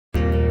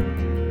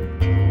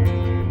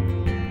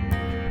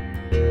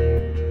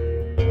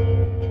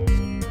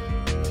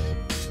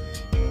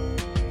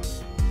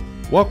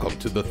Welcome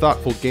to the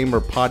Thoughtful Gamer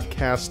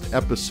Podcast,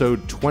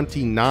 episode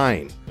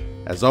 29.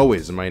 As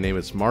always, my name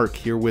is Mark.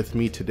 Here with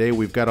me today,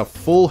 we've got a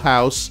full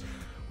house.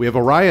 We have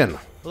Orion.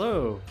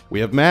 Hello. We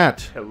have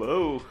Matt.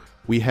 Hello.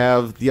 We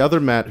have the other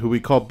Matt, who we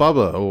call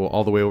Bubba,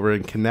 all the way over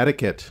in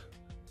Connecticut.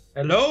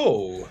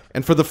 Hello.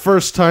 And for the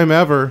first time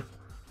ever,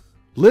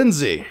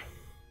 Lindsay.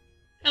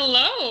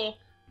 Hello.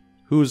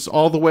 Who's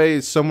all the way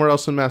somewhere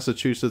else in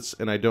Massachusetts,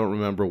 and I don't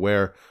remember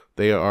where.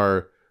 They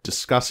are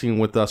discussing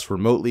with us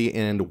remotely,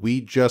 and we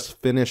just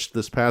finished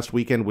this past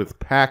weekend with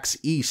PAX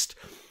East.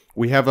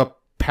 We have a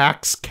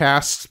PAX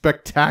cast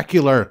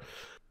spectacular.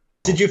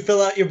 Did you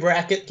fill out your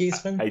bracket,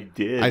 Geisman? I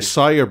did. I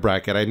saw your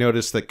bracket. I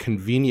noticed that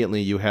conveniently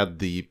you had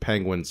the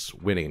Penguins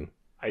winning.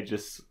 I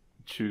just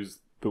choose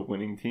the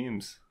winning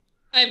teams.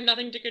 I have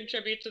nothing to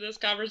contribute to this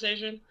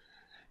conversation.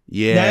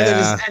 Yeah. Neither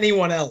does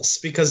anyone else,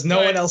 because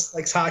no one else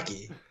likes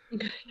hockey.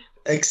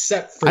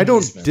 Except for I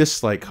don't Geisman.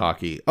 dislike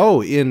hockey.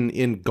 Oh,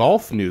 in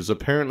golf news,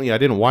 apparently I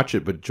didn't watch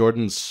it, but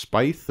Jordan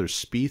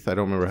Spieth, I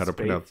don't remember how to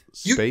pronounce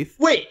Spieth.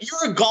 Wait,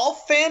 you're a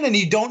golf fan and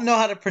you don't know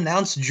how to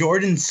pronounce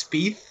Jordan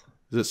Spieth?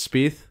 Is it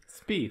Spieth?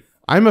 Spieth.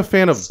 I'm a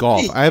fan of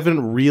golf. Spieth. I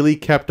haven't really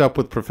kept up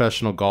with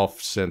professional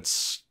golf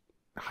since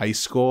high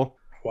school.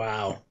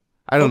 Wow.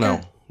 I don't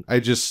know. I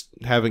just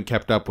haven't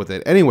kept up with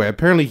it. Anyway,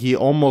 apparently he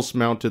almost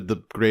mounted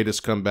the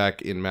greatest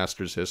comeback in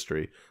Masters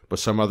history, but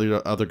some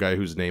other guy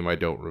whose name I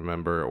don't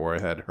remember or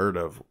I had heard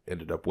of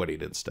ended up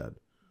winning instead.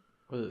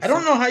 I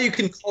don't know how you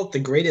can call it the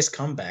greatest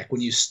comeback when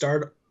you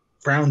start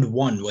round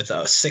one with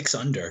a 6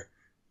 under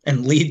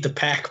and lead the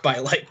pack by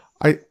like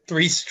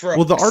 3 strokes.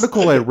 Well, the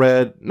article I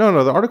read,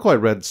 the article I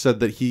read said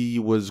that he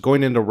was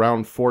going into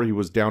round 4. He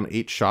was down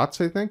 8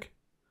 shots, I think.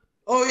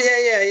 Oh,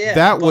 yeah.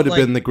 That would have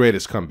been the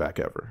greatest comeback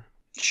ever.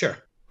 Sure.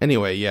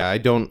 Anyway, yeah, I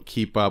don't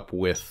keep up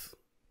with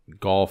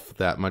golf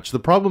that much. The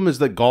problem is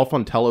that golf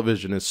on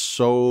television is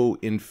so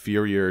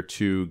inferior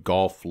to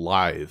golf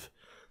live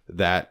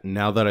that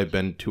now that I've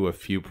been to a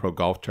few pro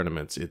golf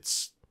tournaments,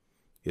 it's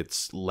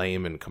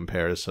lame in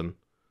comparison.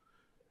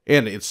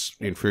 And it's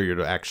inferior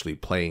to actually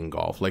playing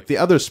golf. Like the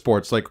other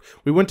sports, like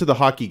we went to the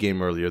hockey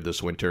game earlier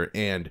this winter,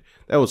 and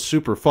that was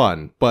super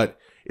fun, but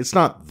it's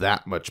not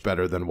that much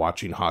better than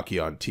watching hockey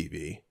on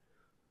TV.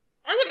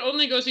 I would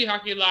only go see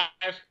hockey live.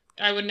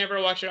 I would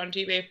never watch it on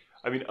TV.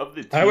 I mean, of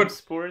the team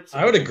sports...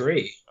 I would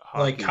agree.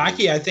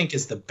 Hockey, I think,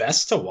 is the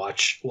best to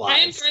watch live. I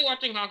enjoy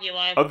watching hockey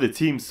live. Of the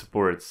team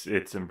sports,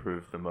 it's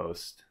improved the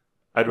most.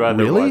 I'd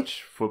rather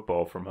watch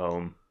football from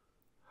home.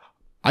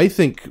 I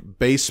think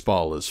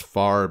baseball is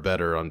far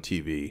better on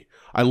TV.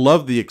 I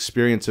love the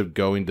experience of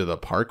going to the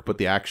park, but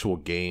the actual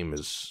game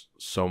is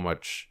so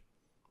much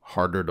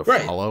harder to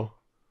follow.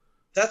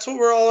 That's what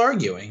we're all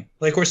arguing.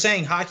 Like, we're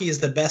saying hockey is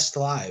the best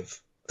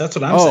live. That's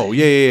what I'm saying. Oh,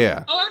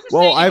 yeah.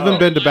 Well, I haven't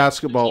been to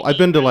basketball. I've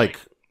been to, like,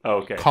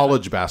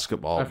 college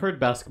basketball. I've heard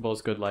basketball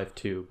is good live,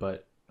 too,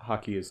 but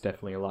hockey is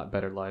definitely a lot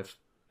better live.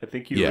 I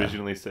think you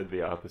originally said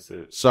the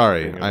opposite.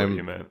 Sorry,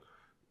 I'm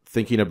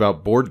thinking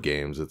about board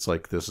games. It's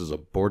like this is a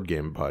board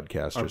game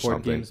podcast or something. Are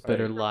board games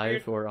better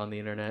live or on the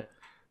internet?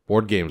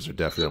 Board games are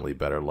definitely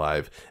better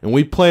live. And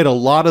we played a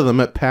lot of them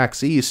at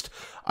PAX East.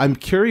 I'm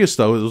curious,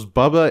 though. It was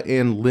Bubba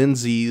and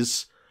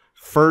Lindsay's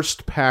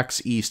first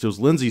PAX East. It was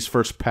Lindsay's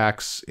first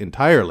PAX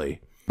entirely.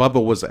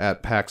 Bubba was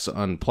at PAX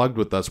Unplugged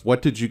with us.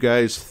 What did you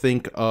guys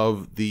think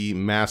of the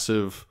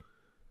massive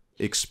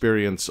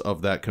experience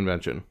of that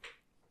convention?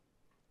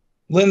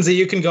 Lindsay,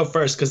 you can go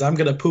first because I'm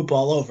going to poop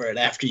all over it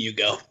after you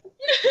go.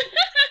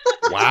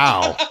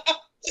 Wow.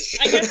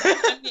 I guess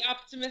I'm the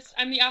optimist.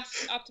 I'm the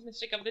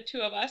optimistic of the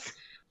two of us.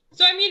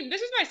 So, I mean,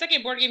 this is my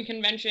second board game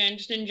convention,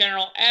 just in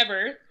general,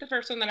 ever. The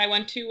first one that I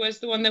went to was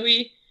the one that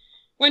we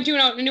went to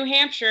in New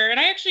Hampshire, and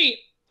I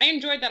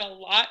enjoyed that a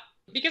lot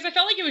because I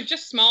felt like it was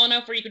just small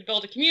enough where you could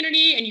build a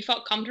community and you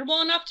felt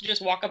comfortable enough to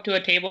just walk up to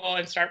a table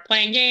and start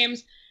playing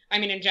games. I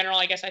mean, in general,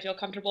 I guess I feel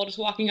comfortable just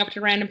walking up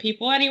to random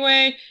people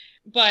anyway,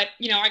 but,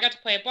 I got to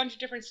play a bunch of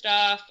different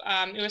stuff.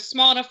 It was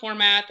small enough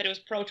format that it was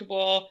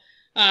approachable.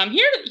 Here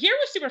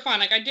was super fun.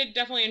 Like, I did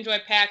definitely enjoy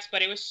PAX,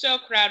 but it was so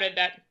crowded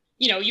that,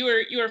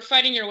 you were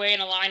fighting your way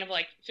in a line of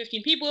like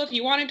 15 people if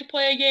you wanted to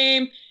play a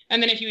game,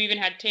 and then if you even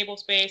had table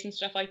space and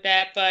stuff like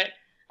that, but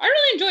I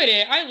really enjoyed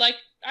it. I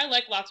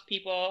like lots of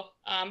people.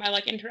 I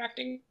like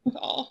interacting with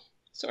all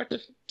sorts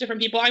of different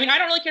people. I mean, I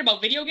don't really care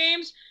about video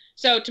games,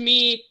 so to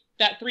me,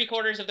 that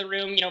 3/4 of the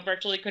room,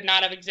 virtually could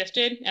not have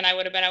existed, and I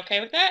would have been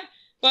okay with that.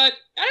 But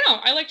I don't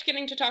know. I liked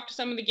getting to talk to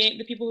some of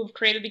the people who've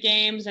created the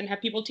games, and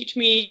have people teach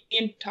me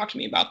and talk to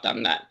me about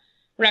them that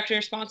were actually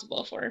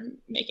responsible for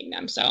making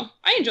them. So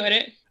I enjoyed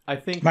it. I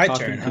think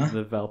talking to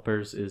the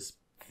developers is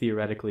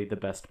theoretically the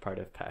best part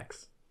of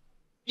PAX.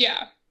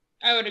 Yeah,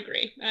 I would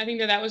agree. And I think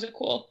that was a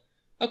cool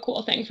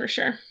thing for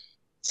sure.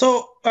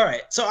 So, all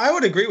right. So I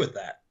would agree with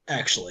that,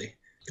 actually.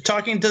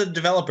 Talking to the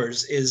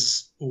developers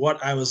is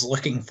what I was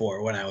looking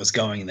for when I was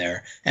going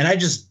there, and I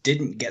just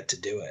didn't get to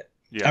do it.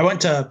 Yeah. I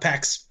went to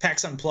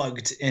PAX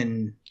Unplugged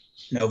in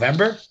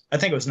November. I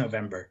think it was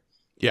November.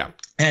 Yeah.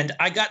 And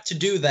I got to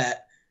do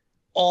that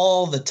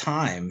all the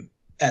time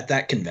at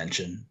that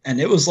convention, and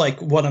it was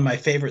like one of my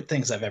favorite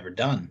things I've ever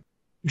done.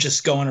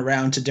 Just going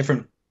around to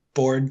different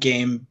board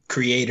game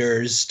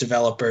creators,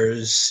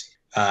 developers,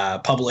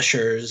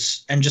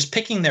 publishers, and just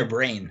picking their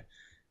brain.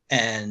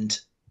 And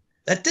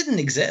that didn't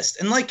exist.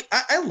 And like,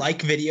 I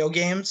like video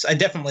games.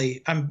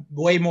 I'm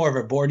way more of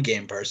a board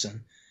game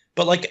person,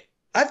 but like,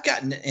 I've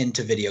gotten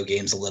into video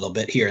games a little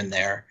bit here and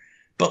there,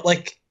 but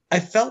like, I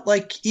felt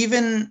like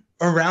even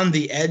around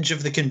the edge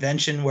of the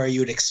convention where you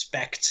would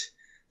expect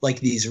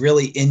like these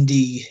really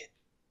indie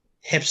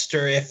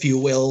hipster, if you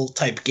will,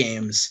 type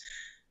games,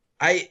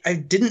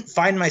 I didn't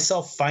find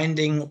myself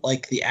finding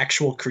like the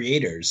actual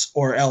creators,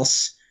 or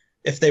else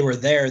if they were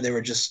there, they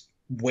were just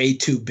way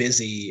too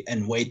busy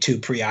and way too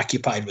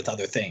preoccupied with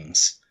other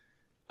things.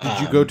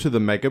 Did you go to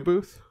the mega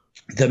booth?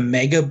 The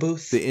mega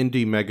booth? The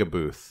indie mega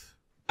booth.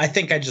 I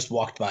think I just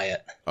walked by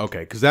it.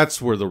 Okay, because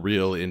that's where the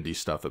real indie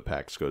stuff at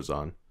PAX goes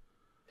on.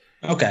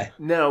 Okay.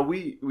 Now,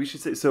 we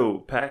should say, so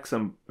PAX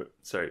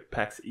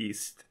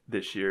East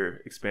this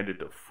year expanded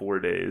to 4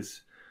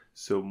 days.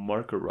 So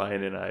Mark,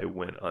 Orion, and I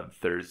went on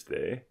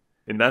Thursday,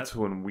 and that's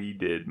when we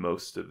did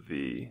most of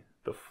the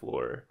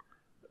floor.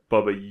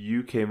 Bubba,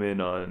 you came in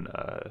on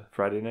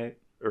Friday night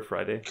or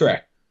Friday?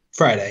 Correct.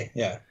 Friday,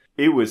 yeah.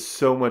 It was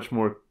so much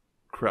more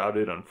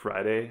crowded on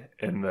Friday,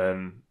 and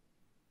then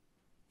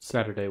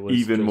Saturday was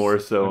even more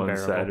so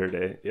unbearable. on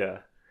Saturday. Yeah.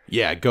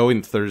 Yeah,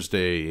 going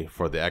Thursday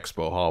for the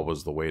Expo Hall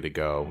was the way to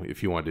go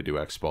if you wanted to do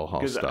Expo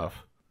Hall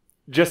stuff.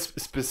 Just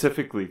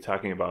specifically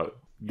talking about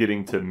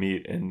getting to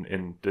meet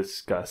and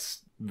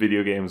discuss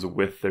video games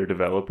with their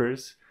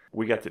developers,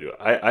 we got to do it.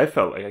 I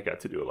felt like I got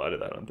to do a lot of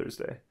that on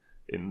Thursday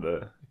in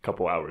the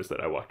couple hours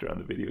that I walked around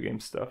the video game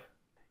stuff.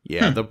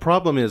 Yeah, the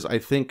problem is I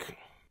think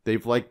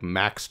they've like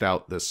maxed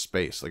out this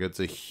space. Like, it's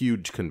a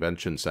huge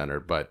convention center,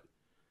 but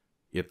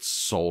it's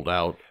sold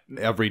out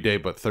every day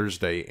but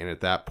Thursday, and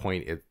at that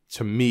point,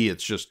 to me,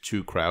 it's just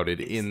too crowded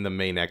in the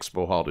main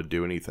expo hall to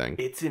do anything.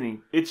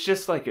 It's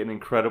just like an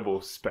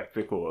incredible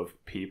spectacle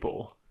of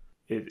people.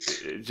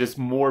 It's just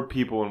more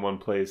people in one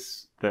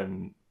place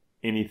than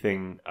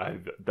anything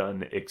I've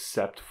done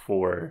except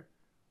for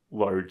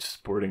large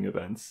sporting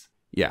events.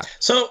 Yeah.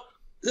 So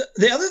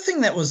the other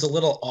thing that was a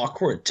little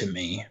awkward to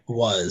me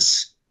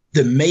was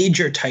the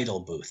major title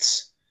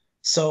booths.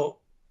 So,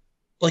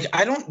 like,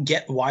 I don't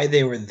get why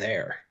they were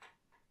there.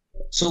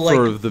 So, like,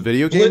 for the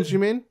video games, you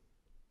mean?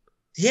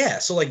 Yeah.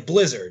 So, like,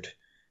 Blizzard,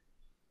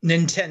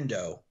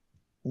 Nintendo,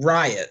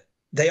 Riot,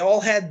 they all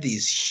had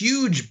these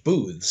huge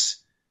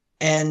booths,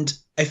 and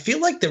I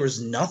feel like there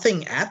was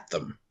nothing at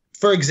them.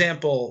 For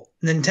example,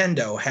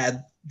 Nintendo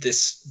had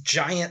this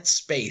giant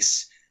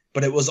space,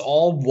 but it was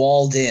all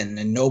walled in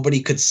and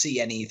nobody could see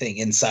anything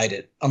inside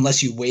it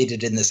unless you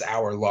waited in this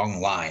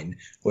hour-long line,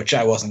 which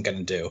I wasn't going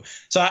to do.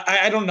 So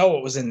I don't know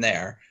what was in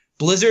there.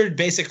 Blizzard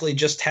basically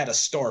just had a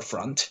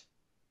storefront,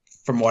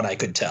 from what I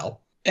could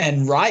tell.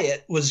 And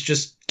Riot was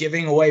just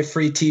giving away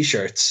free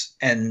t-shirts,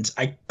 and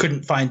I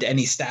couldn't find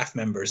any staff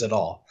members at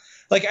all.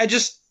 Like, I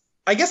guess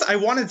I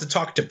wanted to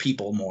talk to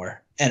people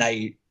more,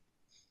 and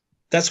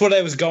that's what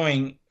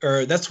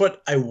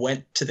I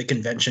went to the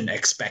convention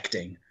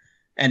expecting.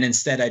 And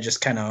instead I just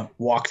kind of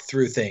walked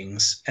through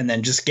things and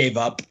then just gave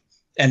up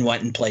and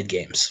went and played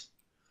games.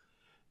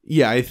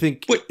 Yeah, I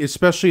think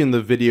especially in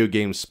the video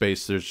game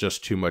space, there's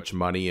just too much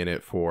money in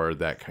it for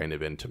that kind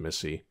of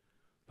intimacy.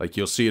 Like,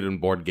 you'll see it in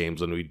board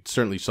games, and we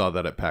certainly saw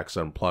that at PAX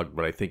Unplugged,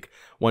 but I think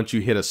once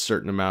you hit a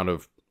certain amount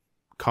of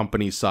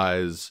company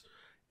size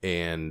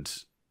and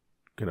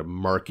kind of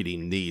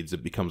marketing needs,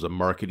 it becomes a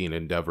marketing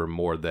endeavor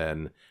more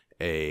than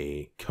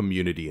a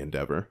community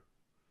endeavor.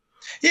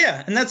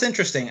 Yeah, and that's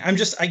interesting. I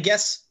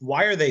guess,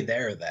 why are they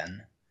there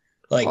then?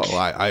 Like,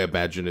 I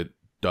imagine it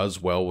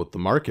does well with the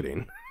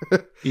marketing.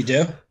 You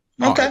do?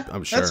 Okay,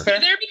 I'm sure. That's fair.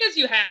 You're there because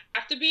you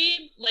have to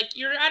be. Like,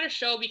 you're at a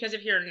show because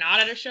if you're not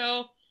at a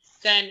show,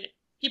 then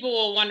people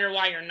will wonder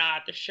why you're not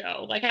at the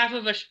show. Like, half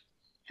of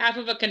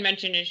a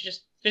convention is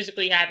just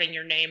physically having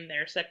your name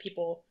there so that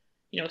people,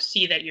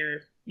 see that you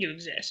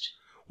exist.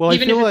 Well,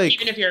 even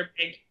if you're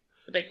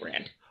a big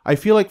brand. I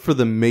feel like for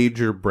the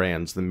major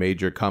brands, the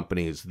major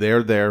companies,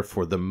 they're there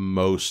for the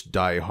most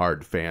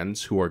diehard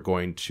fans who are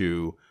going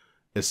to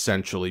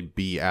essentially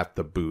be at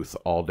the booth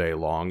all day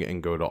long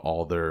and go to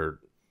all their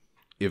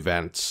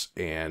events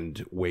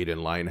and wait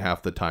in line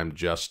half the time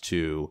just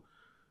to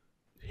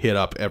hit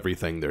up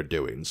everything they're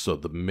doing. So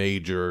the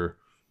major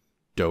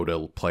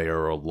Dota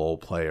player or LoL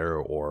player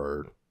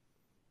or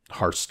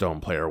Hearthstone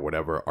player or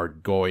whatever are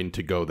going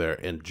to go there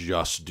and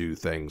just do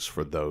things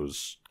for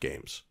those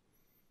games.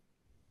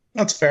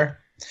 That's fair.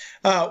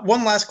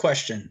 One last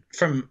question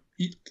from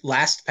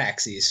last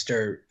PAX East,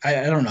 or I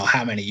don't know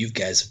how many you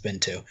guys have been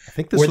to. I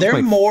think this was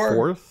my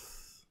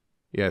fourth.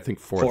 Yeah, I think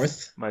fourth.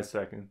 Fourth? My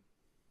second.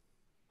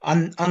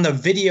 On the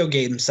video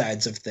game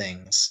sides of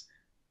things,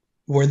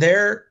 were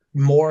there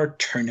more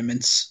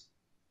tournaments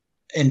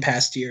in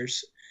past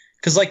years?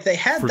 Because like they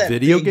had for that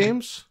video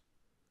games.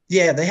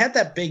 Yeah, they had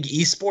that big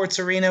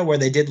esports arena where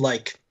they did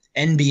like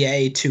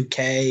NBA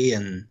 2K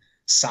and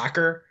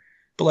soccer,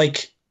 but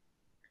like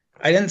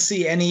I didn't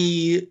see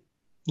any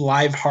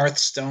live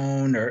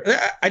Hearthstone, or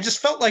I just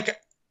felt like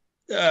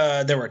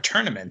there were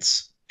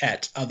tournaments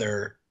at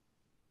other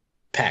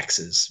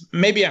PAXs.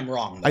 Maybe I'm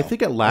wrong, though. I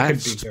think at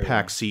last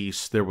PAX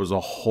East, there was a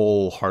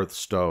whole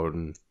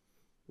Hearthstone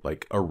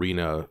like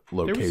arena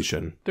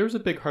location. There was a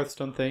big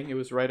Hearthstone thing. It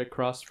was right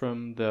across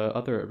from the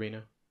other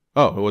arena.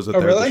 Oh, was it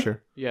there really? this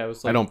year? Yeah, it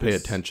was. Like I don't pay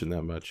attention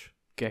that much.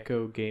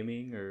 Gecko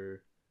Gaming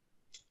or.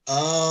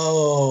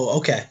 Oh,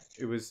 okay.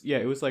 It was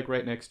like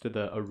right next to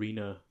the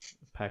arena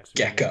PAX.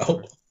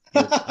 Gecko.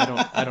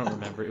 I don't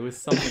remember. It was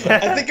something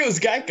like I think it was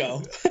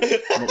Geico.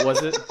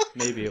 Was it?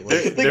 Maybe it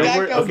was. There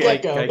were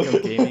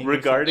Geico Gaming.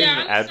 Regarding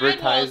on advertising,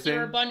 sidewalls, there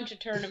were a bunch of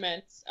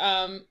tournaments.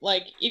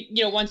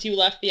 Once you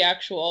left the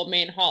actual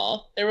main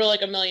hall, there were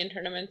like 1 million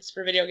tournaments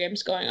for video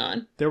games going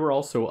on. There were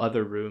also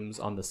other rooms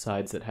on the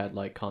sides that had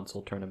like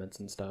console tournaments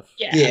and stuff.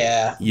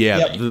 Yeah.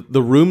 Yep.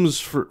 The rooms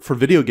for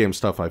video game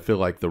stuff, I feel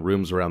like the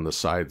rooms around the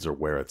sides are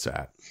where it's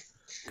at.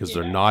 Because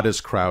they're not as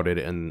crowded,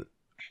 and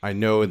I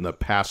know in the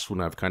past when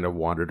I've kind of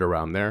wandered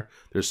around there,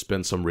 there's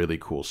been some really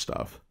cool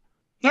stuff.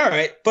 All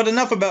right, but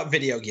enough about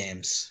video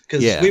games,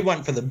 because we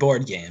went for the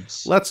board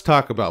games. Let's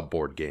talk about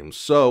board games.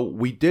 So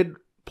we did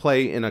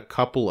play in a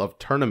couple of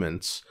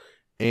tournaments,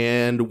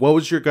 and what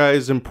was your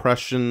guys'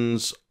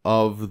 impressions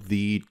of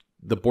the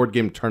board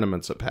game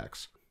tournaments at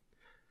PAX?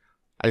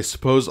 I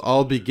suppose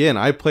I'll begin.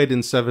 I played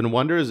in Seven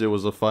Wonders. It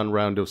was a fun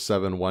round of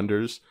Seven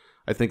Wonders.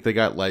 I think they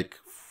got like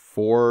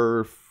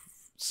 4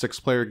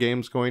 6-player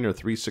games going, or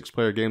 3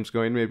 6-player games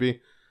going,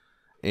 maybe.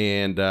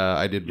 And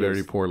I did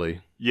very poorly.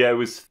 Yeah, it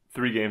was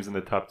 3 games and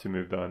the top 2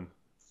 moved on.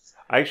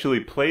 I actually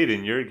played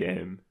in your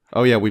game.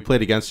 Oh, yeah, we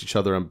played against each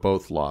other and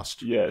both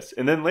lost. Yes,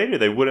 and then later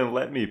they wouldn't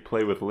let me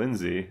play with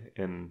Lindsay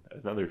in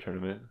another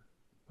tournament.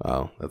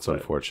 Oh, that's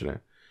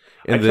unfortunate.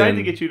 And I tried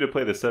to get you to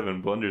play the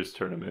Seven Blunders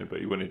tournament, but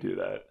you wouldn't do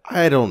that.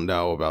 I don't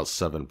know about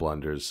Seven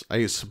Blunders.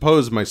 I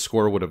suppose my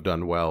score would have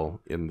done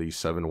well in the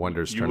Seven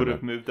Wonders tournament. You would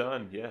have moved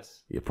on,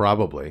 yes. Yeah,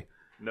 probably.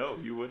 No,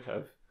 you would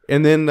have.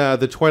 And then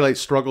the Twilight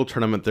Struggle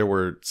tournament, there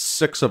were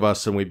 6 of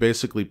us, and we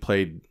basically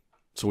played...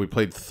 So we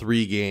played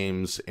 3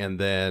 games, and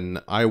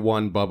then I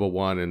won, Bubba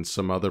won, and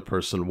some other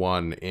person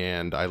won,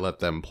 and I let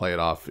them play it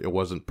off. It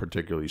wasn't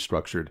particularly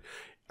structured.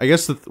 I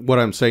guess what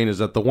I'm saying is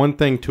that the one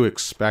thing to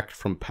expect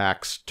from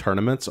PAX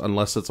tournaments,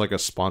 unless it's like a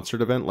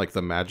sponsored event, like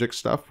the Magic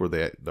stuff, where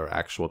they're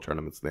actual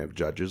tournaments and they have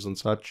judges and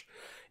such,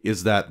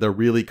 is that they're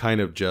really kind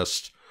of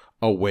just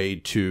a way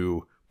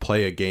to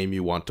play a game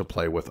you want to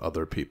play with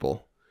other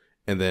people.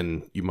 And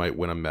then you might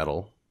win a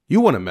medal.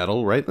 You won a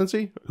medal, right,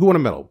 Lindsay? Who won a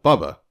medal?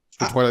 Bubba.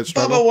 For Twilight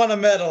Struggle? Bubba won a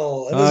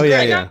medal. It was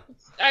great. Yeah.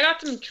 I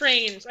got some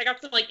trains. I got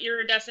some like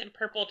iridescent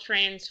purple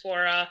trains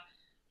for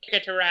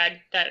Ticket to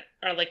Ride that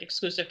are like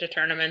exclusive to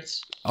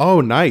tournaments.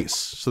 Oh, nice.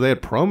 So they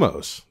had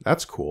promos.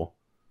 That's cool.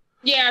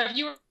 Yeah, if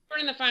you were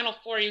in the final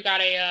 4, you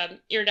got a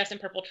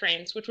iridescent purple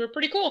trains, which were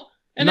pretty cool.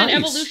 And nice. then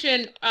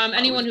Evolution,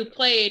 anyone who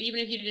played, even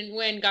if you didn't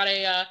win, got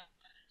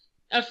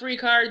a free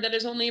card that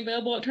is only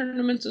available at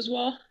tournaments as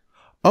well.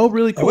 Oh,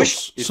 really cool.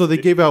 So they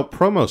gave out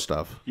promo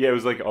stuff. Yeah, it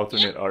was like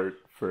alternate art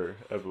for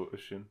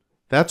Evolution.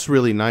 That's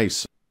really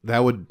nice.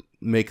 That would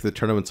make the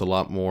tournaments a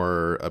lot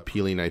more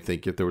appealing, I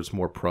think, if there was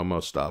more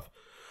promo stuff.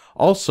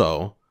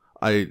 Also,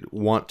 I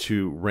want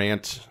to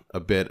rant a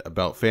bit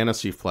about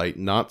Fantasy Flight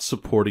not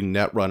supporting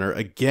Netrunner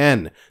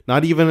again.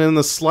 Not even in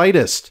the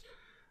slightest.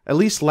 At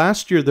least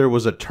last year there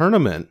was a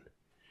tournament.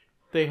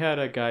 They had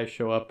a guy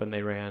show up and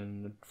they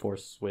ran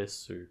Force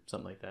Swiss or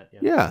something like that.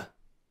 Yeah.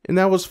 And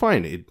that was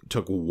fine. It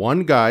took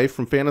one guy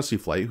from Fantasy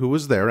Flight who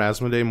was there.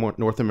 Asmodee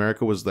North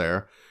America was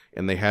there.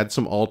 And they had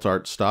some alt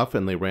art stuff.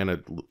 And they ran a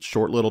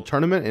short little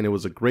tournament. And it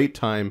was a great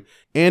time.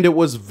 And it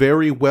was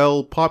very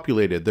well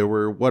populated. There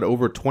were,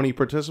 over 20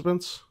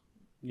 participants?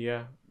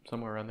 Yeah,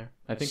 somewhere around there.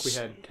 I think we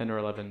had 10 or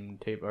 11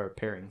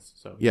 pairings.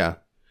 So yeah.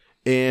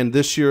 And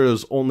this year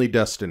is only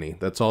Destiny.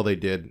 That's all they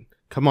did.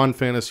 Come on,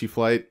 Fantasy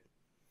Flight.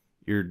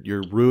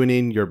 You're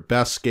ruining your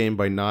best game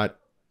by not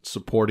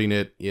supporting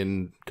it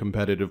in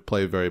competitive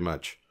play very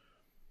much.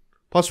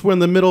 Plus, we're in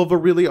the middle of a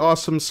really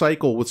awesome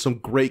cycle with some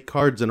great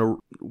cards and a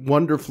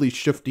wonderfully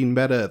shifting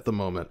meta at the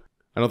moment.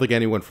 I don't think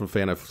anyone from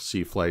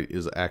Fantasy Flight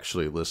is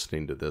actually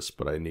listening to this,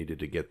 but I needed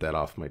to get that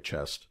off my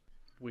chest.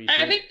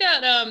 I think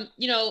that,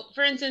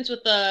 for instance,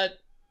 with the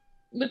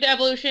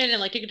Evolution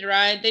and like Ticket to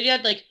Ride, they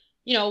had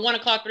 1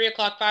 o'clock, 3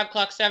 o'clock, 5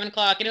 o'clock, 7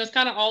 o'clock, and it was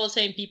kind of all the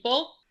same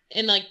people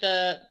in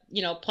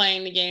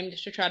playing the game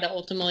just to try to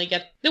ultimately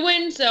get the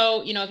win.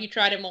 So, if you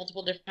tried it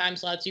multiple different time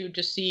slots, you would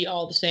just see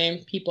all the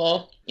same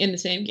people in the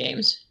same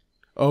games.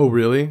 Oh,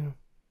 really?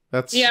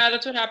 That's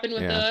what happened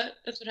with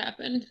that's what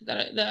happened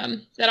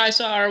that I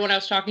saw, or when I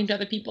was talking to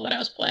other people that I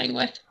was playing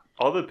with.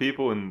 All the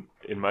people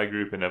in my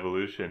group in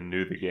Evolution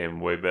knew the game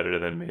way better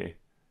than me,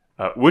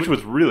 which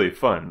was really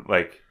fun.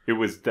 Like, it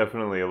was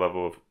definitely a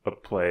level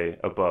of play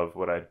above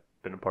what I'd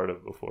been a part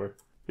of before.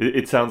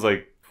 It sounds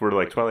like for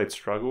Twilight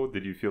Struggle,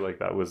 did you feel like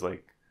that was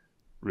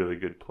really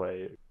good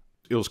play?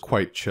 It was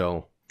quite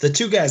chill. The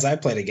 2 guys I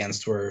played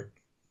against were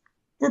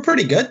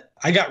pretty good.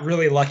 I got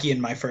really lucky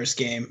in my first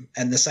game,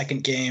 and the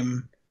second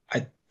game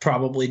I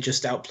probably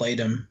just outplayed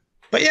him.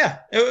 But yeah,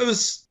 it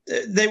was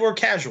They were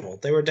casual.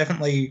 They were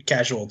definitely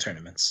casual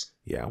tournaments.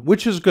 Yeah,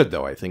 which is good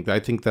though. I think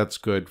that's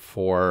good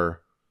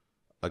for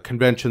a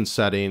convention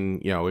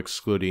setting.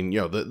 Excluding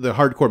the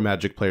hardcore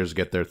Magic players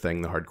get their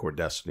thing. The hardcore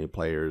Destiny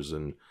players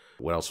and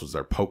what else was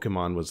there?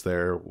 Pokemon was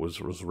there.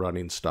 Was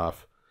running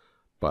stuff.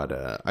 But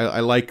I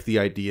like the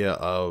idea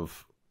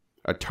of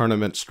a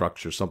tournament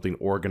structure, something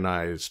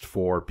organized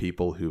for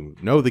people who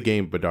know the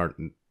game but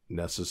aren't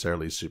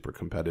necessarily super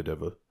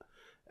competitive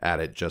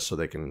at it, just so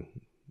they can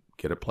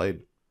get it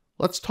played.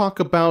 Let's talk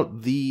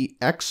about the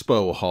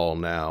Expo Hall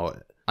now.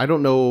 I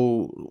don't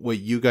know what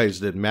you guys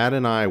did. Matt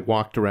and I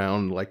walked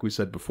around, like we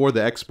said before,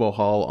 the Expo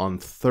Hall on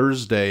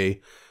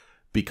Thursday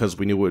because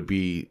we knew it would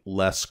be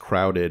less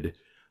crowded.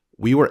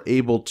 We were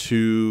able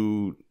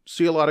to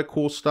see a lot of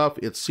cool stuff.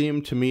 It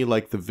seemed to me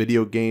like the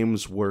video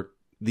games were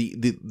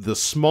the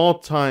small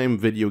time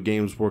video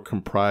games were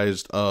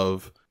comprised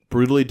of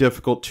brutally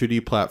difficult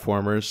 2D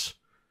platformers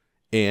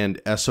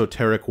and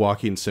esoteric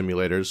walking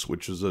simulators,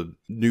 which is a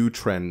new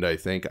trend, I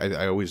think.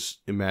 I always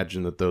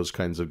imagined that those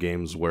kinds of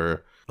games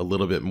were a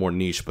little bit more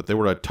niche, but there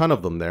were a ton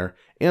of them there.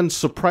 And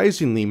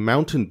surprisingly,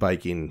 mountain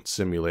biking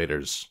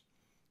simulators.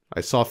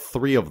 I saw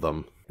 3 of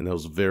them, and it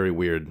was very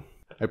weird.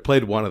 I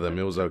played one of them.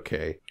 It was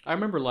okay. I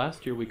remember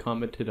last year we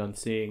commented on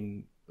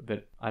seeing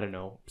that,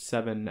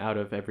 7 out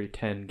of every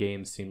 10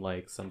 games seemed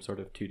like some sort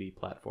of 2D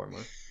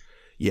platformer.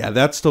 Yeah,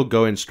 that's still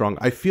going strong.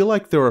 I feel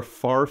like there are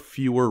far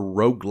fewer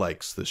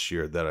roguelikes this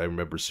year that I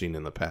remember seeing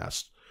in the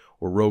past,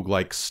 or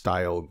roguelike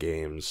style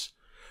games.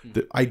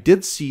 I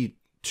did see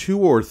 2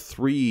 or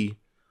 3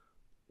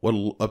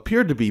 what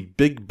appeared to be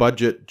big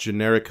budget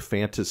generic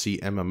fantasy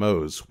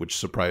MMOs, which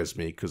surprised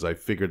me because I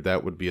figured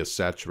that would be a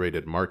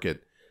saturated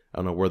market. I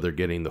don't know where they're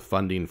getting the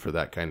funding for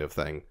that kind of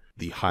thing.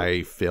 The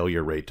high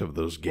failure rate of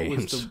those games.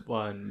 What was the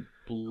one?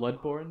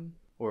 Bloodborne?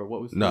 Or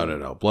what was No.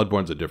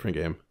 Bloodborne's a different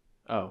game.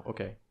 Oh,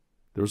 okay.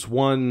 There was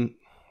one,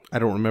 I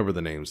don't remember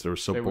the names. They were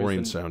so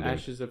boring sounding.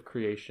 Ashes of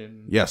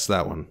Creation. Yes,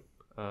 that one.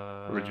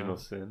 Original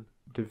Sin.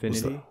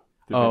 Divinity.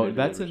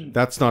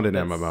 That's not an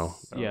MMO.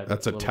 Yeah,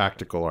 that's a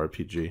tactical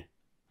RPG.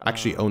 I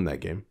actually own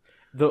that game.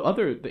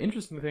 The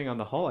interesting thing on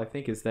the hall, I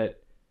think, is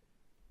that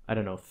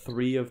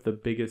 3 of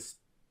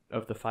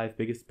the 5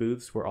 biggest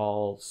booths were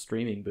all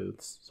streaming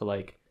booths. So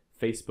like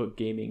Facebook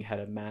Gaming had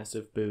a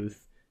massive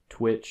booth,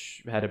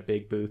 Twitch had a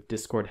big booth,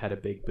 Discord had a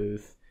big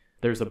booth.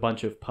 There's a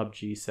bunch of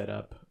PUBG set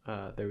up.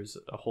 There was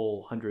a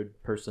whole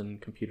 100-person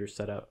computer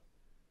set up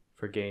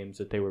for games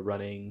that they were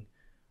running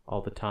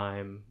all the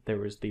time. There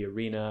was the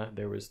arena.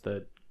 There was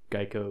the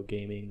Geico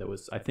Gaming.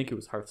 I think it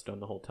was Hearthstone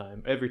the whole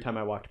time. Every time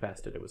I walked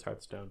past it, it was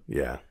Hearthstone.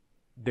 Yeah.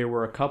 There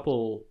were a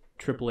couple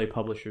AAA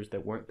publishers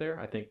that weren't there.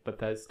 I think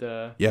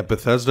Bethesda. Yeah,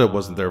 Bethesda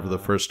wasn't there for the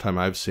first time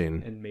I've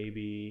seen. And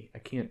maybe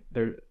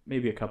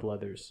a couple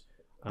others.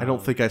 I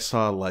don't think I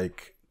saw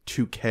like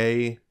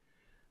 2K.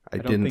 I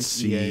didn't think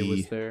see EA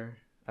was there.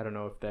 I don't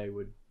know if they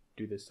would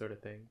do this sort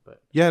of thing,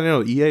 but yeah,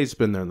 no, EA's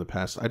been there in the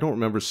past. I don't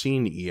remember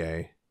seeing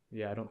EA.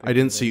 Yeah, I don't think I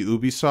didn't see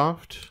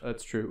Ubisoft.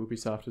 That's true.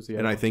 Ubisoft was the other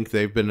and I think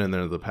they've been in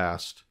there in the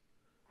past.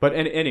 But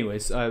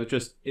anyways,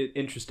 just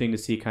interesting to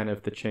see kind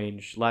of the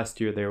change. Last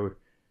year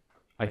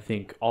I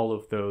think all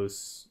of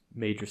those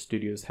major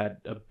studios had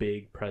a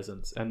big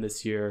presence, and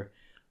this year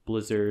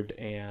Blizzard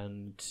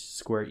and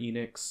Square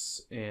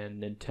Enix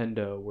and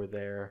Nintendo were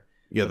there.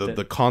 Yeah,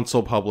 the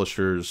console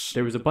publishers.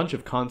 There was a bunch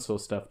of console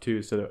stuff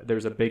too. So there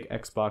was a big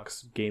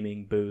Xbox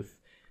gaming booth.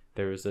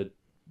 There was a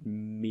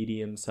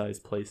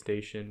medium-sized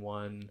PlayStation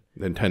one.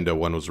 Nintendo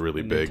one was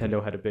really big.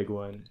 Nintendo had a big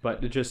one,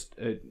 but just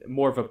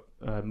more of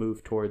a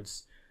move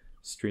towards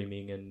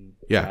streaming and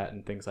chat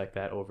and things like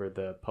that over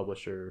the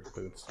publisher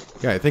booths.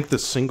 Yeah, I think the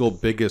single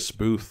biggest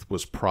booth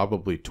was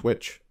probably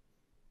Twitch.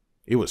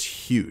 It was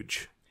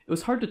huge. It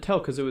was hard to tell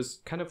because it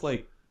was kind of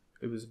like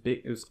it was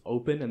big. It was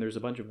open, and there's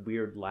a bunch of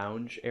weird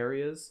lounge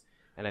areas.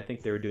 And I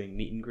think they were doing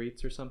meet and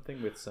greets or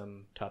something with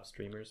some top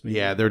streamers. Maybe.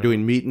 Yeah, they're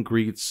doing meet and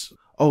greets.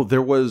 Oh,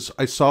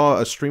 I saw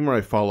a streamer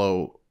I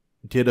follow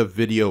did a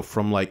video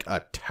from like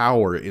a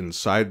tower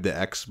inside the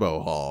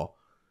Expo Hall.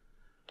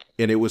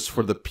 And it was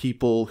for the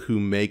people who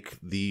make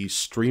the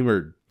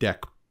streamer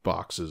deck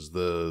boxes,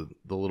 the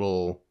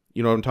little,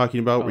 you know what I'm talking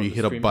about, where you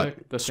hit a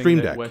button. The Stream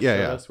Deck,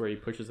 yeah. Where he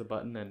pushes a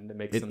button and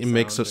it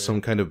makes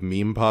some kind of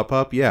meme pop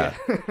up. Yeah.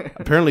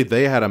 Apparently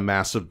they had a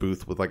massive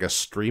booth with like a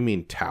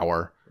streaming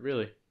tower.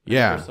 Really?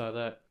 Yeah. I never saw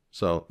that.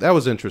 So that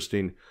was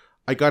interesting.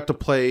 I got to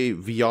play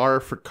VR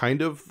for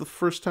kind of the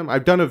first time.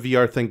 I've done a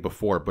VR thing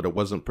before, but it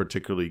wasn't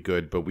particularly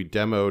good. But we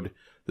demoed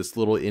this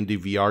little indie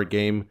VR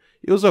game.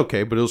 It was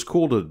okay, but it was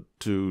cool to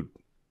do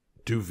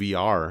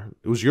VR.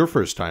 It was your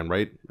first time,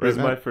 right? It was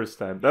my first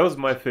time. That was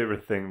my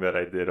favorite thing that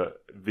I did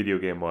video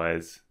game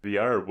wise.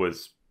 VR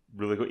was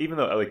really cool, even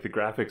though like the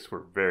graphics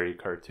were very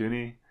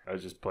cartoony. I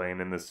was just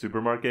playing in the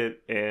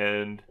supermarket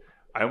and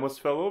I almost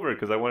fell over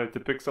because I wanted to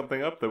pick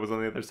something up that was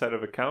on the other side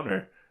of a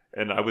counter.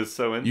 And I was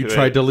so into it. You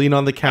tried to lean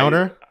on the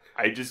counter?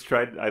 I just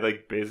tried. I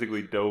like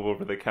basically dove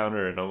over the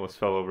counter and almost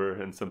fell over,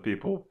 and some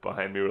people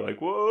behind me were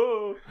like,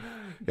 "Whoa!"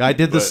 Yeah, I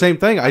did the same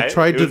thing.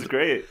 It was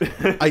great.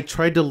 I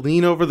tried to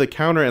lean over the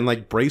counter and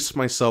like brace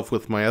myself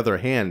with my other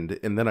hand,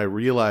 and then I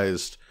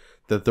realized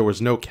that there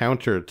was no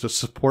counter to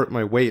support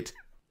my weight.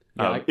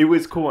 It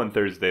was cool on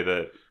Thursday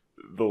that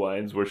the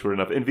lines were short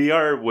enough. In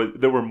VR,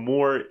 there were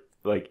more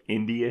like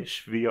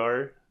indie-ish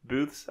VR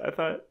booths, I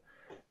thought.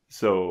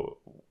 So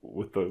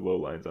with the low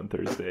lines on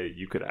Thursday,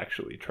 you could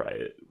actually try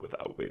it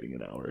without waiting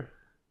an hour.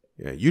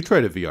 Yeah, you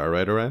tried a VR,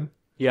 right, Oren?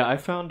 Yeah, I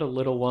found a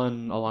little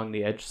one along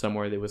the edge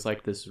somewhere. There was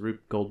like this Rube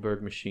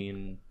Goldberg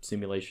machine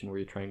simulation where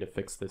you're trying to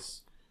fix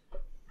this,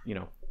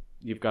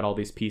 you've got all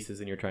these pieces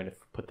and you're trying to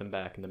put them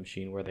back in the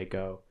machine where they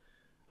go.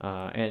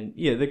 And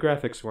yeah, the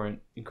graphics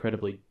weren't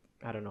incredibly,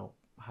 I don't know,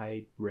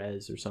 high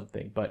res or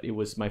something, but it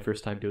was my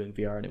first time doing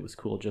VR and it was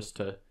cool just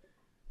to,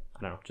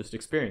 I don't know, just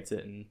experience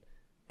it. And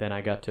then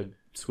I got to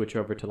switch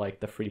over to like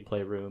the free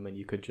play room and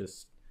you could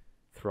just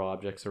throw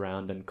objects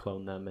around and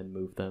clone them and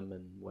move them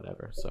and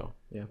whatever. So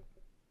yeah.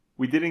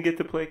 We didn't get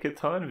to play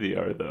Catan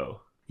VR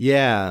though.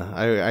 Yeah,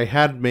 I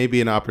had maybe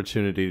an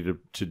opportunity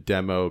to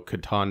demo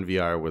Catan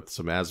VR with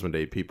some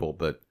Asmodee people,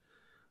 but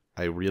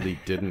I really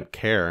didn't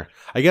care.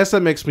 I guess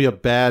that makes me a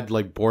bad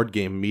like board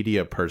game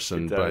media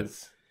person, but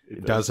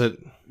does it?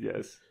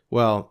 Yes.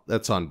 Well,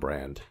 that's on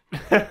brand.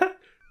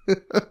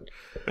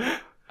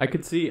 I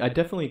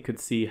definitely could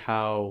see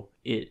how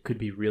it could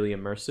be really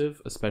immersive,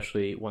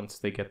 especially once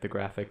they get the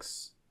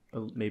graphics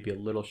maybe a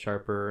little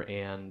sharper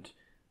and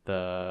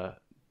the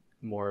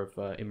more of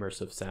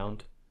immersive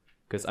sound.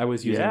 Because I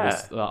was using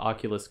this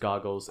Oculus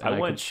goggles and I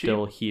could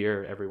still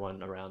hear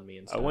everyone around me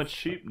and stuff. I want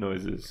sheep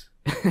noises.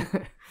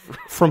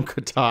 From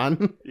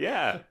Catan?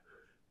 Yeah.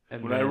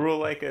 And when I roll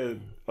like a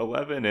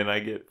 11 and I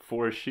get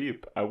 4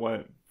 sheep, I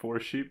want 4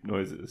 sheep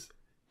noises.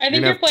 I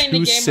think you're playing the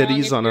game 2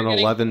 cities wrong on an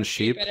 11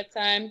 sheep sheep at a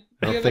time.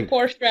 You have a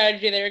poor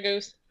strategy there,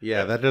 Goose.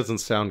 Yeah, that doesn't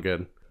sound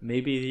good.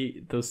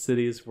 Maybe those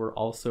cities were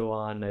also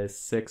on a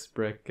 6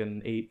 brick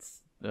and 8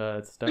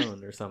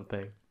 stone or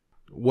something.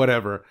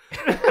 Whatever.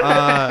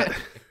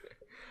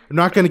 I'm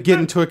not going to get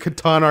into a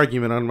Catan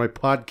argument on my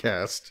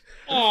podcast.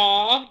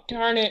 Aw,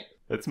 darn it.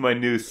 That's my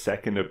new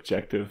second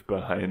objective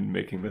behind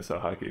making this a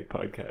hockey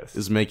podcast.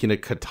 Is making a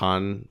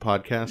Catan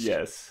podcast?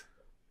 Yes.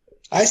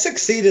 I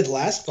succeeded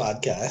last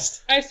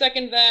podcast. I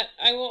second that.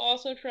 I will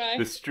also try.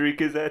 The streak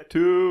is at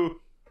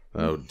 2.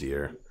 Oh,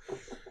 dear.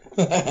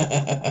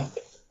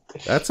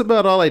 That's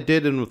about all I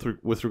did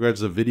with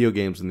regards to video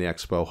games in the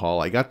Expo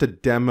Hall. I got to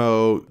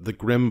demo the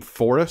Grimm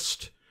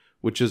Forest,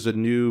 which is a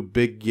new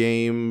big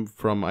game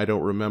from I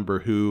don't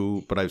remember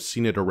who, but I've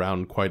seen it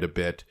around quite a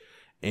bit.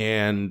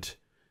 And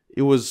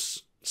it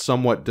was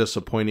somewhat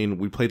disappointing.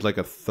 We played like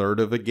a third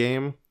of a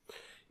game.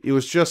 It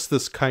was just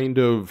this kind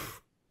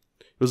of...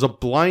 It was a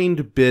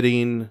blind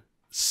bidding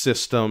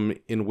system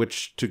in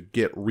which to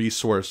get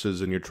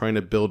resources, and you're trying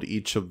to build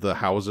each of the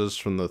houses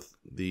from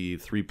the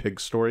Three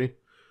Pigs story.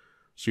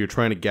 So you're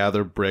trying to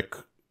gather brick,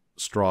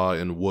 straw,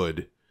 and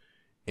wood,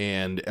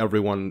 and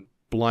everyone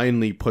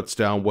blindly puts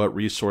down what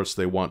resource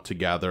they want to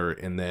gather,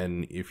 and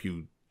then if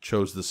you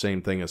chose the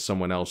same thing as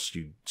someone else,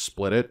 you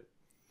split it.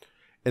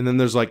 And then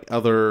there's like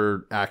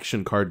other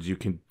action cards you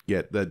can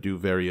get that do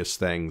various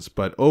things.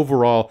 But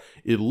overall,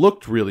 it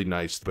looked really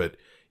nice, but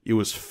it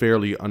was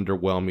fairly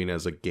underwhelming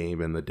as a game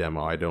in the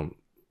demo.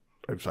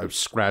 I've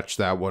scratched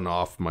that one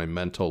off my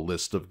mental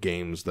list of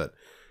games that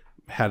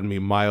had me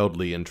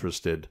mildly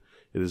interested.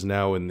 It is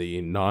now in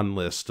the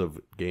non-list of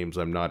games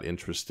I'm not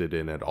interested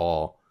in at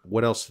all.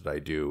 What else did I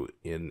do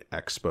in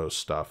Expo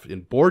stuff?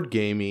 In board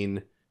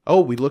gaming,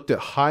 we looked at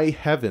High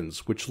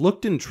Heavens, which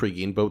looked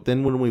intriguing, but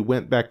then when we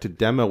went back to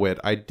demo it,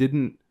 I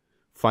didn't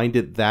find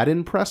it that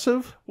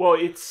impressive. Well,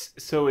 it's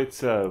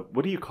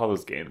what do you call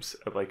those games?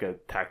 Like a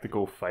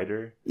tactical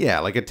fighter? Yeah,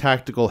 like a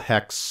tactical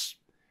hex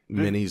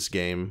minis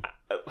game.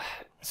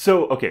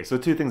 So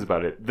 2 things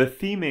about it. The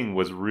theming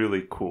was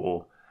really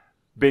cool.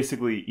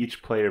 Basically,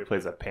 each player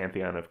plays a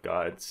pantheon of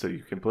gods. So you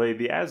can play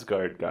the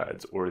Asgard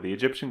gods, or the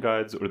Egyptian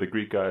gods, or the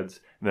Greek gods.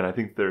 And then I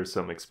think there's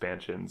some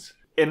expansions.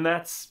 And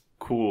that's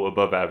cool,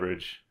 above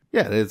average.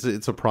 Yeah,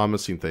 it's a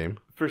promising theme.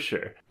 For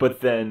sure.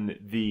 But then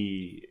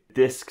the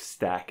disc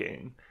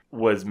stacking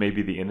was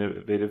maybe the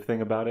innovative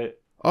thing about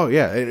it. Oh,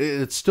 yeah.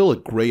 It's still a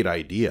great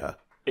idea.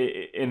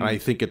 And I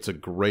think it's a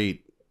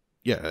great...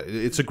 Yeah,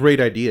 it's a great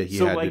idea he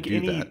had to do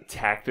that. So like any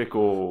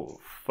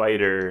tactical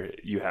fighter,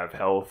 you have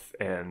health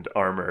and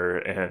armor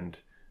and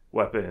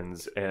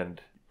weapons and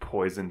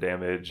poison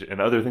damage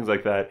and other things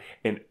like that.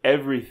 And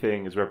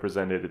everything is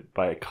represented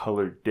by a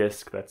colored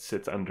disc that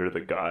sits under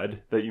the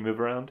god that you move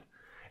around.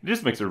 It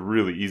just makes it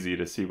really easy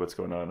to see what's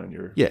going on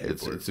your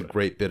it's a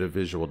great bit of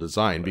visual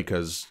design,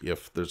 because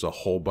if there's a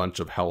whole bunch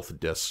of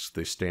health discs,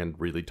 they stand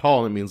really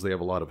tall, and it means they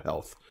have a lot of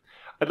health.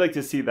 I'd like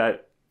to see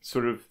that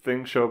sort of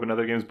thing show up in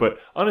other games, but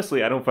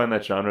honestly, I don't find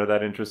that genre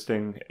that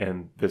interesting,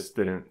 and this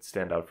didn't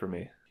stand out for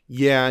me.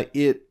 Yeah,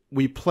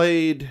 we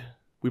played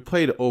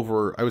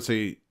over, I would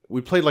say,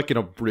 we played like an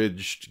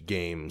abridged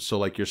game, so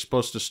like you're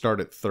supposed to start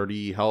at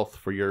 30 health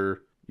for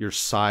your your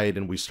side,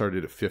 and we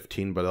started at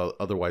 15, but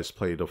otherwise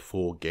played a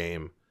full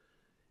game.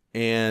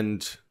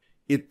 And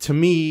to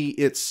me,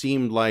 it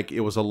seemed like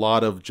it was a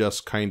lot of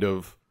just kind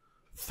of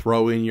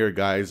throwing your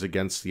guys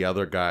against the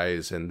other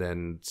guys and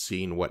then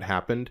seeing what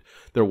happened.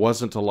 There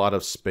wasn't a lot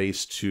of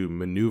space to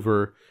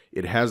maneuver.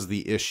 It has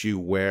the issue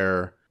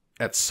where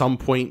at some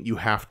point you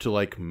have to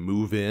like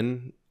move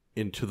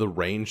into the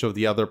range of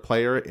the other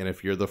player, and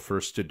if you're the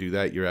first to do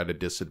that, you're at a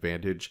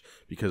disadvantage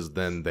because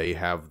then they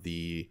have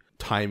the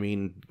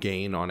timing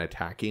gain on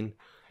attacking.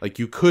 Like,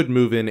 you could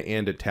move in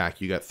and attack.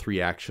 You got 3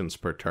 actions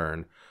per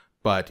turn,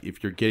 but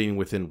if you're getting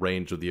within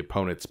range of the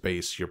opponent's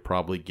base, you're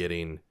probably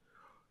getting,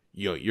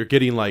 you're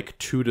getting like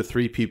 2 to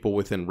 3 people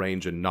within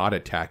range and not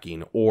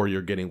attacking, or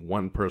you're getting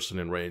 1 person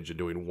in range and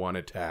doing 1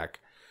 attack,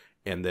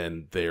 and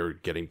then they're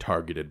getting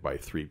targeted by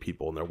 3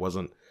 people, and there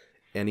wasn't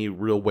any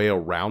real way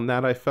around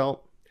that, I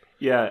felt.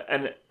 Yeah,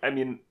 and I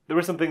mean, there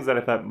were some things that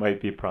I thought might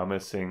be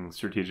promising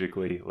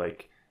strategically,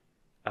 like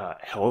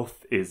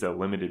health is a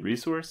limited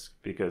resource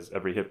because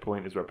every hit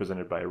point is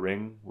represented by a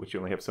ring, which you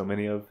only have so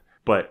many of.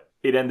 But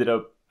it ended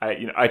up,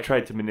 I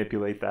tried to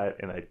manipulate that,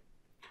 and I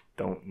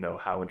don't know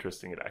how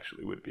interesting it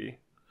actually would be.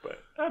 But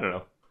I don't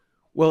know.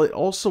 Well, it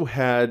also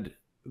had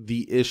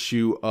the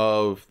issue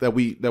of that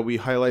we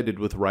highlighted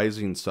with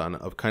Rising Sun,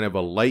 of kind of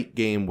a light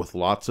game with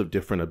lots of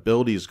different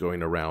abilities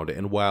going around.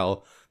 And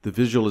while the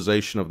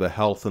visualization of the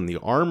health and the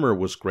armor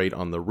was great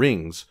on the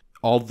rings,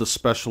 all the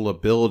special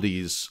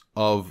abilities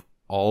of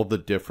all the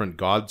different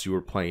gods you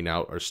were playing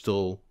out are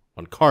still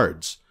on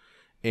cards.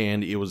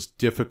 And it was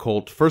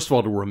difficult, first of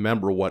all, to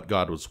remember what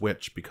god was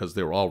which, because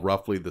they were all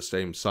roughly the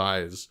same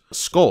size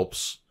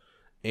sculpts.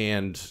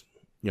 And,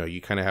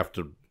 you kind of have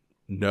to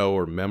know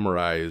or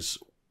memorize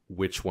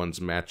which ones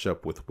match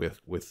up with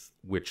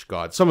which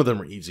god. Some of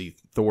them are easy.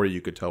 Thor, you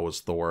could tell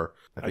was Thor.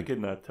 I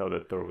could not tell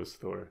that Thor was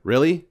Thor.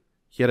 Really?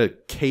 He had a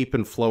cape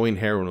and flowing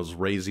hair and was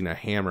raising a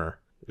hammer.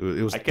 It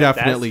was I kept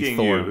definitely asking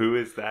Thor. You, who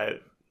is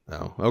that?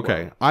 Oh,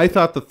 okay. Well, I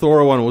thought the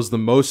Thor one was the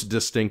most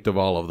distinct of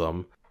all of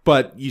them.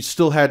 But you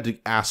still had to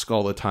ask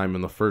all the time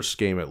in the first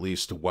game, at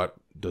least, what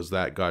does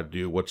that god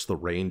do? What's the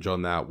range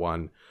on that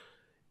one?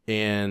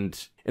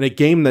 And in a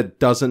game that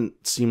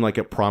doesn't seem like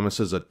it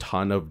promises a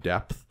ton of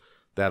depth,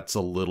 that's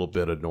a little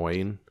bit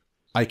annoying.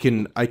 I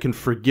can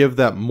forgive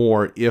that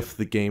more if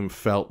the game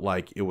felt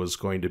like it was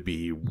going to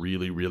be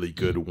really, really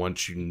good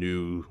once you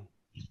knew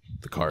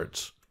the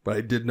cards. But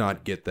I did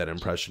not get that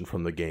impression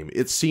from the game.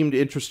 It seemed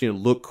interesting, it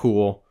looked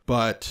cool,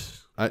 but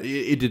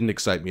it didn't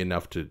excite me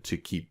enough to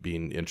keep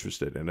being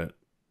interested in it.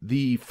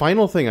 The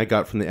final thing I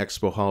got from the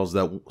Expo Hall is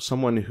that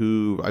someone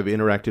who I've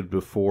interacted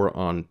before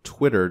on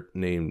Twitter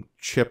named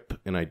Chip,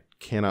 and I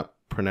cannot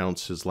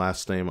pronounce his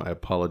last name, I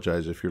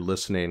apologize if you're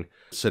listening,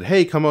 said,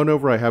 hey, come on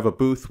over, I have a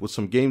booth with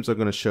some games I'm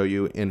going to show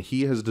you, and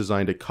he has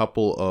designed a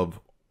couple of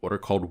what are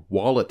called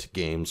wallet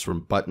games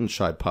from Button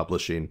Shy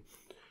Publishing,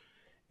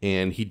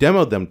 and he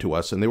demoed them to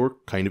us, and they were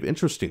kind of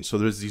interesting. So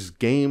there's these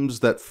games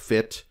that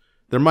fit,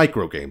 they're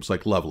micro games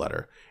like Love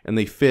Letter, and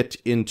they fit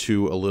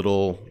into a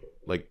little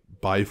like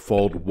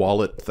bifold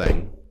wallet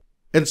thing.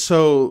 And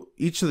so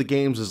each of the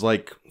games is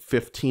like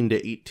 15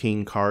 to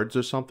 18 cards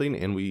or something,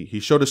 and he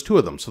showed us 2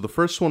 of them. So the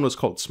first one was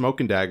called Smoke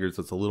and Daggers.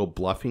 It's a little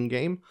bluffing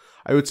game.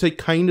 I would say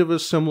kind of a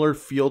similar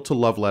feel to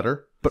Love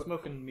Letter. But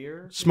Smoke and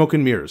Mirrors? Smoke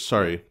and Mirrors,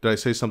 sorry. Did I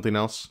say something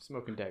else?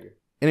 Smoke and Dagger.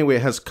 Anyway,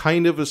 it has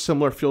kind of a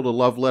similar feel to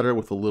Love Letter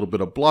with a little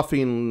bit of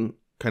bluffing,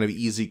 kind of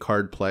easy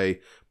card play.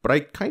 But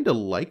I kind of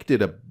liked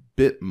it a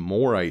bit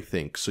more, I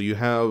think. So you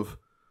have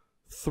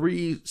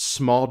 3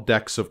 small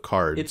decks of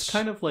cards. It's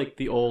kind of like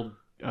the old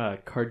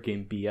card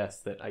game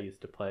BS that I used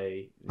to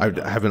play. I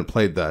haven't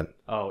played that.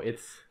 Oh,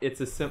 it's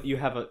you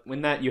have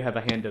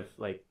a hand of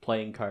like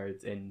playing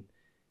cards, and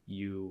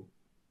you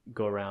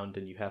go around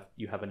and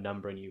you have a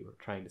number, and you are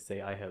trying to say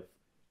I have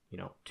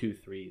 2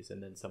 3s,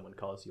 and then someone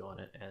calls you on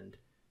it, and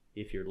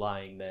if you're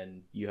lying,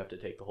 then you have to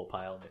take the whole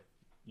pile, and if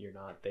you're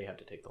not, they have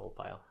to take the whole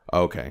pile.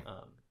 Okay.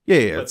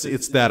 Yeah,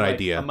 it's that like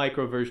idea. A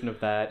micro version of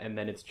that, and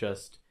then it's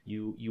just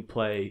you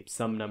play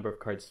some number of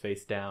cards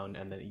face down,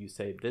 and then you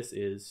say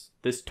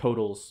this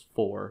totals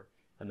 4,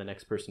 and the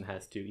next person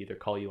has to either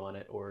call you on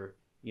it or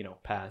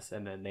pass,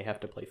 and then they have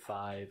to play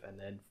 5 and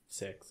then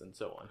 6 and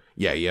so on.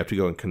 Yeah, you have to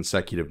go in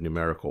consecutive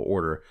numerical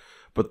order.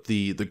 But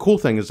the cool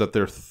thing is that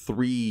there are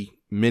 3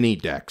 mini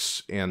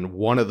decks, and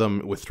one of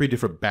them with 3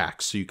 different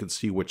backs, so you can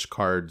see which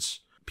cards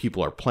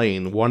people are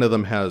playing. One of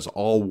them has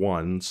all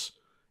 1s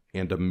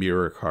and a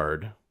mirror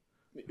card.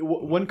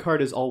 One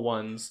card is all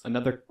 1s,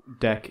 another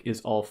deck is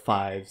all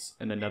 5s,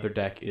 and another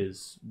deck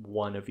is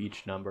 1 of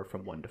each number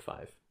from 1 to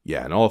 5.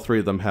 Yeah, and all 3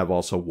 of them have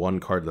also 1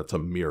 card that's a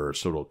mirror,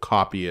 so it'll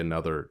copy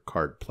another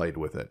card played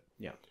with it.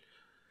 Yeah.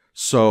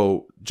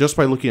 So just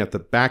by looking at the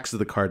backs of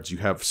the cards, you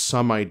have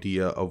some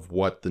idea of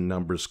what the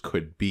numbers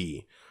could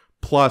be.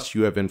 Plus,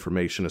 you have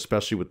information,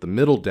 especially with the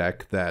middle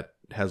deck that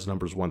has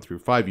numbers 1 through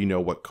 5. You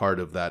know what card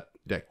of that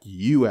deck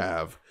you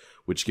have,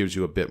 which gives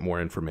you a bit more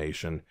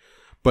information.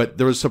 But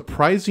there was a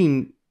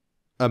surprising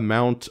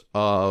amount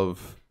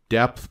of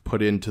depth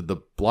put into the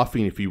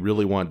bluffing if you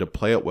really wanted to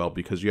play it well,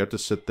 because you have to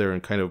sit there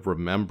and kind of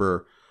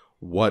remember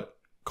what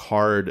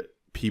card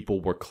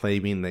people were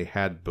claiming they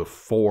had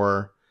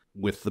before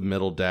with the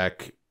middle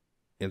deck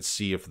and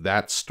see if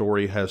that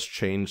story has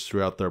changed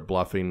throughout their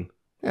bluffing.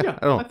 Yeah,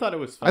 I thought it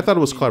was fun. I thought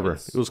it was clever.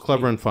 It was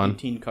clever and fun.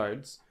 18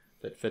 cards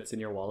that fits in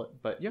your wallet.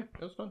 But yeah,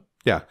 it was fun.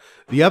 Yeah.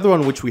 The other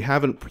one, which we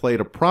haven't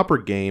played a proper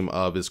game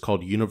of, is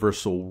called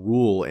Universal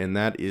Rule, and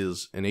that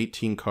is an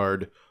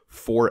 18-card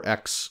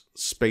 4X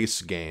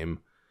space game,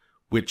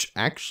 which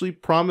actually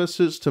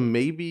promises to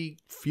maybe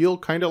feel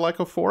kind of like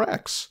a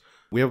 4X.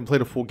 We haven't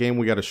played a full game.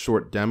 We got a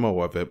short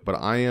demo of it, but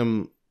I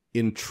am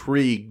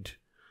intrigued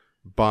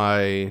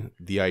by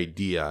the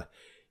idea.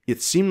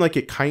 It seemed like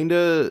it kind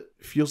of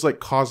feels like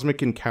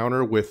Cosmic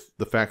Encounter with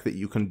the fact that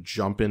you can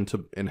jump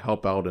into and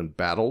help out in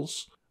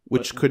battles,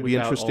 which could be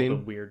interesting. All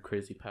the weird,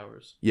 crazy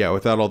powers. Yeah,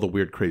 without all the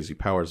weird, crazy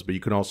powers. But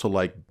you can also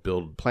like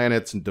build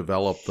planets and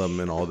develop them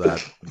and all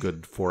that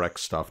good 4X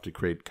stuff to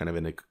create kind of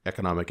an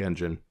economic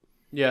engine.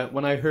 Yeah,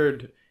 when I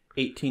heard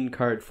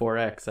 18-card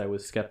 4X, I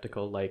was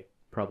skeptical, like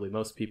probably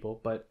most people.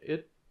 But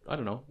I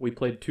don't know. We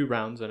played 2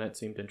 rounds and it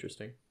seemed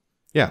interesting.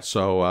 Yeah,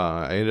 so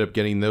I ended up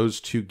getting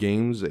those 2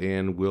 games,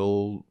 and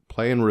we'll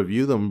play and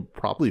review them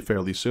probably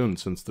fairly soon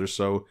since they're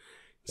so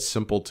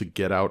simple to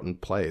get out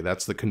and play.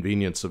 That's the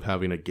convenience of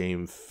having a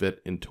game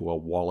fit into a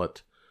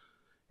wallet.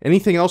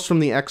 Anything else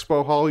from the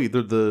Expo Hall,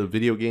 either the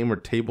video game or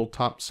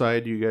tabletop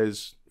side, you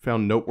guys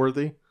found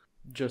noteworthy?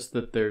 Just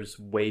that there's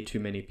way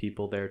too many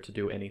people there to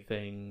do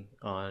anything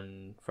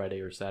on Friday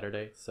or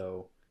Saturday,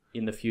 so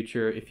in the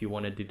future, if you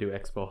wanted to do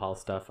Expo Hall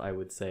stuff, I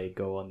would say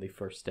go on the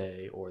first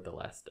day or the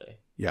last day.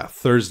 Yeah,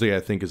 Thursday I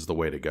think is the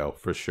way to go,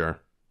 for sure.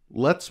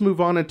 Let's move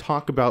on and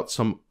talk about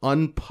some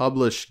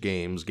unpublished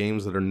games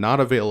that are not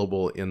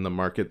available in the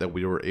market that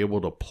we were able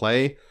to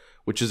play,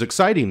 which is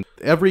exciting.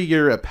 Every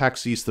year at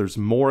PAX East, there's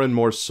more and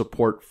more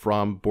support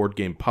from board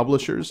game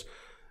publishers.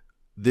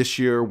 This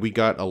year, we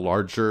got a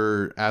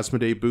larger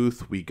Asmodee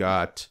booth. We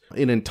got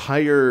an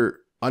entire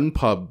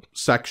Unpub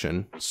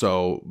section,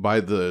 so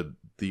by the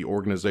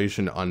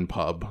organization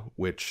Unpub,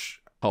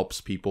 which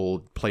helps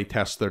people play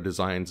test their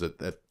designs at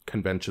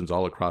conventions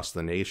all across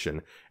the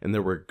nation. And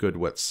there were good,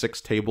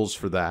 6 tables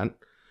for that.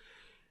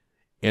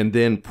 And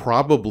then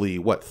probably,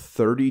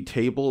 30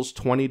 tables,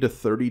 20 to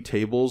 30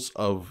 tables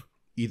of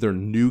either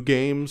new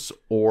games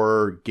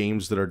or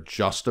games that are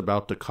just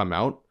about to come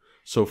out.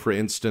 So for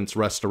instance,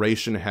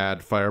 Restoration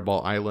had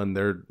Fireball Island,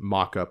 their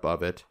mock-up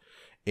of it,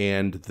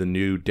 and the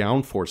new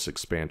Downforce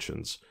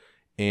expansions.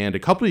 And a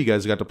couple of you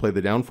guys got to play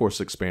the Downforce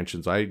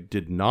expansions. I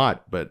did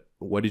not, but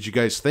what did you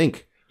guys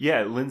think?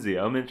 Yeah, Lindsay,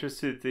 I'm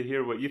interested to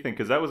hear what you think,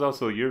 because that was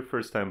also your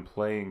first time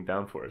playing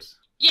Downforce.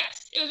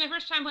 Yes, it was my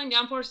first time playing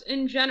Downforce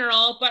in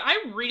general, but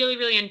I really,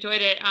 really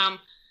enjoyed it.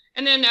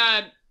 And then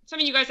some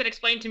of you guys had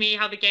explained to me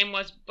how the game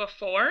was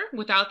before,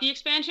 without the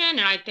expansion,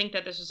 and I think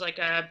that this was like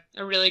a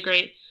really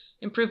great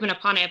improvement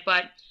upon it.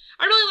 But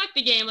I really like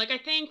the game. Like, I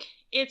think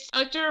I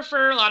like to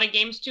refer a lot of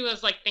games to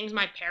as like things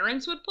my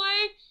parents would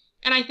play.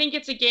 And I think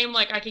it's a game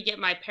like I could get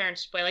my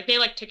parents to play. Like, they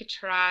like Ticket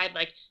to Ride,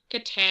 like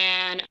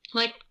Catan,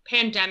 like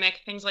Pandemic,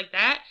 things like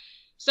that.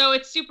 So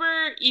it's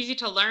super easy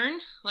to learn.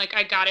 Like,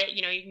 I got it,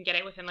 you can get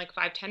it within like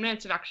 5-10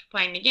 minutes of actually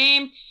playing the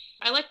game.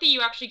 I like that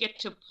you actually get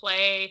to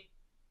play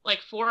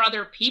like 4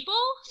 other people.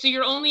 So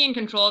you're only in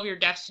control of your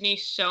destiny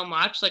so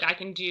much. Like, I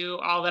can do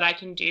all that I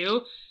can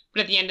do.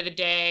 But at the end of the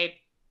day,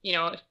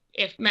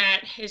 if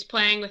Matt is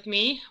playing with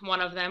me,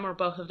 one of them or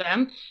both of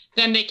them,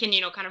 then they can,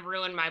 kind of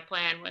ruin my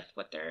plan with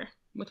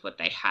what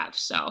they have.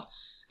 So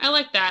I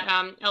like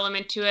that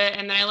element to it.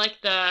 And then I like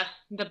the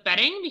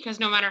betting, because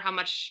no matter how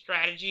much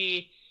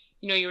strategy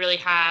you really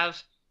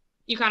have,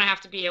 you kind of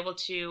have to be able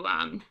to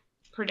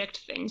predict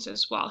things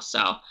as well. So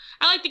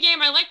I like the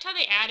game. I liked how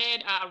they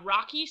added a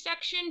rocky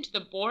section to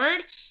the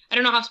board. I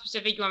don't know how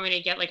specific you want me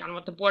to get like on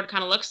what the board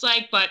kind of looks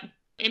like, but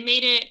it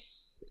made it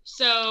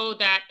so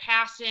that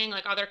passing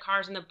like other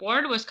cars on the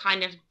board was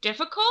kind of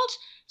difficult.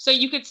 So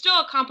you could still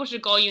accomplish a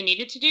goal you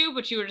needed to do,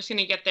 but you were just going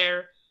to get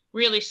there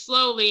really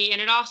slowly.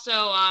 And it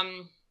also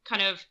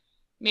kind of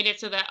made it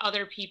so that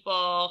other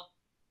people,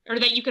 or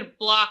that you could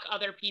block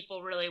other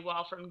people really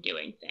well from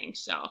doing things.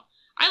 So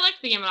I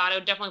liked the game a lot. I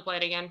would definitely play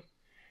it again.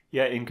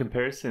 Yeah, in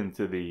comparison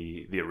to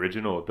the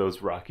original,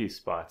 those rocky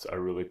spots are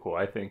really cool,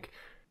 I think,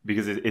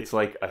 because it's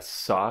like a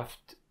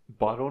soft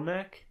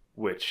bottleneck,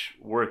 which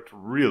worked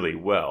really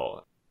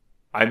well.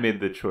 I made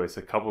the choice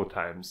a couple of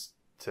times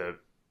to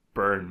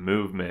burn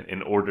movement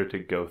in order to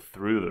go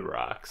through the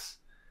rocks,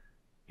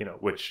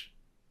 which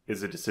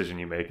is a decision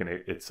you make, and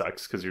it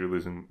sucks because you're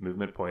losing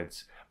movement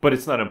points, but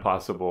it's not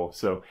impossible.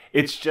 So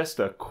it's just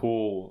a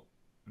cool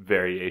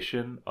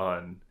variation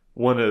on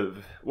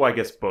I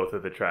guess both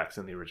of the tracks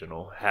in the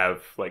original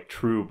have like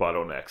true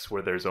bottlenecks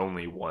where there's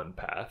only one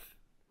path.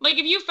 Like,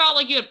 if you felt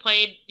like you had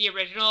played the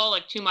original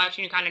like too much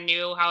and you kind of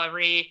knew how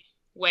every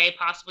way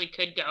possibly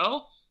could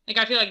go, like,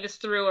 I feel like this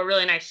threw a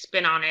really nice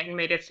spin on it and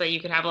made it so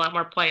you could have a lot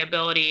more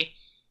playability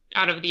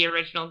out of the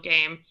original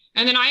game.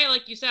 And then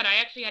like you said,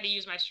 I actually had to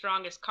use my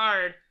strongest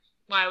card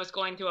while I was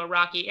going through a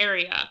rocky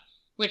area.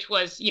 which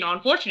was,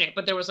 unfortunate,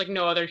 but there was like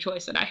no other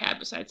choice that I had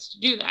besides to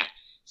do that.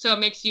 So it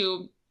makes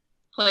you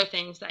play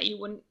things that you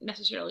wouldn't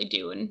necessarily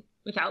do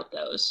without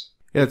those.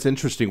 Yeah, it's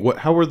interesting.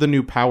 How were the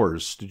new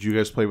powers? Did you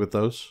guys play with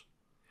those?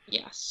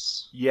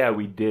 Yes. Yeah,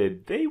 we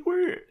did. They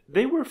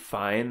were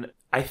fine.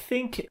 I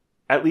think,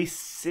 at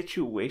least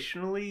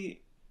situationally,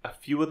 a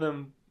few of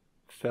them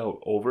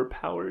felt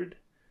overpowered,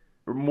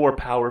 or more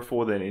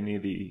powerful than any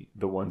of the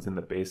ones in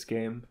the base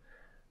game.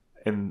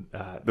 And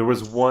there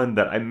was one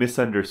that I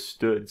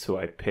misunderstood, so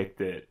I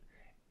picked it,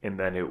 and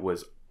then it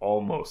was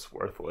almost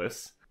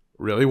worthless.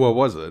 Really? What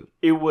was it?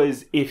 It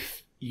was,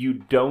 if you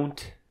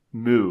don't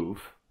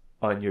move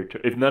on your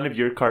turn, if none of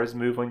your cars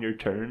move on your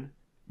turn,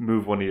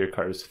 move one of your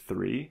cars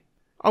 3.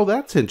 Oh,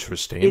 that's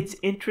interesting. It's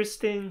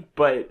interesting,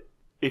 but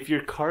if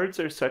your cards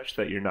are such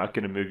that you're not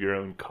going to move your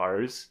own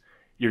cars,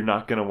 you're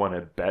not going to want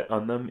to bet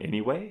on them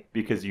anyway,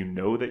 because you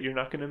know that you're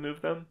not going to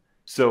move them.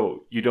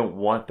 So you don't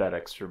want that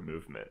extra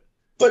movement.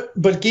 But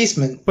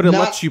Geisman, but it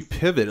lets you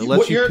pivot. It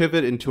lets you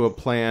pivot into a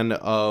plan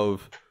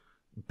of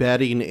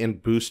betting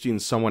and boosting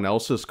someone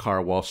else's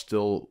car while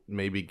still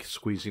maybe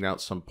squeezing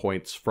out some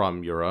points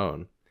from your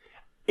own.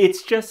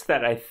 It's just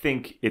that I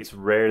think it's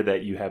rare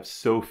that you have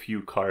so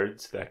few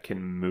cards that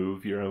can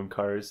move your own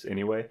cars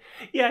anyway.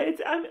 Yeah,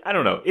 I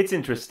don't know. It's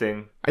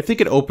interesting. I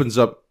think it opens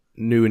up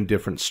new and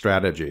different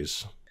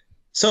strategies.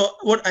 So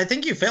what I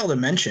think you failed to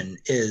mention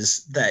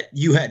is that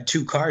you had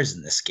 2 cars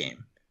in this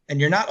game,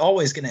 and you're not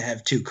always going to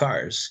have 2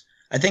 cars.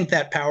 I think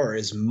that power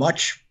is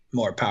much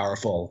more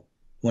powerful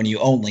when you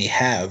only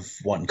have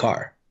 1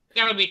 car.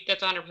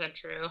 That's 100%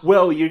 true.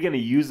 Well, you're going to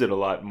use it a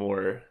lot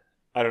more.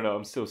 I don't know.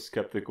 I'm still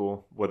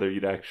skeptical whether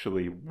you'd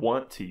actually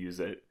want to use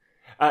it.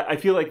 I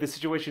feel like the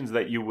situations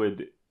that you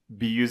would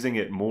be using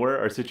it more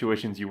are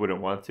situations you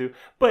wouldn't want to.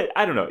 But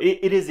I don't know.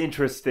 It is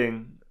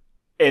interesting.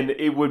 And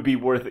it would be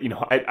worth,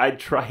 I'd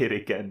try it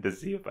again to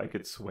see if I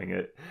could swing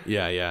it.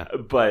 Yeah.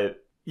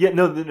 But, yeah,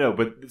 no.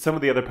 But some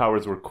of the other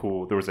powers were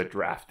cool. There was a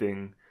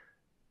drafting,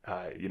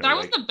 That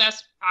was the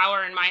best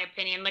power, in my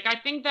opinion. Like, I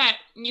think that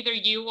neither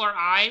you or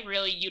I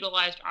really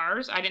utilized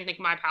ours. I didn't think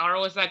my power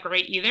was that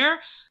great either.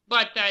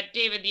 But that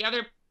David, the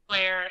other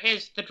player,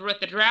 with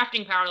the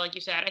drafting power, like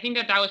you said, I think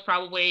that was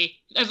probably,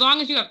 as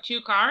long as you have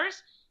 2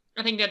 cars,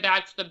 I think that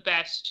that's the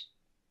best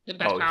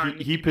power.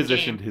 He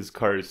positioned his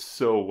cars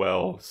so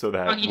well so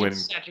that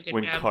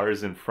when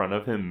cars in front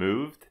of him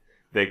moved,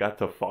 they got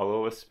to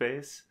follow a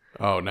space.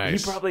 Oh,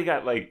 nice. He probably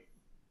got like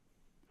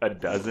a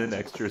dozen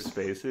extra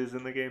spaces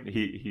in the game.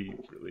 He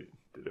really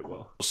did it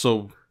well.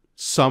 So,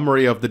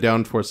 summary of the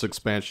Downforce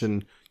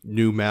expansion,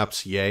 new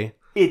maps, yay.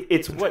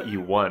 It's what you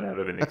want out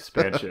of an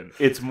expansion.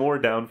 It's more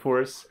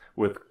Downforce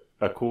with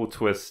a cool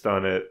twist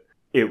on it.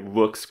 It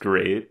looks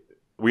great.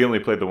 We only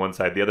played the one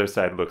side. The other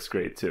side looks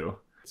great too.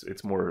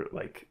 It's more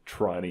like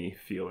Tron-y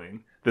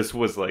feeling. This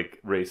was like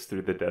Race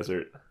Through the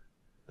Desert.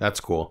 That's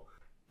cool.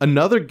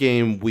 Another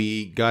game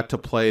we got to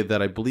play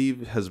that I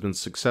believe has been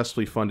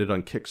successfully funded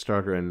on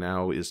Kickstarter and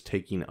now is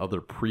taking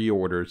other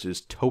pre-orders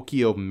is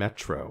Tokyo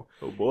Metro.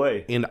 Oh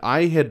boy. And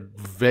I had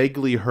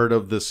vaguely heard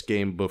of this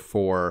game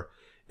before,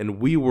 and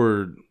we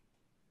were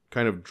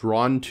kind of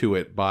drawn to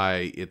it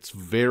by its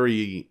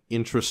very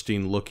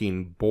interesting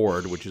looking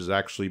board, which is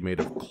actually made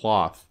of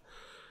cloth.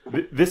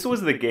 This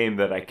was the game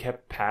that I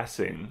kept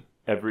passing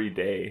every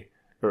day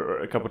or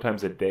a couple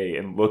times a day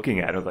and looking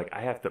at it. I was like,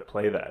 I have to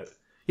play that.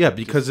 Yeah,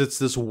 because it's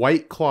this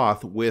white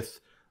cloth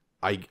with,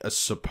 I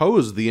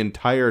suppose, the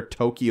entire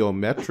Tokyo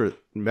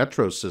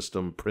metro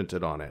system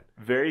printed on it.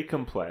 Very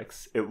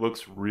complex. It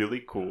looks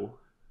really cool.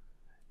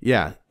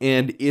 Yeah,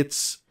 and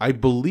it's, I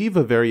believe,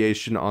 a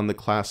variation on the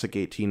classic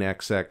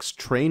 18XX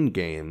train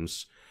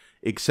games,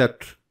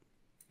 except,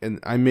 and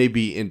I may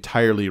be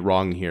entirely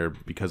wrong here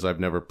because I've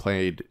never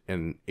played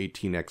an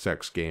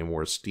 18XX game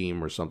or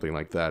Steam or something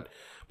like that,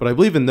 but I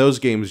believe in those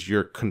games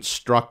you're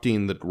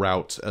constructing the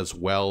routes as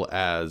well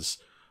as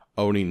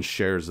owning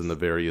shares in the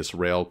various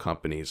rail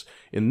companies.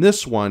 In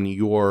this one,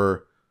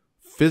 you're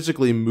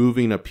physically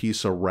moving a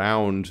piece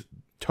around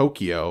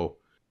Tokyo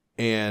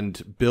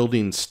and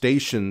building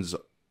stations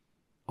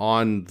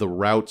on the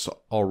routes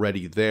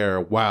already there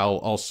while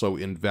also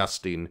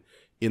investing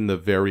in the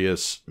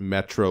various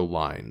metro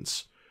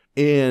lines.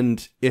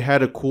 And it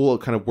had a cool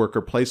kind of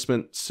worker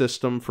placement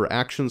system for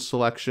action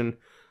selection.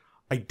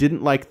 I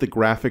didn't like the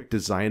graphic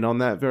design on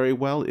that very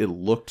well. It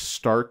looked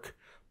stark,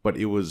 but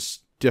it was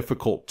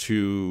difficult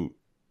to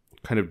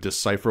kind of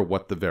decipher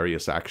what the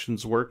various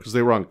actions were because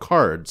they were on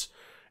cards,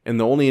 and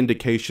the only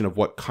indication of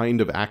what kind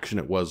of action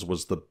it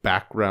was the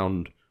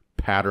background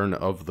pattern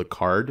of the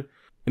card.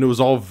 And it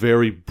was all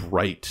very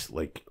bright,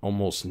 like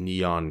almost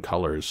neon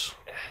colors.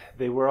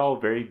 They were all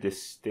very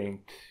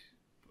distinct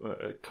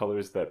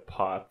colors that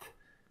popped.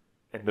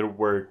 And there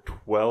were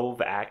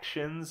 12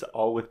 actions,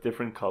 all with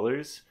different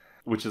colors,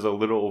 which is a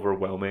little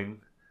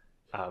overwhelming.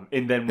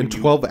 And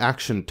 12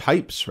 action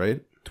types,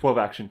 right? 12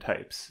 action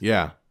types.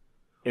 Yeah.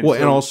 And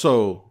and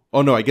also,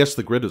 I guess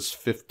the grid is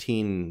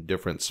 15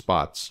 different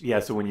spots.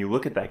 Yeah, so when you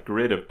look at that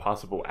grid of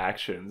possible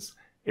actions,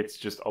 it's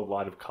just a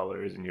lot of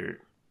colors, and you're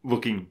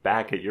looking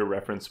back at your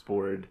reference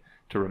board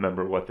to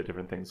remember what the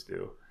different things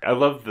do. I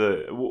love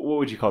what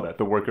would you call that?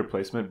 The worker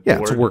placement? Yeah,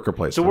 it's a worker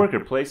placement. It's a worker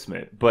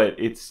placement, but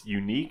it's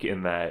unique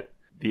in that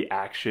the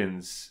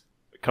actions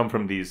come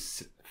from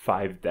these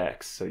 5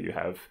 decks. So you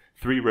have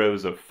 3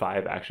 rows of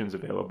 5 actions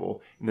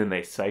available, and then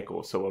they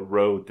cycle. So a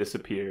row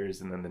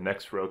disappears, and then the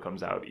next row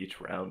comes out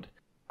each round.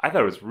 I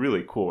thought it was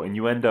really cool. And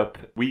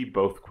we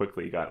both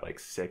quickly got like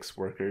 6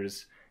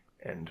 workers,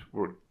 and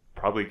we're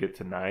probably get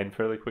to 9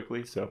 fairly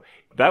quickly. So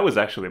that was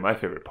actually my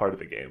favorite part of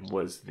the game,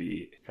 was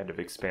the kind of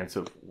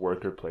expansive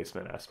worker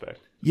placement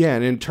aspect. Yeah,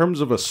 and in terms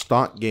of a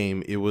stock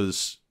game,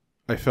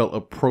 I felt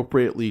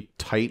appropriately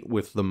tight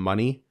with the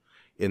money,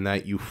 in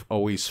that you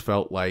always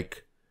felt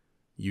like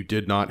you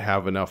did not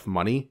have enough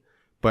money.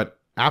 But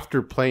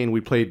after playing,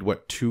 we played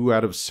 2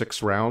 out of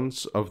 6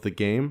 rounds of the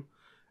game.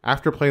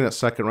 After playing that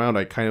second round,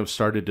 I kind of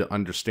started to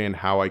understand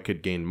how I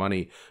could gain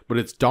money. But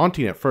it's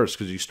daunting at first,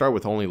 because you start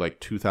with only like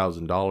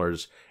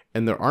 $2,000,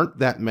 and there aren't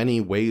that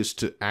many ways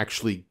to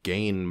actually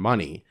gain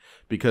money,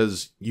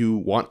 because you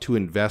want to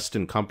invest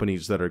in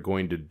companies that are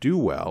going to do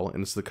well.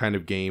 And it's the kind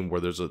of game where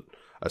there's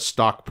a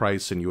stock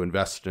price and you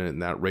invest in it,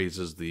 and that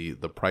raises the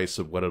price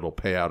of what it'll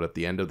pay out at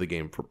the end of the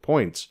game for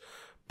points.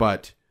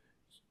 But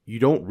you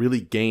don't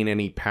really gain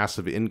any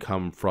passive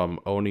income from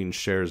owning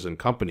shares in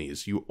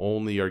companies. You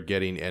only are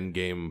getting end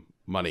game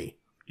money.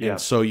 Yeah.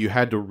 And so you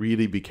had to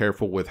really be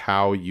careful with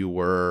how you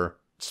were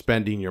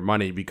spending your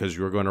money, because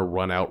you were going to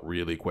run out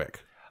really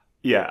quick.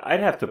 Yeah, I'd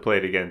have to play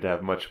it again to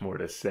have much more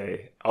to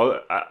say.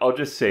 I'll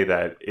just say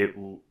that it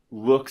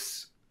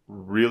looks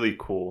really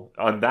cool.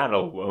 On that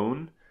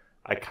alone,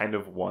 I kind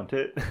of want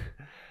it.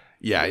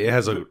 Yeah, it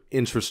has an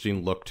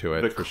interesting look to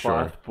it, for sure.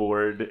 The cloth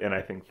board, and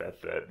I think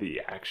that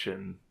the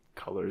action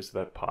colors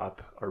that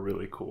pop are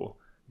really cool.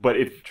 But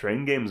if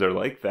train games are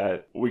like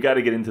that, we got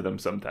to get into them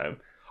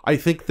sometime. I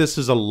think this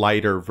is a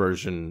lighter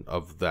version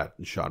of that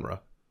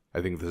genre.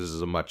 I think this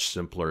is a much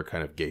simpler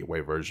kind of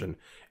gateway version.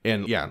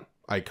 And yeah,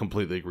 I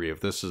completely agree. If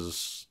this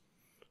is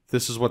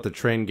what the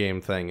train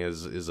game thing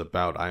is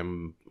about,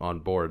 I'm on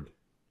board.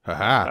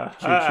 Haha.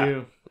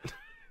 Choo-choo.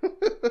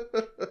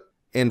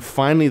 And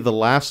finally, the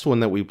last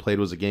one that we played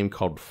was a game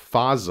called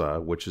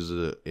Faza, which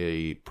is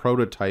a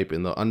prototype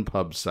in the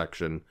Unpub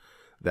section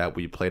that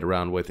we played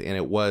around with. And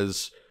it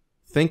was,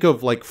 think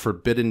of like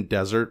Forbidden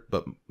Desert,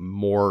 but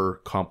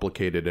more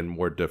complicated and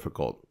more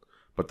difficult.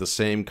 But the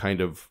same kind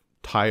of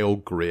tile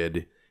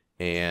grid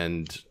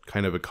and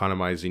kind of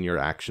economizing your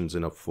actions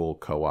in a full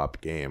co-op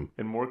game.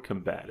 And more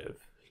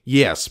combative.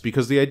 Yes,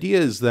 because the idea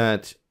is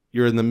that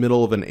you're in the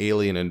middle of an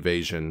alien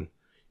invasion,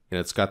 and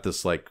it's got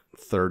this like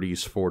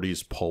 30s,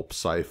 40s pulp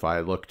sci-fi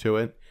look to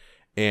it.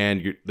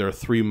 And there are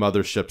 3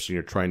 motherships, and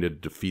you're trying to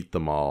defeat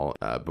them all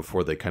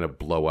before they kind of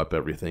blow up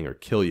everything or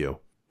kill you.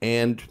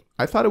 And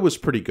I thought it was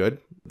pretty good.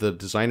 The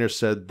designer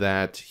said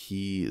that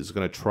he is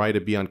going to try to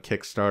be on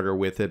Kickstarter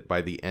with it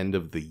by the end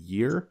of the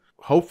year.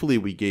 Hopefully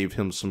we gave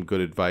him some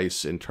good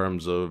advice in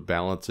terms of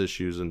balance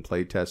issues and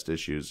playtest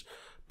issues.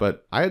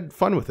 But I had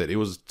fun with it. It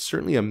was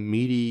certainly a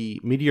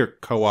meatier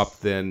co-op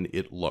than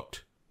it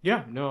looked.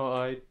 Yeah, no,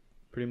 I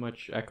pretty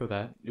much echo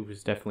that. It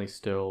was definitely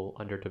still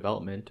under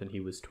development, and he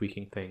was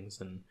tweaking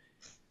things, and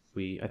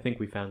I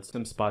think we found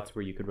some spots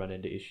where you could run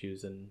into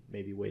issues and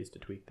maybe ways to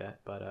tweak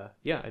that. But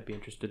yeah, I'd be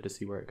interested to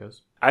see where it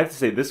goes. I have to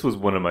say, this was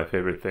one of my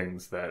favorite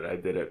things that I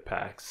did at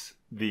PAX.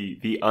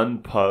 The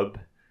Unpub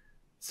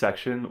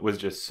section was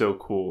just so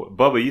cool.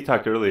 Bubba, you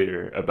talked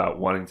earlier about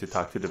wanting to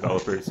talk to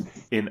developers.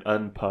 In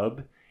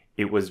Unpub,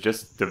 it was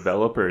just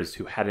developers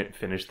who hadn't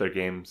finished their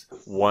games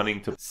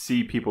wanting to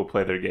see people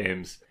play their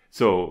games.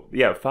 So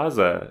yeah,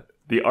 Faza,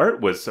 the art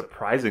was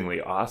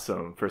surprisingly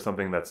awesome for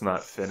something that's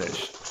not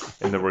finished,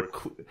 and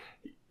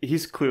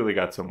he's clearly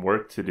got some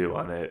work to do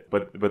on it,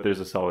 but there's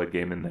a solid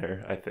game in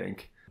there, I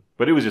think.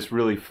 But it was just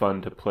really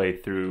fun to play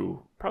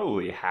through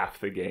probably half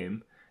the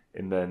game,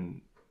 and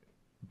then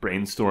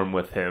brainstorm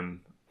with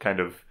him kind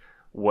of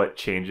what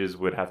changes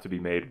would have to be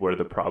made, where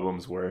the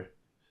problems were.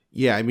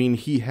 Yeah, I mean,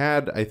 he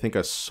had, I think,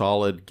 a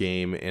solid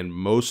game, and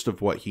most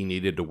of what he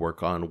needed to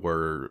work on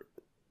were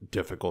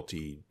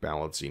difficulty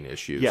balancing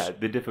issues. Yeah,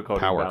 the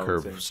difficulty power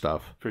balancing, curve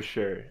stuff. For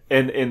sure.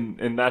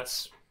 And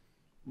that's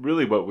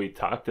really what we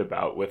talked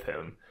about with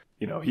him.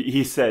 You know,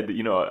 he said,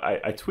 you know,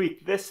 I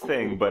tweaked this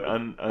thing, but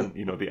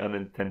you know, the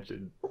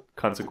unintended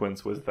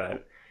consequence was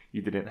that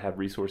you didn't have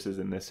resources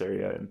in this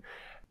area. And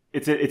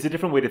it's a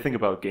different way to think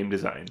about game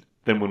design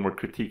than when we're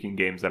critiquing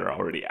games that are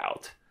already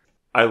out.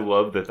 I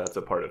love that that's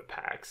a part of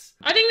PAX.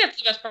 I think that's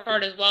the best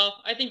part as well.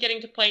 I think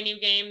getting to play new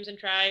games and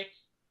try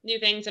new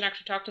things and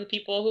actually talk to the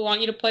people who want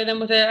you to play them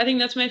with it, I think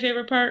that's my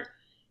favorite part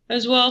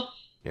as well.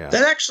 Yeah.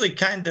 That actually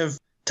kind of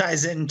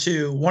ties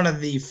into one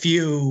of the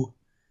few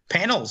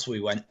panels we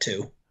went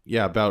to.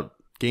 Yeah, about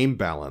game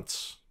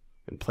balance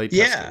and playtesting.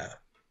 Yeah.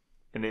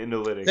 And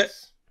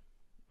analytics.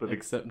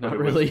 Except not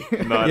really.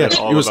 Not yeah, at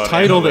all it was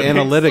titled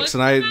analytics.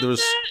 and there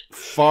was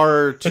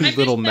far too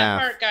little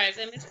math. I missed that part, guys.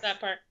 I missed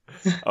that part.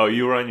 Oh,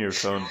 you were on your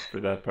phone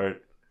for that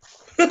part.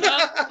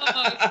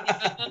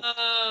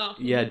 Oh.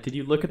 Yeah, did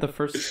you look at the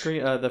first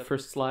screen, the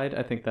first slide?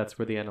 I think that's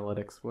where the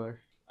analytics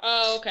were.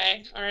 Oh,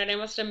 okay. All right, I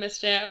must have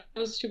missed it. I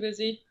was too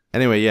busy.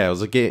 Anyway, yeah, it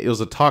was a game. It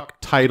was a talk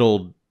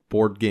titled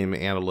 "Board Game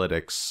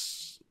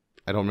Analytics."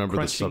 I don't remember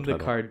the subtitle.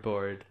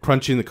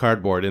 Crunching the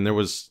cardboard, and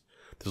there's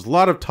a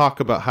lot of talk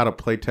about how to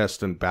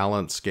playtest and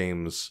balance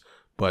games,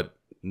 but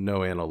no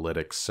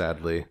analytics,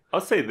 sadly.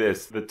 I'll say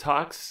this: the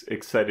talks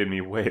excited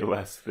me way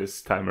less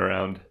this time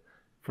around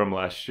from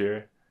last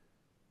year.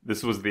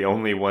 This was the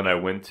only one I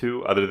went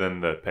to, other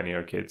than the Penny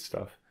Arcade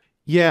stuff.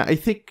 Yeah, I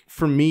think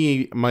for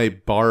me, my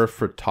bar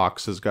for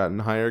talks has gotten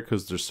higher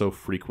because they're so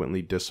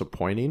frequently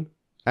disappointing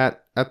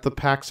at the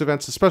PAX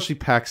events, especially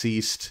PAX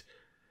East.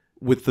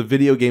 With the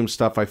video game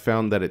stuff, I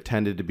found that it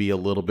tended to be a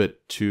little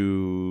bit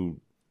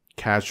too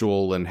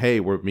casual and,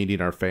 hey, we're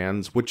meeting our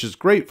fans, which is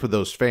great for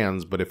those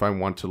fans, but if I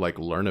want to like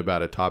learn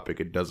about a topic,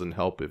 it doesn't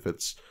help if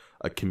it's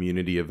a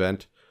community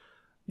event.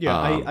 Yeah,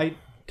 I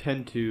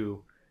tend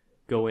to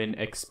go in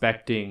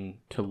expecting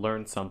to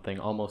learn something,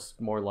 almost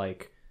more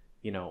like,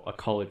 you know, a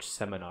college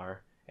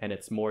seminar, and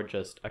it's more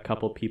just a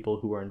couple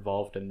people who are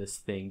involved in this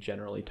thing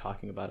generally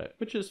talking about it,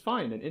 which is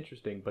fine and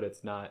interesting, but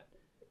it's not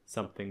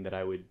something that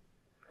I would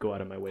go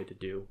out of my way to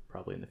do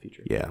probably in the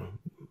future. Yeah.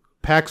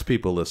 PAX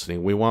people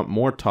listening, we want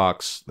more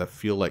talks that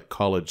feel like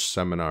college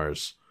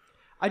seminars.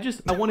 I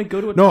want to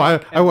go to a No,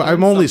 talk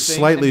I'm only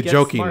slightly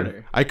joking.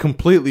 Smarter. I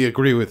completely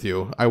agree with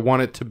you. I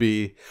want it to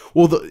be...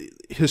 Well,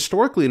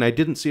 historically, and I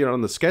didn't see it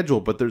on the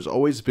schedule, but there's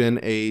always been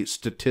a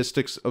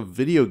statistics of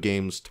video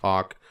games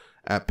talk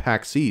at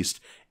PAX East,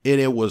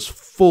 and it was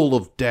full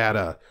of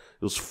data.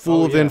 It was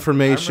full of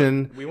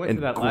information we went and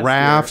to that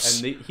graphs.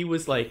 Last year, and he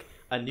was like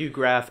a new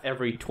graph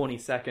every 20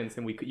 seconds,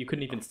 and you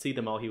couldn't even see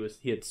them all.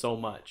 He had so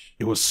much.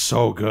 It was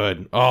so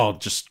good. Oh,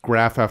 just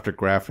graph after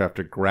graph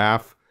after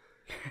graph.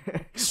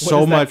 So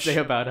what does much that say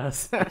about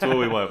us? That's what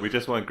we want. We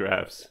just want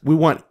graphs. We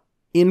want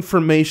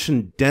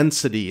information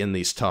density in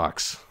these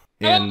talks.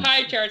 And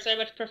pie charts. I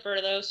much prefer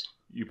those.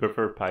 You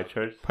prefer pie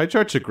charts? Pie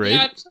charts are great.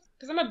 Yeah,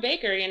 because I'm a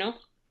baker, you know.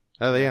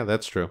 Oh yeah,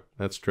 that's true.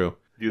 That's true.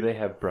 Do they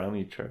have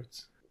brownie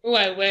charts? Oh,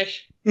 I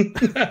wish.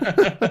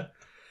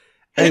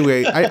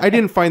 Anyway, I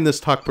didn't find this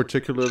talk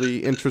particularly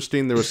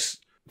interesting.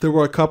 There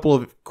were a couple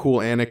of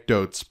cool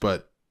anecdotes,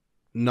 but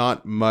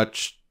not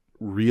much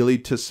really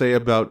to say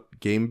about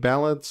game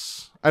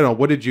balance. I don't know.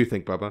 What did you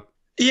think, Bubba?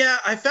 Yeah,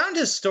 I found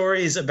his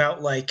stories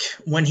about like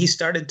when he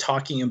started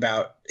talking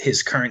about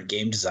his current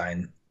game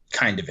design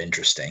kind of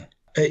interesting.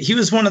 He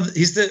was one of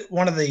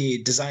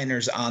the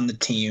designers on the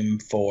team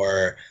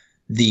for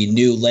the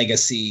new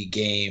legacy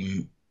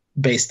game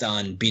based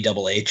on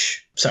Betrayal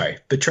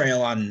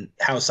on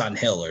House on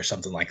Hill or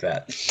something like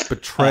that.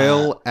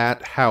 Betrayal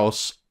at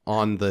House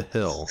on the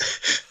Hill.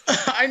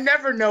 I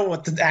never know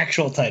what the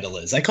actual title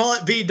is. I call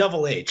it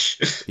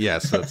BHH.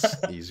 Yes, that's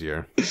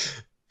easier.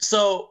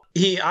 So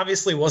he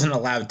obviously wasn't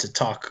allowed to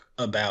talk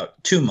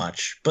about too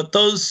much, but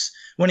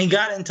when he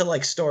got into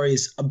like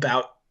stories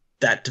about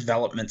that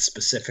development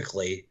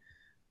specifically,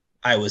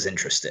 I was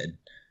interested.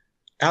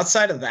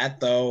 Outside of that,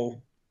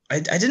 though, I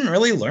didn't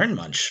really learn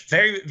much.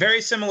 Very,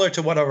 very similar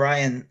to what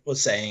Orion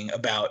was saying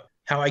about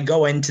how I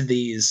go into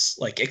these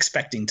like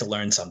expecting to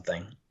learn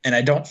something, and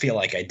I don't feel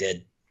like I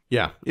did.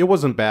 Yeah, it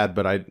wasn't bad,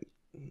 but I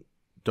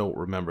don't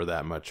remember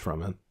that much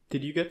from it.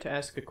 Did you get to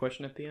ask a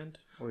question at the end,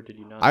 or did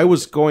you not? I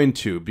was going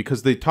to,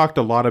 because they talked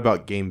a lot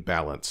about game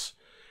balance,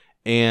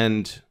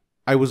 and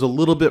I was a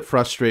little bit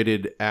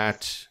frustrated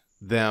at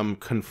them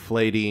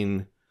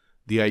conflating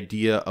the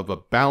idea of a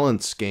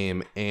balanced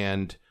game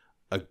and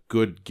a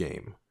good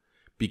game.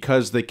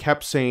 Because they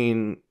kept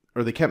saying,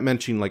 or they kept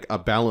mentioning like a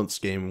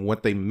balanced game.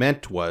 What they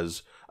meant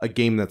was a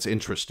game that's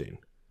interesting.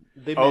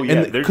 Their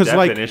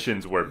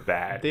definitions were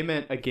bad. They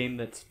meant a game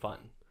that's fun.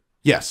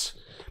 Yes.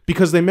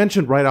 Because they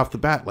mentioned right off the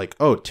bat, like,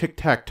 oh,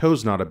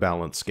 tic-tac-toe's not a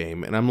balanced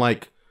game. And I'm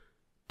like,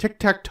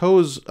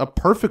 tic-tac-toe's a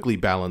perfectly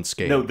balanced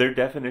game. No, their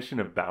definition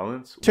of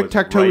balance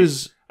tic-tac-toe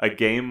is a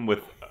game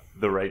with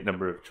the right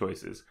number of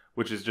choices,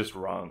 which is just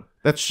wrong.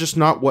 That's just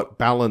not what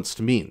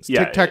balanced means.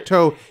 Yeah,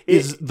 tic-tac-toe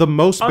is the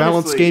most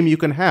balanced game you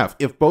can have.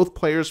 If both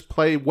players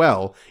play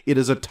well, it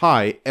is a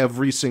tie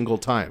every single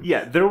time.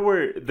 Yeah,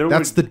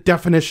 That's the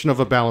definition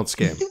of a balanced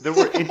game. There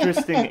were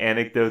interesting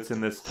anecdotes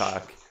in this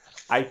talk.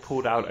 I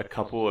pulled out a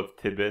couple of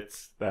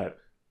tidbits that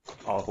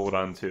I'll hold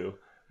on to,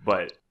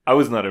 but I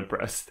was not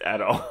impressed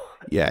at all.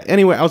 Yeah,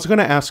 anyway, I was going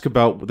to ask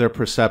about their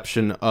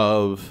perception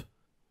of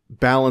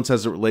balance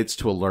as it relates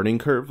to a learning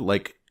curve.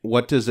 Like,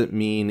 what does it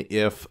mean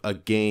if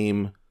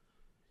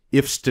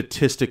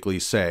statistically,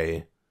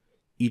 say,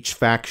 each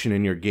faction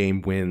in your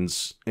game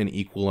wins an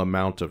equal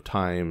amount of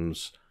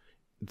times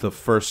the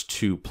first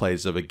 2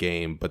 plays of a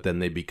game, but then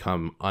they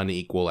become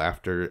unequal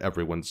after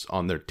everyone's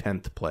on their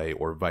 10th play,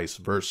 or vice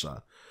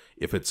versa?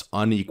 If it's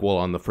unequal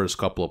on the first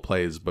couple of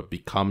plays, but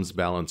becomes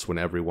balanced when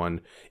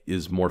everyone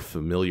is more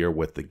familiar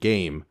with the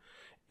game.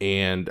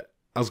 And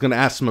I was going to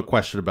ask them a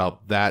question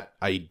about that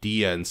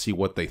idea and see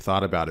what they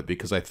thought about it,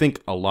 because I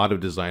think a lot of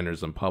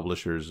designers and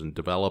publishers and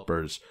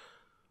developers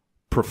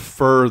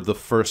prefer the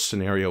first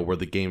scenario where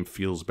the game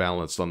feels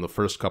balanced on the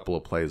first couple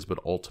of plays, but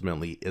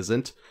ultimately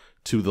isn't,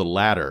 to the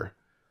latter.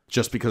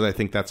 just because I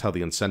think that's how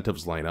the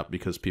incentives line up,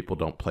 because people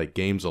don't play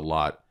games a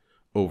lot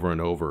over and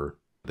over.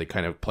 They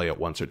kind of play it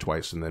once or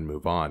twice and then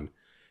move on.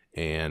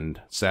 And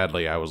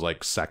sadly, I was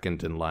like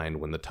second in line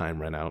when the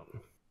time ran out.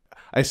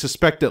 I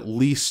suspect at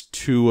least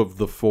 2 of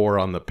the 4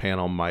 on the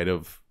panel might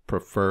have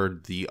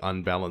preferred the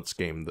unbalanced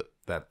game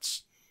that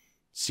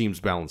seems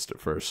balanced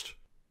at first.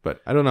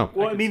 But I don't know.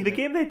 Well, I mean, the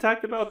game they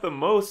talked about the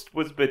most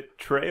was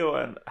Betrayal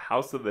and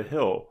House of the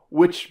Hill,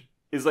 which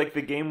is like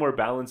the game where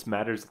balance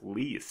matters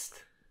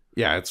least.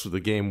 Yeah, it's the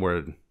game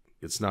where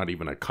it's not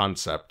even a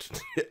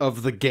concept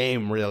of the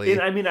game, really.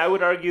 And I mean, I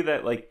would argue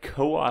that like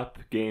co-op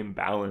game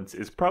balance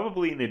is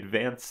probably an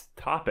advanced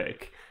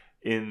topic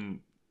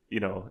in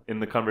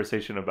the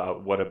conversation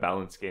about what a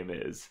balanced game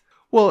is.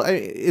 Well,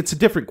 it's a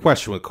different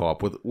question with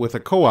co-op. With a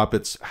co-op,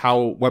 it's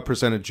what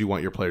percentage you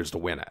want your players to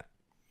win at.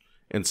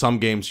 In some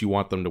games, you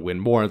want them to win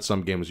more. In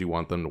some games, you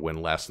want them to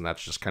win less, and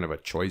that's just kind of a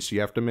choice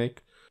you have to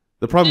make.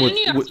 The problem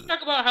Didn't you also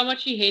talk about how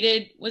much he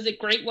hated, was it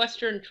Great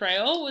Western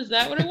Trail? Was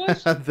that what it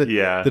was?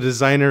 the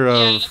designer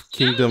of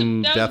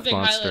Kingdom that was Death a big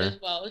Monster. highlight as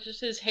well. It's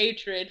just his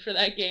hatred for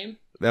that game.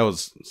 That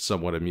was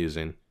somewhat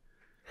amusing.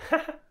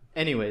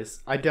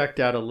 Anyways, I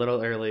ducked out a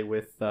little early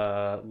with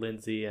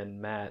Lindsay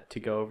and Matt to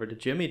go over to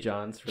Jimmy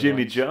John's. For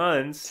Jimmy lunch.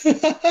 John's?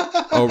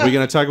 Oh, are we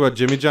going to talk about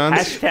Jimmy John's?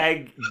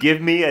 Hashtag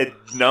give me a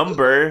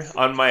number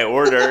on my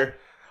order.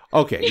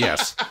 Okay,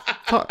 yes.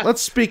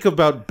 Let's speak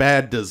about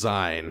bad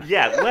design.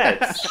 Yeah,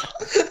 let's.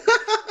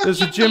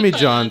 There's a Jimmy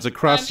John's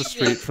across the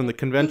street from the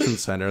convention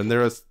center, and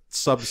they're a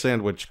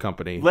sub-sandwich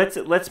company.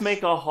 Let's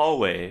make a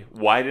hallway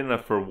wide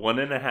enough for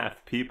 1.5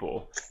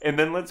 people, and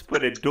then let's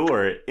put a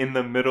door in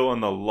the middle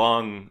on the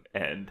long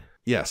end.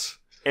 Yes.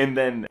 And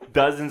then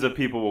dozens of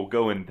people will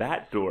go in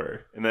that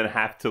door, and then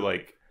have to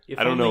If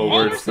I don't know only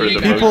a you word for were the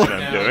saying motion that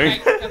I'm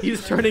now. doing.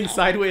 He's turning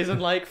sideways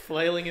and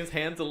flailing his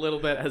hands a little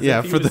bit. As Yeah,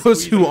 if he for was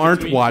those who squeezing aren't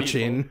between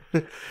watching.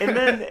 And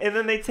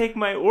then they take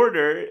my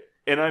order,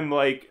 and I'm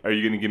like, are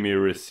you going to give me a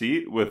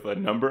receipt with a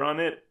number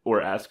on it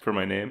or ask for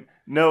my name?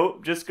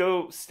 No, just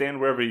go stand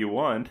wherever you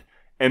want.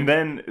 And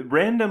then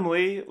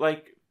randomly,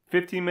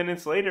 15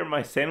 minutes later,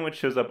 my sandwich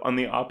shows up on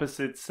the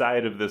opposite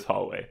side of this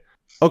hallway.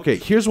 Okay,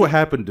 here's what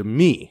happened to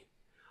me.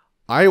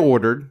 I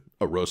ordered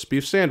a roast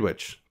beef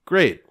sandwich.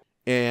 Great.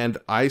 And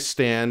I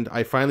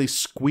finally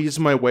squeeze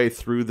my way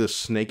through this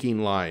snaking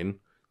line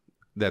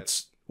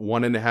that's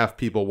 1.5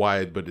 people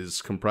wide, but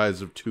is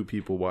comprised of 2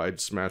 people wide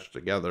smashed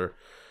together.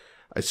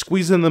 I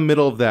squeeze in the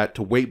middle of that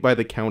to wait by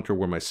the counter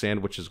where my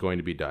sandwich is going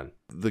to be done.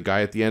 The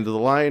guy at the end of the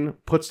line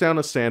puts down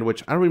a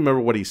sandwich. I don't remember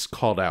what he's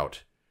called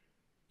out.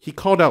 He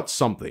called out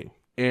something,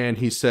 and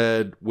he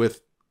said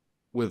with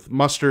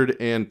mustard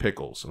and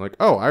pickles. I'm like,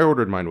 oh, I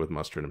ordered mine with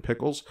mustard and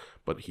pickles,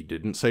 but he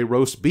didn't say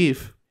roast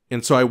beef.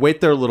 And so I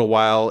wait there a little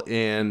while,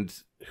 and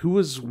who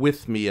was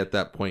with me at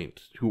that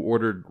point? Who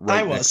ordered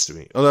next to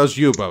me? Oh, that was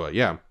you, Bubba,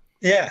 yeah.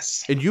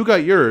 Yes. And you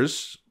got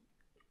yours.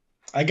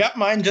 I got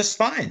mine just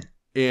fine.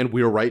 And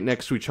we were right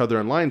next to each other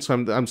in line, so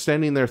I'm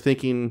standing there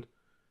thinking,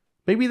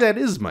 maybe that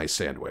is my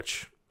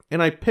sandwich.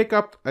 And I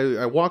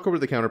walk over to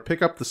the counter,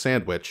 pick up the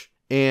sandwich,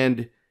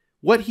 and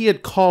what he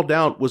had called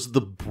out was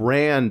the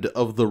brand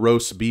of the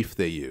roast beef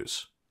they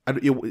use.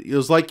 It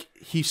was like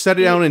he set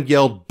it down and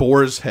yelled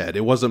Boar's Head.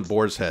 It wasn't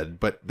Boar's Head,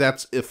 but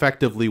that's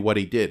effectively what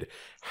he did.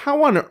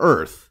 How on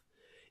earth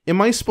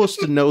am I supposed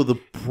to know the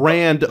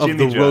brand of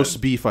the roast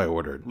beef I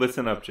ordered?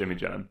 Listen up, Jimmy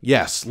John.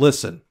 Yes,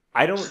 listen.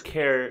 I don't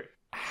care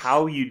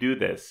how you do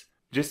this.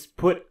 Just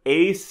put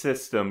a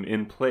system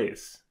in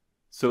place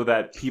so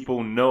that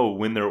people know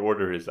when their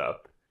order is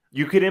up.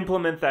 You could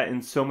implement that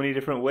in so many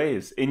different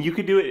ways, and you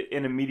could do it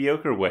in a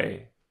mediocre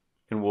way,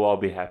 and we'll all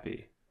be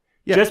happy.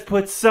 Yeah. Just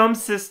put some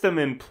system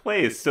in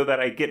place so that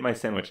I get my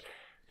sandwich.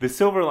 The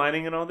silver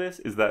lining in all this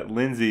is that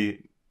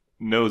Lindsay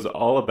knows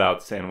all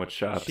about sandwich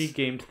shops. She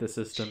gamed the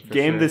system.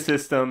 The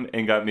system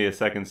and got me a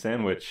second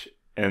sandwich.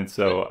 And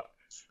so...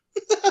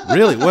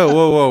 Really?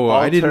 Whoa.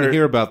 I didn't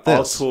hear about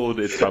this. All told,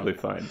 it's probably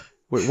fine.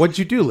 Wait, what'd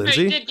you do,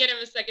 Lindsay? I did get him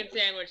a second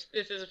sandwich.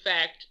 This is a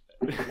fact.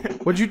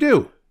 What'd you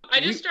do? I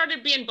just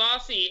started being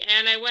bossy,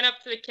 and I went up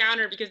to the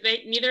counter because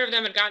neither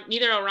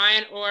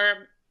Orion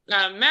or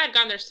Matt had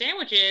gotten their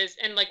sandwiches,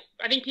 and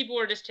I think people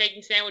were just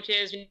taking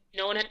sandwiches, and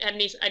no one had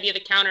any idea of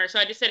the counter. So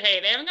I just said, hey,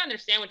 they haven't gotten their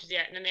sandwiches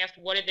yet. And then they asked,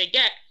 what did they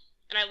get?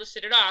 And I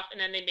listed it off, and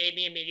then they made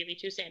me immediately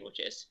 2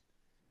 sandwiches.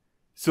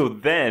 So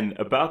then,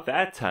 about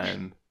that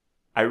time,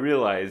 I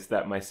realized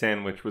that my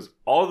sandwich was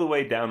all the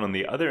way down on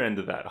the other end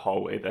of that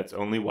hallway that's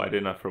only wide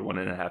enough for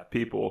 1.5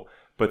 people,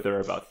 but there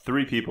are about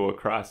 3 people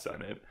across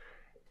on it.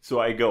 So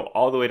I go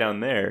all the way down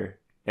there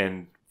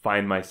and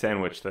find my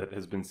sandwich that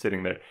has been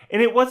sitting there.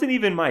 And it wasn't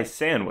even my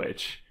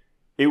sandwich.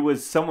 It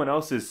was someone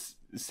else's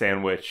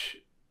sandwich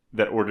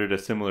that ordered a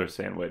similar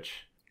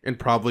sandwich. And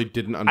probably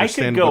didn't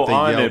understand what they yelled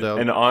out. I could go on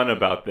and on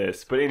about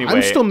this, but anyway.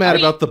 I'm still mad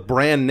about the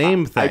brand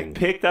name thing. I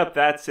picked up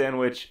that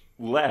sandwich,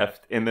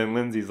 left, and then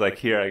Lindsay's like,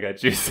 here, I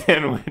got you a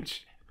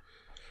sandwich.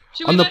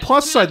 On the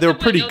plus side, they were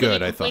pretty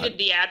good, I thought. Completed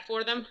the ad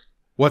for them?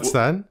 What's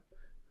that?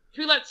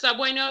 Should we let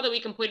Subway know that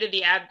we completed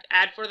the ad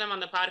for them on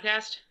the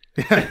podcast?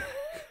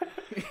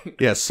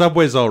 Yeah,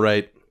 Subway's all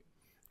right.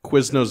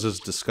 Quiznos is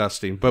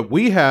disgusting. But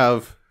we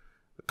have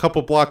a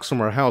couple blocks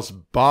from our house,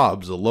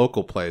 Bob's, a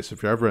local place.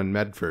 If you're ever in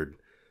Medford,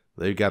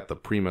 they've got the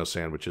primo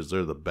sandwiches.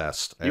 They're the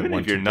best. Even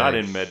if you're not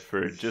in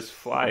Medford, just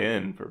fly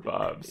in for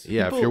Bob's.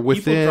 Yeah, People, if you're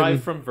within... People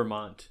drive from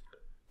Vermont.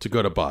 To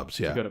go to Bob's,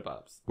 yeah. To go to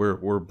Bob's. We're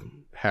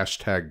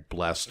hashtag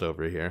blessed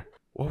over here.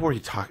 What were you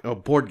talking? Oh,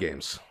 board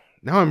games.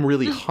 Now I'm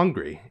really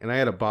hungry, and I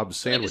had a Bob's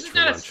sandwich for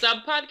lunch. This is not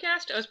a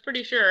sub-podcast? I was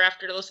pretty sure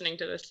after listening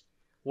to this.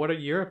 What are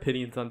your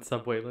opinions on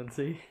Subway,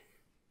 Lindsay?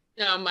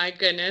 Oh, my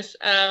goodness.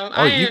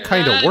 You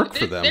kind of work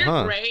for them, huh?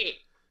 They're great.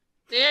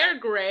 They're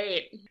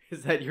great.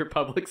 Is that your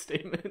public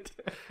statement?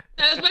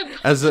 That was my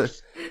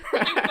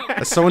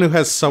as someone who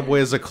has Subway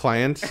as a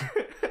client,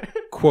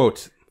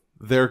 quote,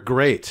 they're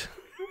great.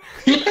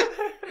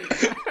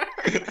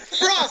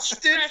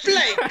 Frosted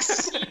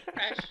Flakes!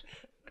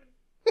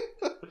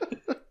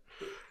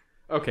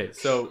 Okay,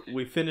 so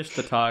we finished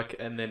the talk,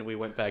 and then we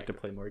went back to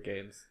play more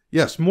games.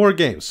 Yes, more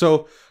games.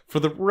 So for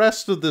the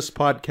rest of this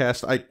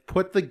podcast, I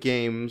put the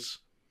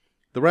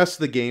rest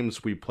of the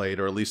games we played,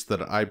 or at least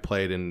that I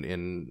played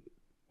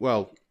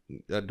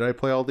did I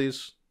play all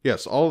these?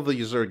 Yes, all of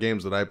these are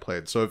games that I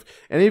played. So if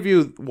any of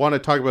you want to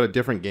talk about a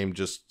different game,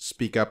 just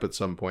speak up at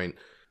some point.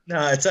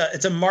 No,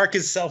 it's a Mark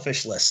is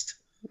selfish list.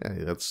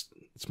 Yeah, it's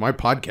my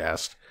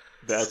podcast.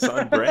 That's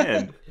on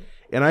brand.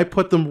 And I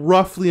put them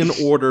roughly in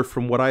order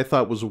from what I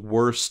thought was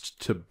worst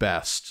to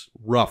best,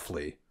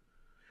 roughly.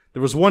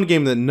 There was one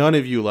game that none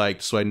of you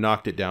liked, so I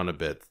knocked it down a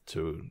bit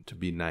to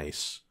be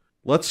nice.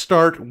 Let's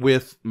start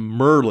with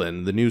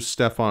Merlin, the new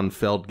Stefan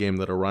Feld game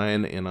that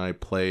Orion and I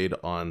played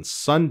on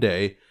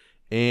Sunday,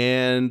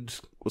 and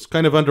was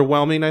kind of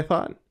underwhelming, I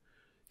thought.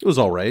 It was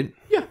all right.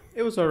 Yeah,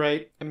 it was all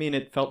right. I mean,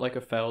 it felt like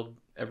a Feld.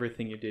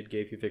 Everything you did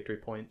gave you victory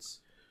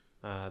points.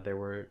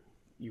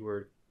 You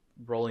were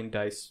rolling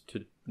dice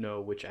to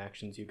know which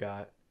actions you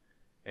got,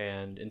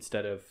 and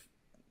instead of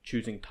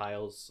choosing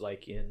tiles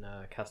like in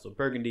Castle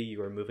Burgundy, you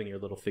were moving your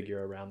little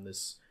figure around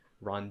this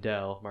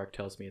rondelle, Mark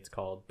tells me it's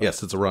called.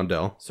 Yes, it's a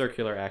rondelle.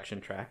 Circular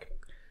action track.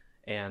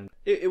 And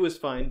it was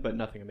fine, but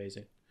nothing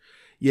amazing.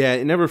 Yeah,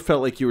 it never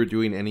felt like you were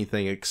doing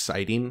anything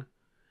exciting.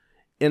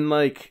 And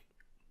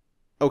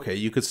okay,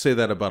 you could say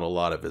that about a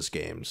lot of his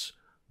games,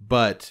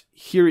 but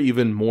here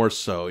even more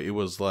so, it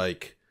was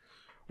like,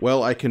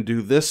 well, I can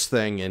do this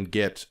thing and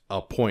get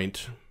a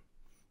point,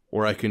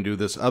 or I can do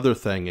this other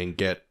thing and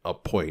get a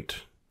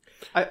point.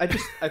 I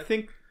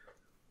think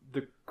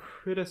the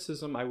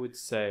criticism I would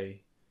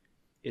say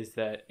is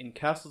that in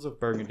Castles of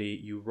Burgundy,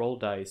 you roll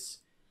dice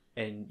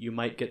and you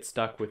might get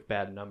stuck with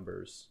bad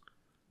numbers,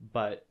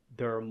 but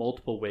there are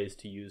multiple ways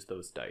to use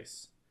those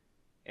dice.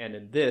 And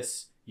in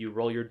this, you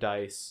roll your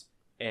dice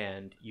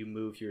and you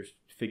move your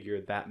figure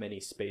that many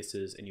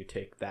spaces and you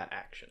take that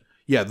action.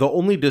 Yeah, the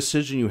only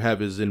decision you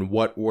have is in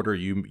what order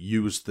you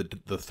use the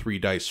 3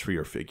 dice for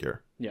your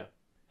figure. Yeah.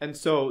 And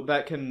so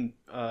that can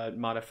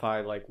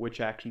modify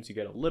which actions you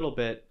get a little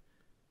bit,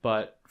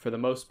 but for the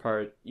most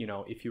part,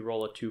 if you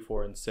roll a 2,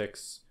 4, and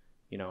 6,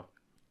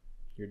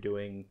 you're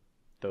doing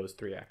those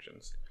 3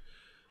 actions.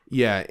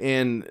 Yeah,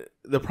 and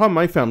the problem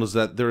I found is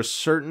that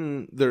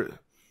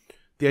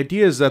the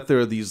idea is that there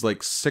are these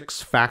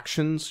 6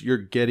 factions you're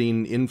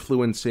getting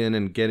influence in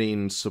and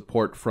getting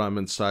support from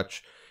and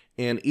such,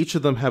 and each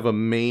of them have a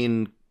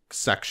main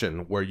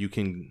section where you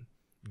can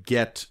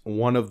get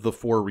one of the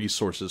 4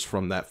 resources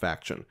from that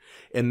faction.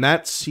 And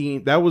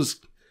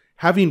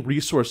having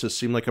resources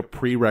seemed like a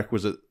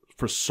prerequisite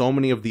for so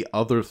many of the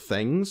other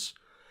things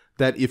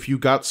that if you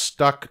got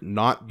stuck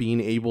not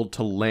being able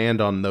to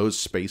land on those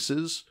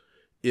spaces,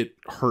 it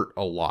hurt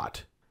a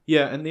lot.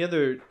 Yeah, and the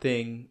other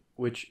thing,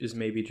 which is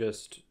maybe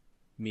just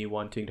me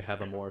wanting to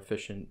have a more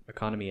efficient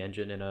economy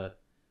engine in a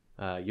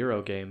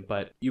Euro game,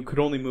 but you could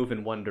only move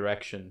in one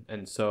direction,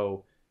 and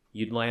so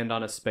you'd land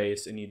on a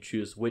space and you'd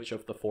choose which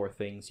of the 4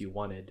 things you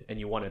wanted, and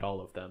you wanted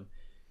all of them.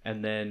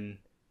 And then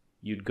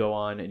you'd go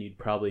on and you'd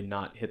probably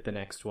not hit the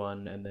next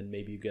one, and then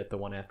maybe you get the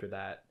one after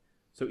that.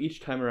 So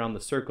each time around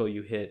the circle,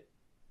 you hit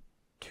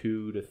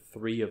 2 to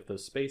 3 of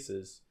those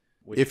spaces.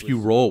 If you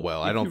roll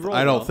well. I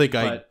don't think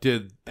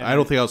I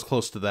was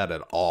close to that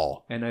at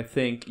all. And I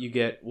think you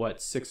get,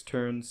 6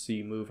 turns, so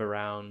you move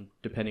around,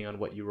 depending on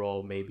what you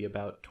roll, maybe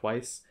about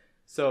twice.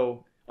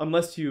 So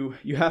unless you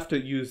have to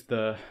use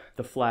the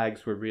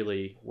flags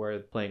where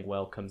playing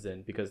well comes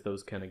in, because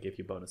those kind of give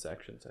you bonus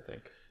actions, I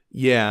think.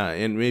 Yeah,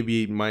 and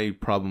maybe my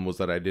problem was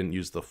that I didn't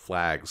use the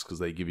flags because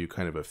they give you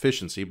kind of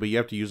efficiency, but you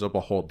have to use up a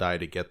whole die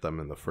to get them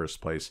in the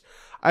first place.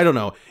 I don't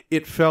know.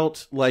 It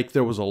felt like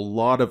there was a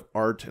lot of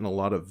art and a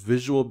lot of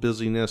visual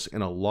busyness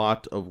and a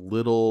lot of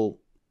little,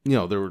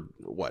 there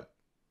were,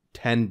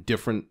 10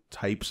 different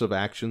types of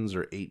actions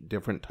or 8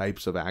 different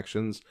types of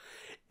actions.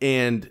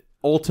 And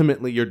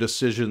ultimately your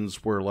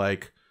decisions were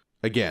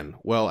again,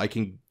 well, I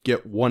can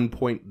get 1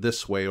 point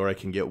this way or I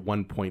can get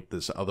 1 point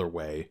this other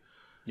way.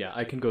 Yeah,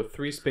 I can go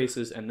 3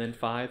 spaces and then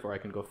 5, or I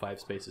can go 5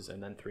 spaces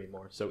and then 3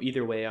 more. So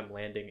either way, I'm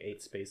landing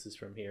 8 spaces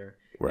from here,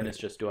 right. And it's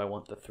just, do I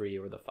want the 3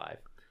 or the 5?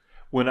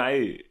 When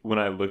I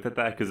looked at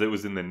that, because it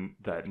was in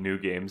that new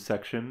game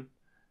section,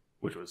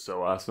 which was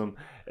so awesome.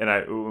 And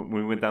when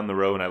we went down the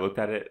row and I looked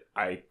at it,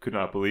 I could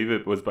not believe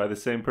it was by the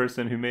same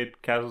person who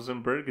made Castles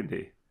in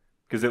Burgundy,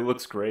 because it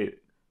looks great.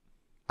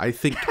 I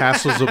think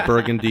Castles of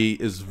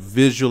Burgundy is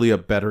visually a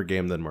better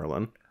game than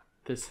Merlin.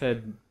 This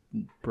had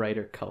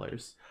brighter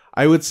colors.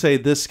 I would say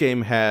this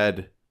game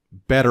had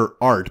better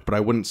art, but I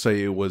wouldn't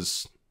say it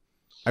was...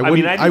 I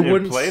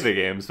didn't play the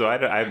game, so I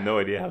have no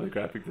idea how the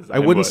graphic design I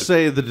wouldn't was.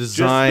 say the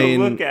design Just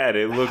to look at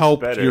it looks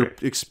helped better. your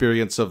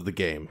experience of the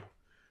game.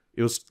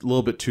 It was a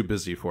little bit too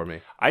busy for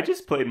me. I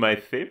just played my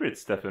favorite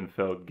Stefan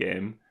Feld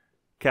game,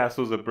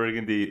 Castles of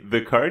Burgundy,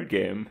 the card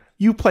game.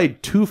 You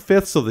played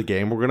 2/5 of the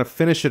game. We're going to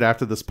finish it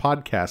after this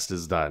podcast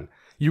is done.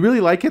 You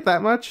really like it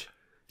that much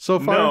so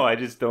far? No, I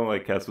just don't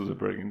like Castles of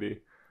Burgundy.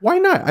 Why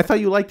not? I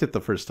thought you liked it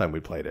the first time we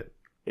played it.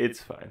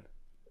 It's fine.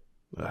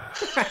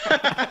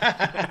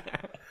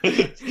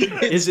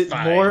 Is it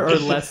fine. more or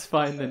less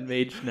fine than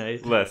Mage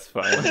Knight? Less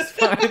fine.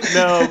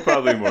 No,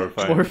 probably more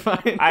fine. More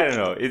fine? I don't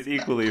know. It's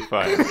equally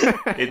fine.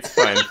 It's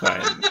fine.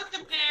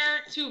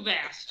 They're too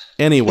vast.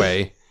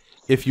 Anyway,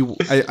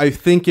 I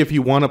think if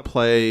you want to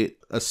play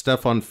a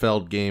Stefan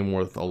Feld game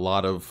with a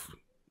lot of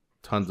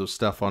tons of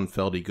Stefan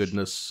Feldy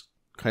goodness,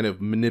 kind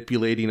of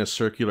manipulating a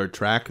circular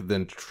track,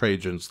 then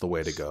Trajan's the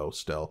way to go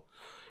still.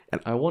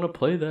 And I want to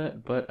play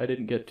that, but I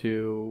didn't get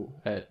to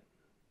at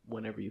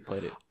whenever you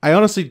played it. I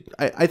honestly,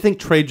 I think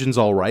Trajan's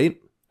all right.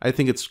 I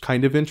think it's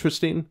kind of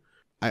interesting.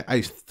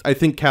 I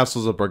think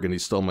Castles of Burgundy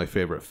is still my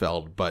favorite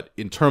Feld, but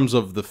in terms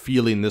of the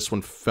feeling, this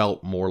one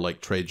felt more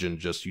like Trajan,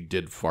 just you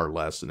did far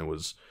less, and it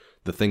was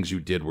the things you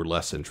did were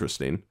less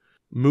interesting.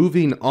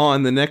 Moving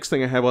on, the next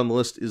thing I have on the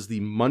list is the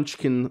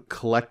Munchkin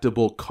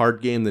collectible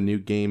card game, the new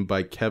game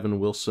by Kevin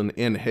Wilson.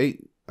 And hey,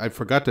 I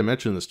forgot to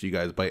mention this to you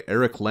guys, by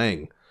Eric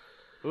Lang.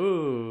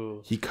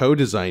 Ooh. He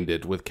co-designed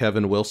it with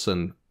Kevin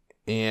Wilson.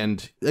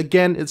 And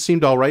again, it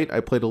seemed all right. I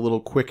played a little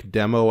quick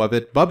demo of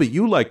it. Bubby,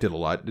 you liked it a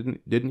lot,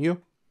 didn't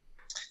you?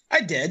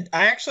 I did.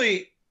 I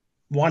actually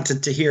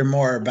wanted to hear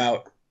more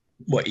about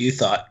what you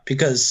thought,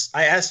 because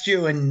I asked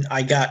you and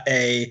I got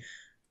a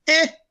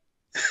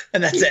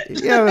and that's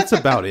it. Yeah, that's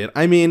about it.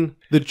 I mean,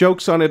 the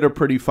jokes on it are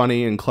pretty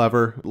funny and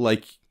clever.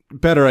 Like,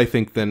 better, I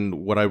think,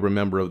 than what I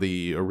remember of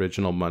the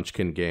original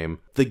Munchkin game.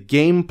 The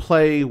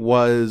gameplay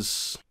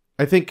was...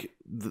 I think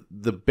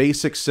the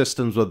basic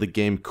systems of the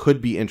game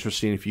could be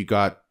interesting if you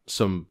got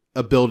some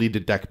ability to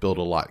deck build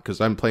a lot,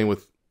 because I'm playing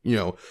with,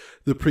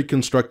 the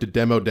pre-constructed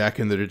demo deck,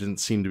 and there didn't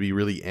seem to be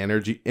really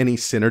any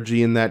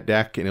synergy in that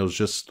deck, and it was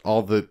just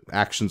all the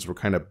actions were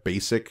kind of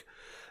basic.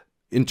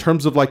 In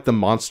terms of like the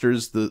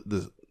monsters,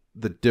 the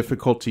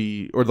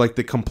difficulty or like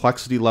the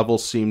complexity level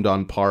seemed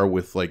on par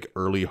with like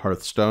early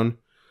Hearthstone.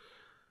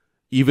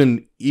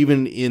 Even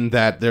in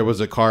that there was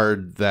a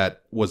card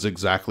that was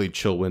exactly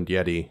Chillwind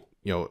Yeti,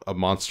 a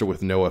monster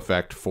with no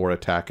effect, 4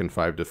 attack and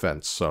 5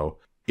 defense. So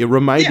it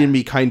reminded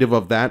me kind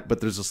of that,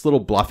 but there's this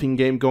little bluffing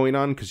game going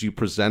on because you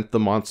present the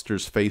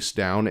monsters face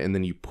down and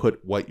then you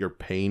put what you're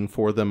paying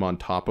for them on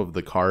top of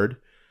the card.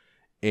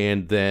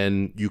 And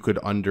then you could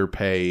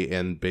underpay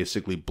and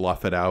basically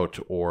bluff it out,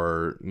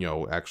 or,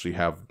 actually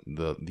have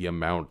the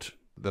amount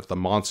that the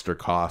monster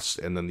costs.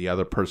 And then the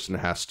other person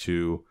has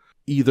to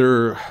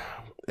either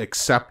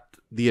accept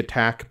the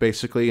attack,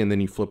 basically, and then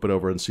you flip it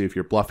over and see if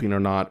you're bluffing or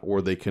not, or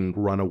they can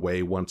run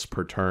away once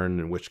per turn,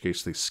 in which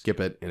case they skip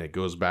it and it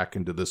goes back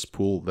into this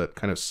pool that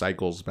kind of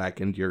cycles back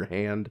into your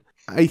hand.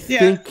 I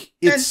think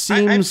it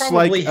seems I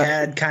probably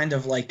had kind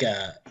of like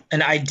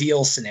an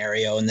ideal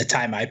scenario in the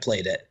time I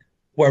played it,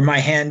 where my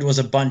hand was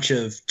a bunch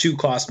of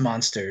 2-cost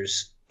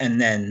monsters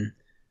and then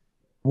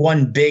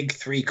one big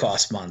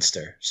 3-cost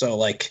monster. So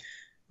like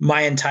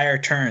my entire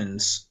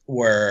turns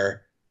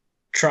were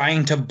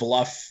trying to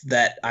bluff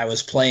that I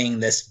was playing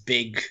this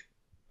big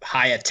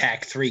high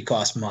attack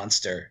 3-cost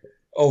monster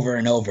over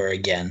and over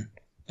again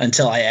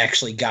until I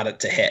actually got it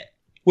to hit,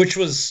 which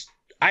was,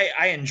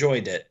 I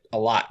enjoyed it a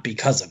lot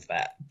because of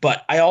that.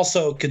 But I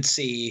also could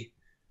see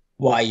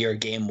why your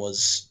game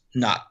was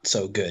not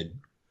so good.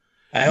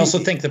 I also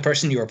think the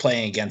person you were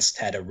playing against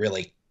had a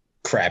really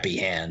crappy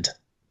hand.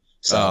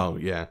 So, oh,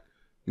 yeah.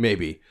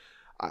 Maybe.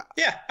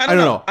 Yeah, I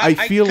don't know. I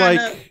feel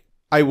like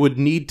I would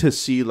need to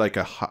see like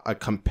a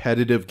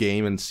competitive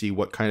game and see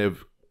what kind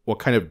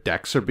of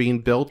decks are being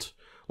built,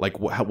 like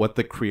what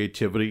the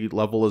creativity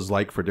level is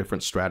like for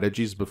different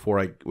strategies before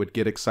I would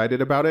get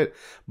excited about it.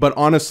 But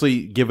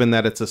honestly, given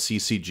that it's a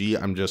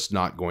CCG, I'm just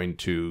not going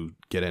to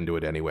get into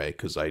it anyway,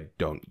 because I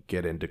don't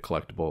get into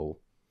collectible.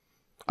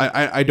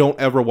 I don't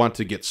ever want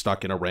to get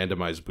stuck in a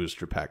randomized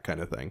booster pack kind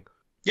of thing.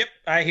 Yep,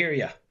 I hear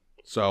you.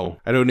 So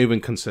I don't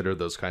even consider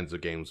those kinds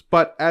of games.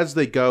 But as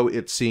they go,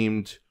 it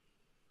seemed,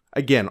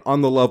 again,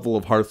 on the level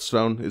of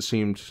Hearthstone, it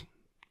seemed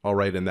all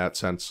right in that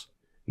sense.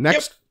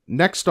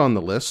 Next on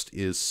the list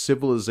is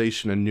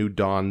Civilization: A New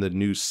Dawn, the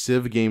new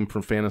Civ game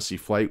from Fantasy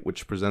Flight,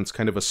 which presents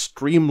kind of a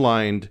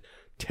streamlined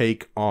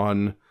take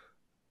on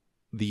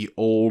the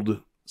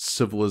old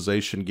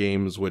Civilization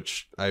games,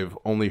 which I've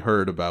only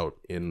heard about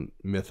in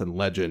myth and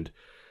legend.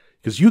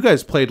 Because you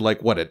guys played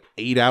like, what, an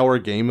 8-hour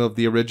game of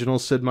the original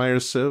Sid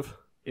Meier's Civ?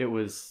 It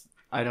was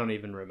I don't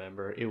even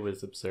remember. It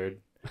was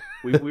absurd.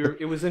 We were.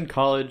 It was in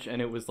college,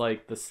 and it was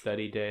like the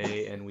study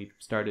day, and we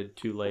started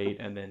too late,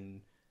 and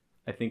then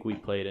I think we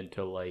played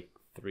until like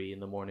 3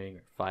 a.m. or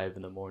 5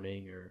 a.m,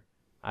 or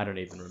I don't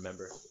even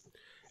remember.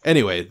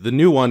 Anyway, the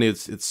new one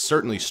it's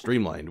certainly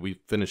streamlined.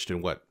 We finished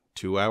in what,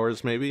 2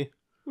 hours maybe?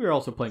 We were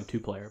also playing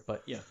 2-player,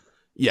 but yeah.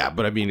 Yeah,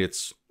 but I mean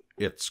it's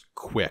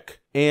quick,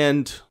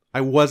 and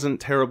I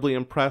wasn't terribly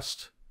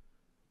impressed.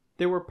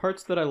 There were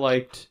parts that I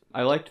liked.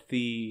 I liked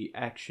the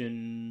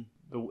action,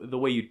 the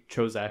way you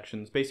chose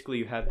actions. Basically,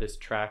 you had this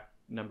track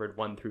numbered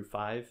 1 through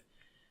 5,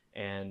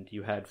 and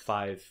you had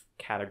 5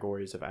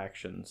 categories of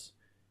actions.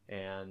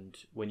 And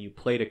when you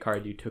played a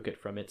card, you took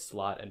it from its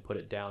slot and put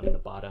it down in the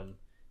bottom,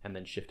 and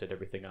then shifted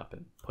everything up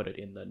and put it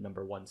in the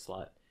number 1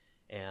 slot.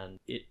 And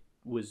it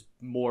was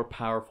more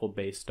powerful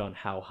based on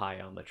how high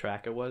on the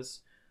track it was.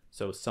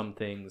 So some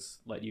things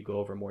let you go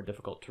over more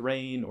difficult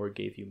terrain, or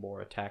gave you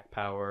more attack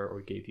power,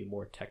 or gave you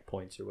more tech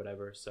points or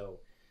whatever. So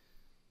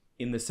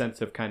in the sense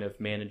of kind of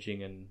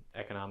managing an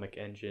economic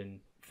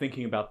engine,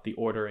 thinking about the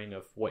ordering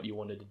of what you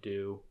wanted to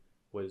do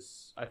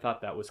I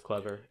thought that was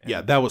clever. And,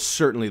 yeah, that was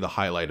certainly the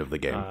highlight of the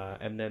game.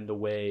 and then the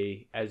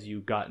way, as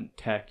you got in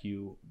tech,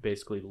 you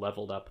basically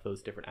leveled up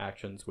those different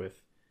actions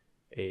with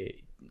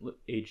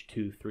age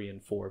 2, 3,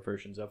 and 4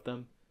 versions of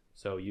them.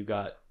 So you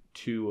got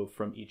 2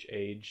 from each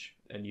age,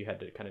 and you had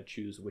to kind of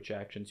choose which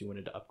actions you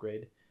wanted to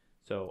upgrade.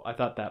 So I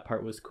thought that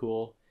part was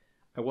cool.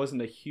 I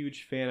wasn't a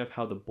huge fan of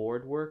how the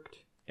board worked,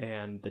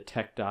 and the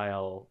tech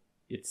dial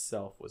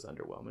itself was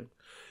underwhelming.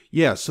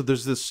 Yeah, so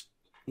there's this,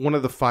 one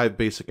of the 5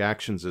 basic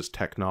actions is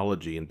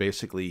technology, and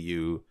basically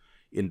you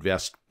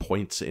invest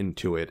points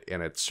into it,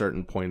 and at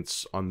certain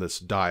points on this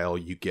dial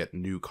you get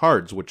new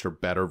cards, which are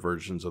better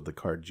versions of the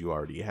cards you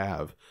already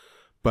have.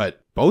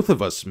 But both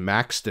of us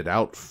maxed it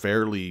out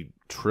fairly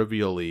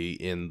trivially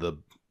in the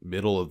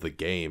middle of the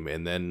game,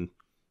 and then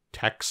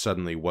tech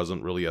suddenly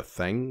wasn't really a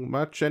thing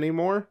much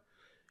anymore.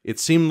 It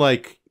seemed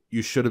like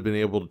you should have been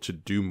able to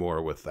do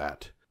more with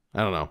that.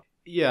 I don't know.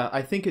 Yeah,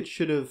 I think it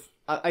should have.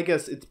 I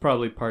guess it's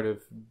probably part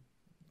of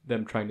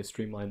them trying to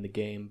streamline the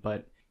game,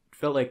 but it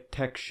felt like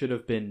tech should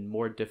have been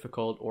more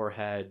difficult, or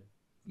had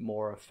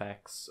more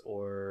effects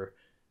or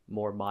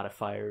more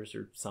modifiers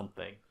or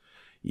something.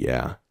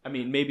 Yeah. I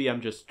mean, maybe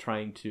I'm just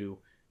trying to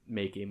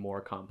make a more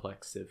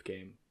complex Civ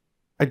game.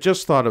 I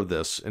just thought of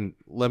this, and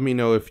let me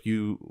know if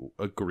you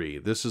agree.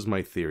 This is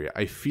my theory.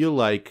 I feel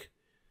like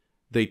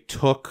they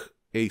took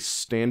a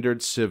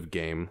standard Civ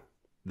game,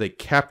 they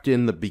kept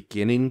in the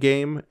beginning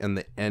game and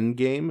the end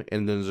game,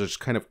 and then just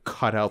kind of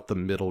cut out the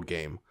middle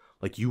game.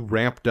 Like, you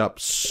ramped up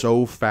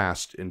so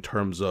fast in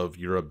terms of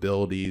your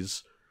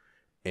abilities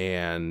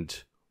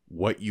and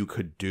what you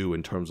could do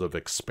in terms of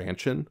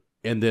expansion,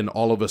 and then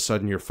all of a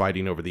sudden you're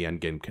fighting over the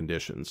end game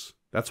conditions.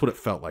 That's what it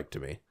felt like to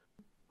me.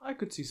 I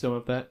could see some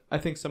of that. I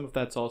think some of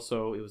that's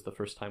also, it was the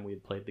first time we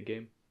had played the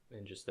game,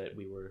 and just that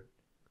we were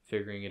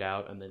figuring it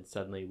out, and then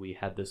suddenly we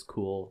had this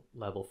cool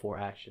level 4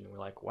 action, and we're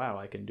like, wow,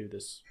 I can do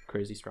this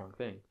crazy strong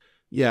thing.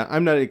 Yeah,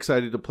 I'm not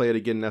excited to play it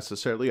again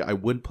necessarily. I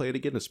would play it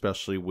again,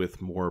 especially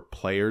with more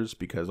players,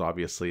 because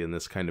obviously in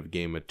this kind of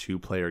game, a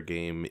 2-player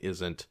game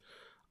isn't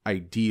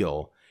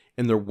ideal.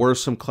 And there were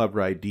some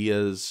clever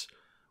ideas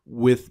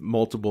with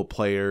multiple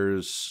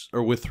players,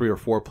 or with 3 or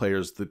 4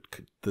 players.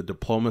 The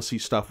diplomacy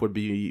stuff would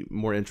be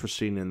more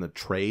interesting in the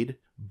trade.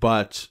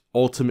 But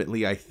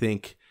ultimately, I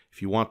think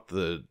if you want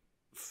the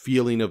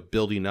feeling of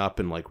building up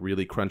and like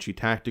really crunchy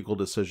tactical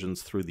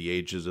decisions through the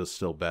ages is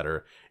still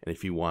better. And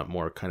if you want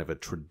more kind of a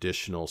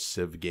traditional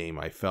Civ game,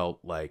 I felt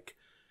like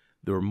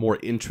there were more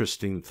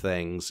interesting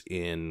things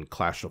in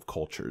Clash of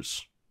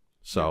Cultures.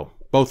 So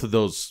both of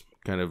those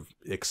kind of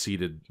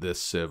exceeded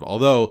this Civ.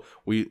 Although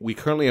we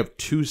currently have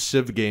 2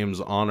 Civ games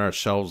on our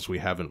shelves we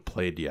haven't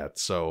played yet.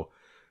 So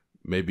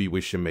maybe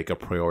we should make a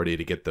priority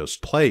to get those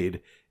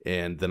played,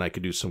 and then I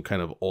could do some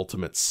kind of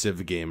ultimate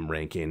Civ game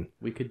ranking.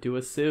 We could do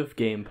a Civ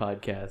game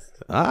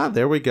podcast. Ah,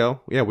 there we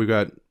go. Yeah, we've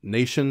got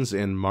Nations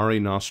and Mare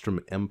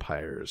Nostrum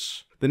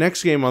Empires. The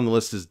next game on the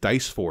list is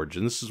Dice Forge,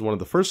 and this is one of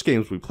the first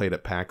games we played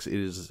at PAX. It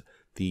is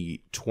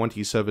the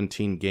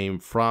 2017 game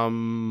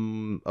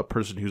from a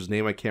person whose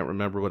name I can't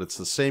remember, but it's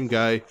the same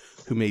guy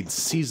who made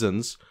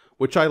Seasons,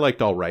 which I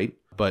liked all right,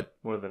 but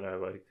More than I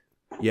liked.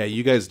 yeah,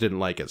 you guys didn't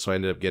like it, so I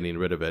ended up getting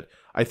rid of it.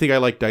 I think I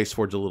like Dice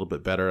Forge a little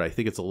bit better. I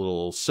think it's a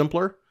little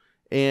simpler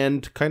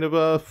and kind of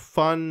a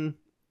fun...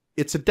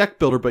 It's a deck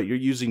builder, but you're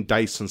using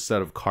dice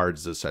instead of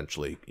cards,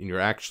 essentially. And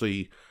you're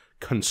actually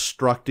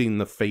constructing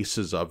the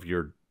faces of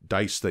your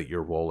dice that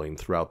you're rolling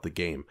throughout the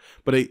game.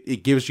 But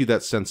it gives you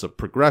that sense of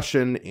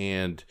progression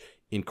and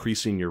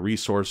increasing your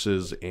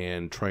resources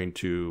and trying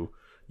to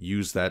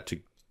use that to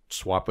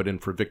swap it in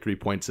for victory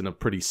points in a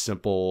pretty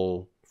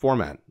simple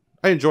format.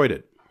 I enjoyed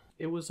it.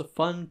 It was a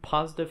fun,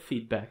 positive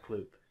feedback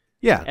loop.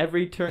 Yeah.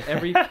 Every turn,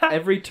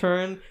 every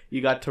turn,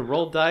 you got to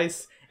roll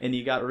dice, and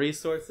you got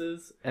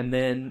resources, and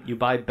then you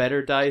buy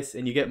better dice,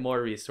 and you get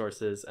more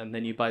resources, and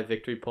then you buy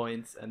victory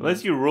points. And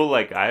Unless you roll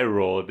like I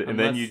rolled, and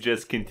then Unless- you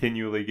just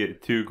continually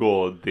get 2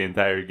 gold the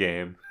entire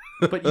game.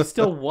 But you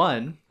still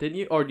won, didn't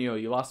you? Or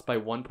you lost by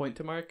 1 point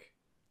to Mark?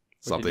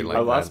 Something you- like I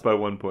that. lost by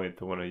 1 point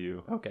to one of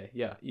you. Okay,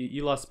 yeah.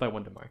 You lost by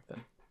 1 to Mark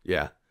then.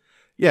 Yeah.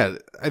 Yeah,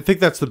 I think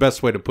that's the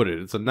best way to put it.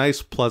 It's a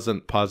nice,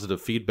 pleasant,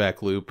 positive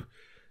feedback loop.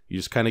 You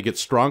just kind of get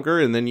stronger,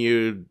 and then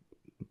you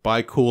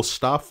buy cool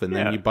stuff, and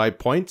then you buy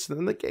points, and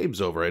then the game's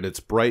over. And it's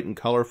bright and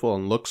colorful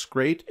and looks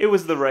great. It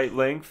was the right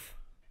length.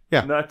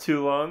 Yeah. Not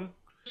too long.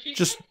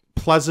 Just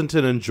pleasant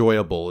and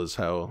enjoyable is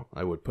how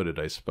I would put it,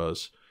 I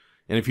suppose.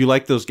 And if you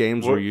like those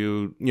games where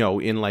you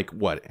in like,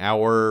 what,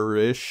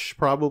 hour-ish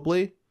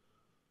probably?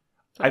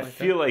 I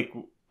feel like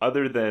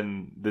other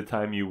than the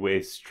time you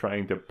waste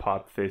trying to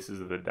pop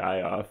faces of the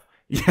die off,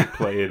 you can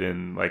play it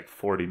in like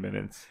 40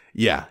 minutes.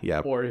 Yeah.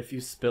 Or if you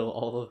spill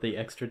all of the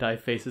extra die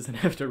faces and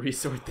have to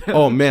resort them.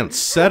 Oh, man,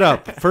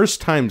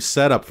 first time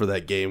setup for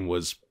that game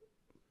was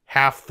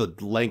half the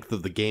length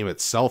of the game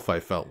itself, I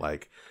felt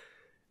like.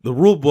 The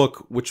rule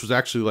book, which was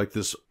actually like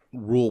this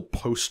rule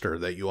poster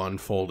that you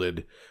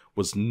unfolded,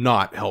 was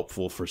not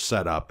helpful for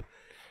setup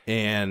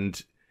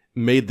and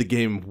made the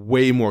game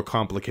way more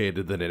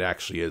complicated than it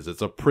actually is.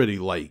 It's a pretty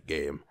light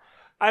game.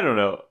 I don't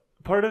know.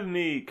 Part of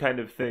me kind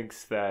of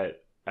thinks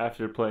that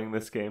after playing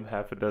this game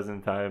half a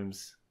dozen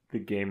times, the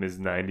game is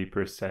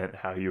 90%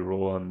 how you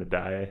roll on the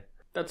die.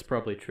 That's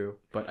probably true,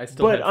 but I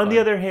still. But had on fun.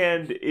 the other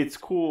hand, it's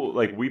cool.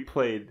 Like,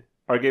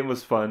 our game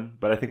was fun,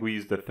 but I think we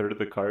used a third of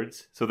the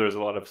cards, so there's a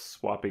lot of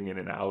swapping in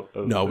and out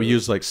of. No, we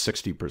used like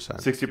 60%.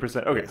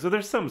 60%. Okay, so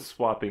there's some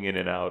swapping in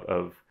and out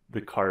of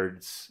the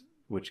cards,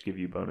 which give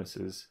you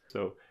bonuses.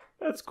 So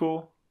that's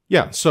cool.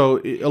 Yeah,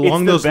 so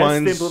along those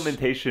lines, it's the best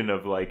implementation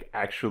of like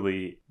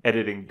actually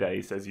editing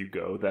dice as you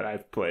go that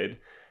I've played.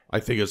 I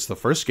think it's the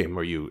first game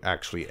where you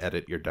actually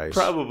edit your dice.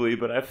 Probably,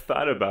 but I've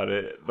thought about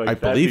it. Like, I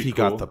believe he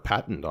cool. got the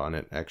patent on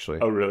it, actually.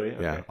 Oh, really?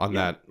 Okay. Yeah, on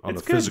the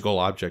It's physical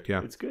object,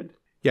 yeah. It's good.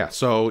 Yeah,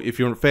 so if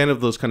you're a fan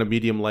of those kind of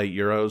medium light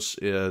Euros,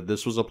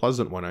 this was a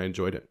pleasant one. I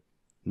enjoyed it.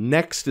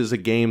 Next is a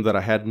game that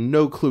I had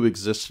no clue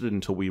existed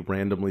until we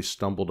randomly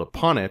stumbled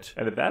upon it.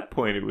 And at that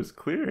point, it was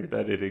clear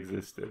that it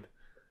existed.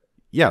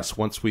 Yes,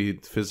 once we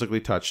physically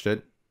touched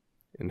it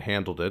and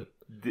handled it.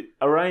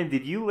 Orion,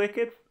 did you lick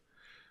it?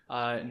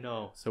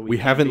 No. So we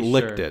haven't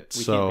licked it.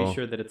 We so can't be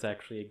sure that it's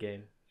actually a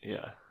game.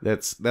 Yeah.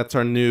 That's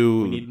our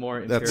new. We need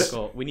more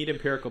empirical. We need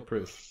empirical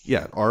proof.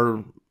 Yeah,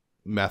 our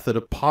method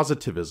of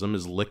positivism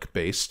is lick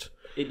based.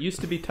 It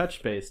used to be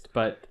touch based,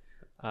 but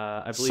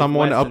I believe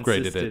someone Wes upgraded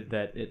insisted it.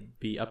 that it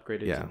be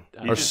upgraded. Yeah.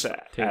 To, You just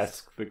taste.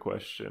 ask the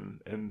question,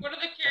 and What are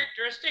the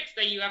characteristics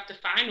that you have to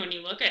find when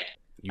you look at it?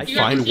 You have to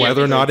find see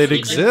whether or if not it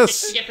it's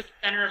exists. to get to the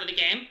center of the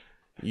game.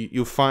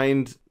 You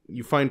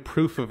find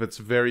proof of its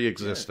very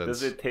existence.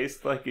 does it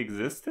taste like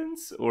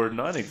existence or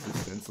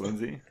non-existence,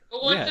 Lindsay?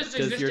 But what Yeah. does Does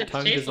your existence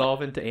tongue taste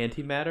dissolve into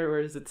antimatter, or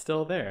is it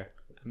still there?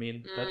 I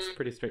mean, that's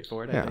pretty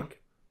straightforward. Yeah. I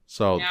think.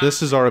 So Yeah.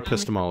 this is our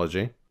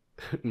epistemology.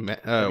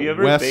 Have you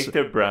ever Wes, baked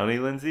a brownie,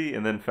 Lindsay,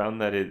 and then found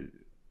that it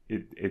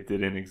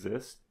didn't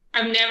exist?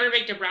 I've never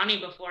baked a brownie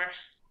before.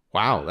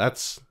 wow,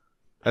 that's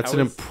How an is-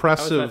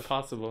 impressive. How is that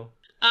possible?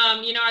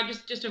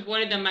 I've just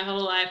avoided them my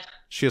whole life.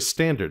 She has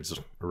standards,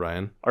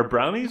 Ryan. Are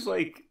brownies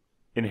like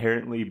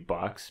inherently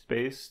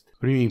box-based?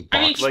 What do you mean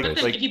I mean, box if you, based?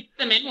 put them, if you put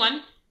them in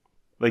one,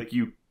 Like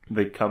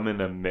they come in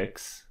a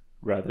mix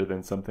rather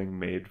than something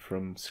made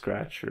from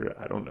scratch, or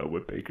I don't know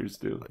what bakers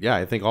do. Yeah,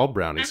 I think all I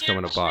brownies mean, come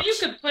in a I'm sure box. you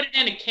could put it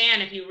in a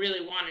can if you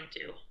really wanted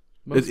to.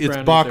 Most It's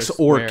brownies box are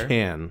or square.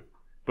 can.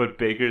 But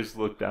bakers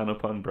look down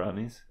upon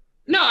brownies.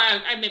 No,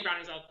 I make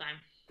brownies all the time.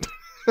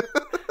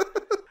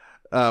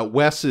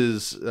 Wes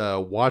is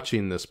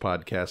watching this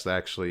podcast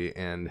actually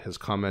and has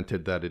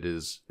commented that it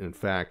is in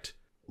fact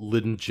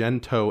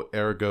lingento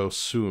ergo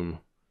sum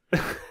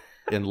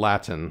in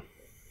Latin.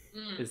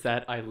 Is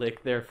that I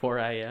lick, therefore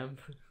I am?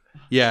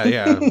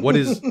 Yeah. What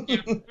is?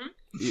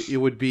 It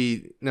would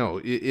be no.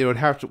 It would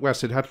have to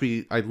Wes. It'd have to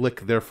be I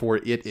lick, therefore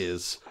it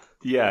is.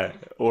 Yeah,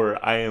 or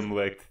I am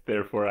licked,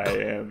 therefore I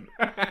am.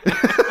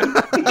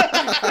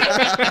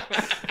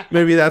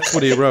 Maybe that's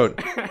what he wrote.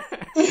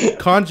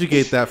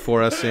 Conjugate that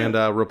for us and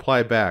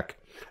reply back.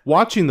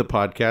 Watching the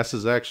podcast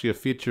is actually a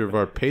feature of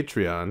our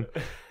Patreon.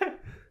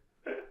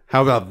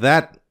 How about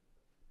that?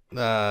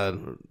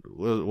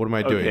 What am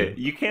I doing? Okay,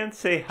 you can't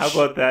say how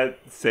about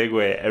that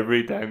segue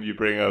every time you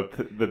bring up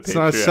the Patreon. It's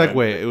not a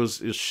segue. It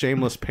was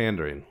shameless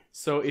pandering.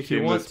 So if you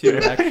Shameless want to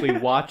bear. actually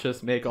watch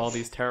us make all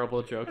these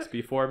terrible jokes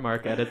before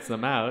Mark edits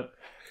them out,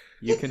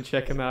 you can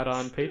check him out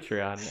on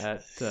Patreon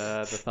at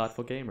The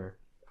Thoughtful Gamer.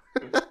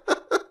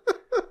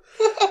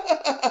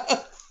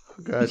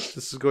 Gosh,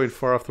 this is going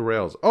far off the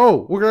rails.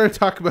 Oh, we're going to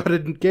talk about a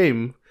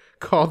game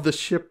called the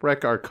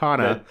Shipwreck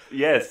Arcana.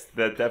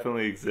 That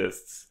definitely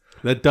exists.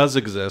 That does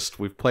exist.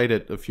 We've played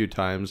it a few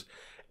times.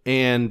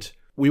 And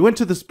we went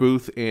to this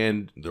booth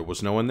and there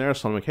was no one there.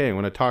 So I'm like, hey, I'm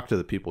going to talk to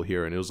the people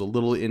here. And it was a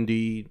little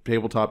indie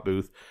tabletop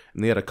booth.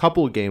 And they had a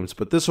couple of games,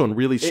 but this one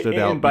really stood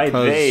out And by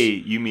because they,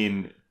 you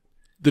mean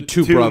the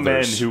two men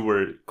brothers. who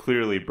were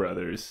clearly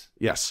brothers.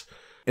 Yes.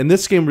 And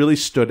this game really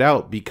stood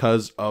out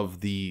because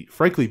of the,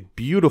 frankly,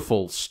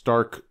 beautiful,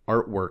 stark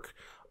artwork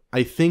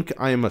I think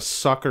I am a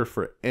sucker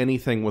for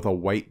anything with a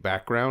white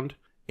background,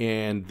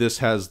 and this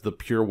has the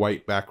pure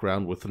white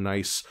background with a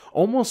nice,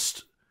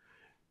 almost,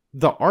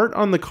 the art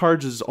on the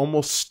cards is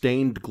almost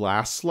stained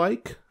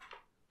glass-like.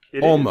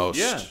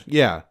 Almost.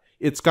 Yeah.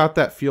 It's got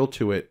that feel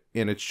to it,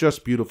 and it's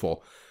just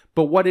beautiful.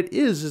 But what it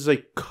is a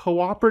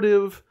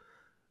cooperative,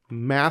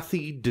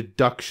 mathy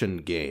deduction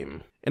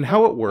game. And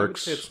how it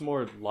works... I would say it's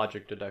more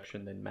logic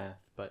deduction than math,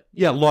 but...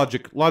 Yeah,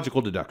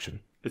 logical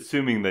deduction.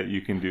 Assuming that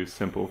you can do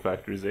simple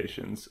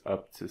factorizations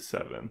up to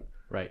 7.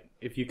 Right.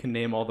 If you can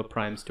name all the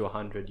primes to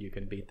 100, you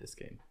can beat this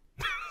game.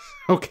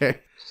 Okay.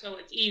 So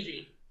it's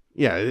easy.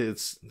 Yeah,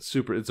 it's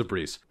a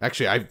breeze.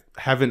 Actually, I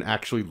haven't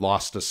actually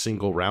lost a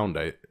single round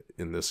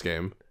in this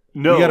game.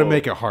 No. You gotta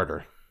make it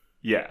harder.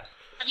 Yeah.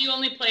 Have you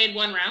only played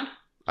one round?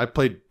 I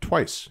played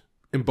twice.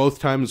 And both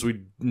times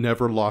we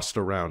never lost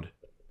a round.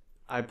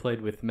 I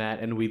played with Matt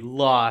and we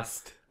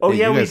lost. Oh, Hey,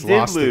 yeah, you we guys did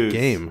lost lose. the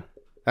game.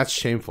 That's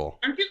shameful.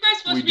 Aren't you guys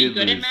supposed We to be did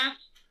good lose. at math?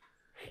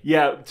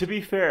 Yeah, to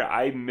be fair,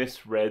 I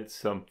misread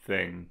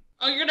something.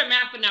 Oh, you're good at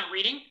math but not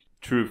reading?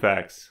 True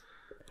facts.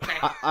 Okay.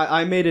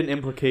 I made an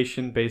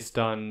implication based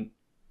on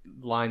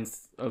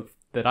lines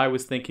that I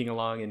was thinking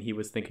along and he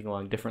was thinking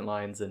along different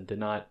lines and did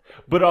not.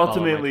 But Follow my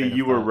ultimately, train of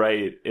you were thought.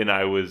 right and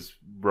I was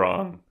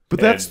wrong. But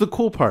that's the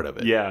cool part of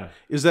it. Yeah.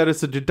 Is that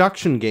it's a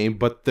deduction game,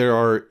 but there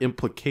are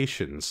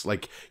implications.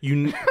 Like,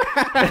 you...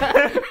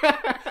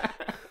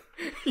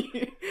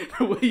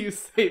 The way you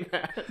say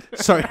that.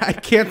 Sorry, I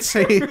can't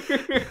say...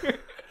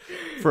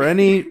 For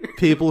any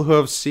people who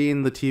have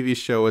seen the TV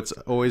show It's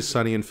Always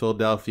Sunny in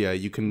Philadelphia,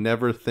 you can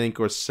never think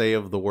or say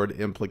of the word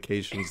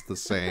implications the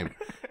same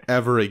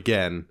ever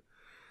again.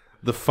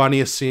 The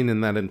funniest scene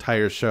in that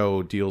entire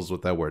show deals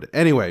with that word.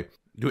 Anyway,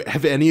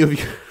 have any of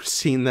you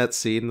seen that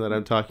scene that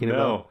I'm talking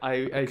about?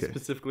 I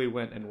specifically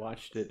went and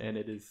watched it, and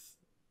it is,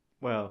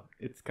 well,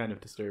 it's kind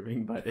of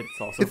disturbing, but it's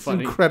also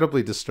funny. It's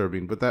incredibly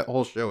disturbing, but that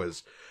whole show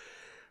is...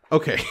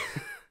 Okay.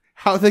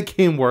 How the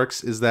game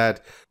works is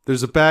that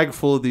there's a bag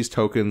full of these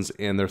tokens,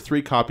 and there are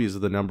 3 copies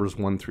of the numbers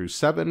 1 through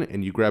 7,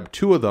 and you grab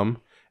 2 of them,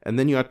 and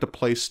then you have to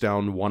place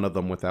down one of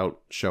them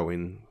without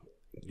showing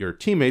your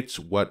teammates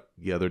what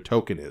the other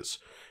token is.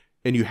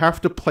 And you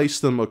have to place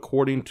them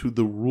according to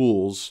the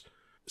rules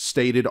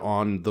stated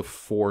on the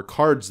 4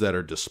 cards that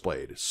are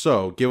displayed.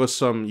 So, give us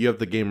some... You have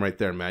the game right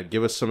there, Matt.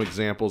 Give us some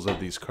examples of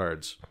these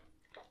cards.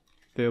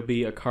 There'll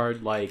be a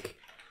card like...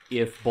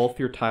 If both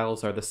your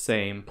tiles are the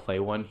same, play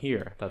one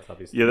here. That's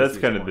obviously... Yeah, that's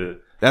kind of the...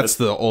 That's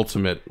the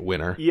ultimate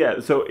winner. Yeah,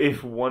 so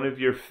if one of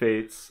your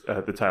fates...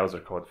 the tiles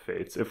are called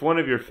fates. If one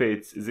of your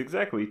fates is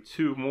exactly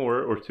 2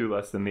 more or 2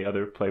 less than the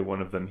other, play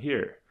one of them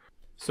here.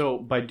 So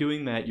by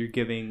doing that, you're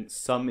giving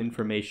some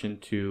information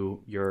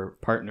to your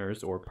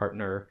partners or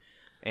partner,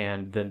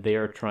 and then they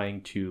are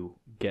trying to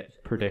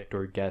predict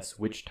or guess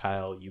which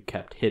tile you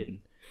kept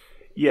hidden.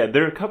 Yeah,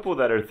 there are a couple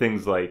that are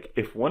things like,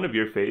 if one of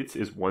your fates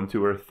is 1,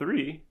 2, or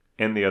 3...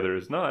 and the other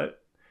is not,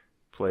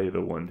 play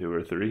the 1, 2,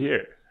 or 3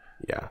 here.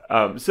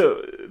 Yeah.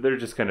 So they're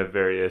just kind of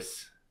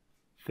various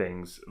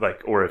things,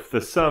 like, or if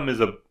the sum is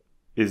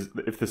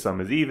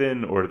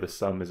even, or the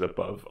sum is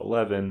above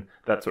 11,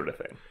 that sort of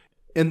thing.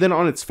 And then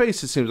on its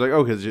face, it seems like,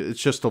 okay,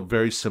 it's just a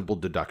very simple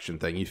deduction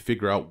thing. You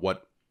figure out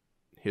what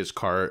his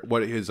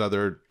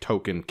other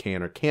token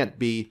can or can't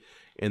be,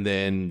 and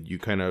then you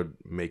kind of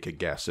make a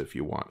guess if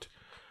you want.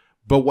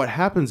 But what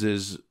happens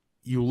is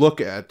you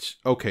look at,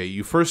 okay,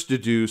 you first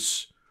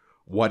deduce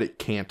what it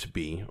can't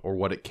be or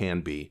what it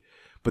can be.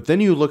 But then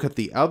you look at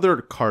the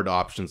other card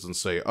options and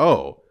say,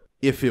 oh,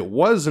 if it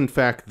was in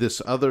fact this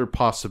other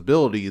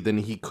possibility, then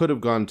he could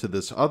have gone to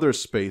this other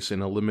space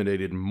and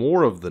eliminated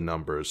more of the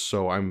numbers.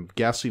 So I'm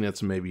guessing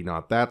it's maybe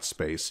not that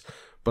space.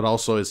 But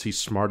also, is he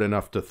smart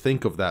enough to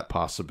think of that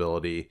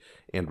possibility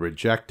and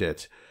reject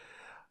it?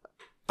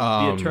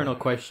 The eternal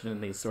question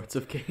in these sorts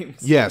of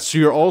games. Yeah, so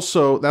you're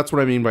also, that's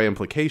what I mean by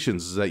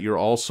implications, is that you're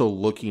also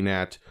looking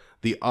at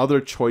the other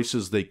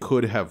choices they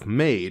could have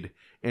made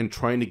and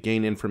trying to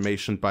gain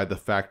information by the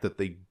fact that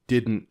they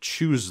didn't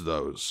choose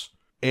those.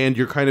 And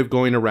you're kind of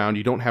going around,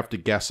 you don't have to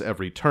guess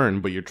every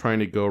turn, but you're trying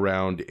to go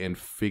around and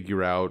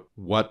figure out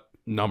what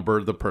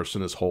number the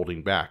person is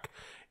holding back.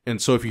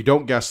 And so if you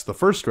don't guess the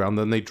first round,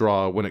 then they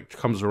draw, when it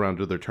comes around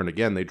to their turn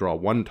again, they draw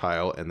 1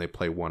 tile and they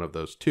play one of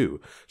those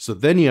 2. So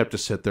then you have to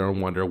sit there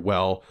and wonder,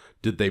 well,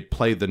 did they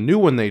play the new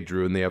one they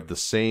drew and they have the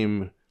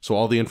same... So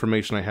all the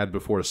information I had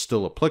before is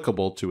still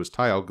applicable to his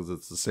tile because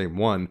it's the same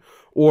one.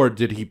 Or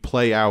did he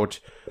play out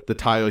the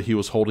tile he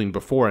was holding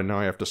before and now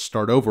I have to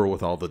start over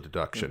with all the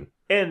deduction?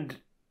 And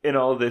in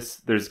all this,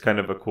 there's kind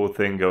of a cool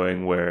thing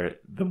going where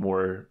the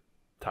more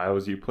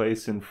tiles you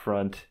place in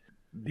front,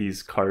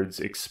 these cards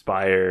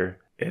expire,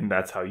 and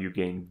that's how you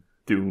gain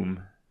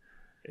doom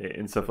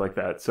and stuff like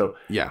that. So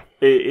yeah,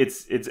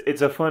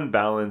 it's a fun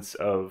balance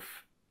of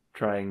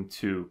trying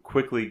to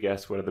quickly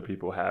guess what other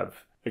people have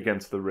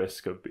against the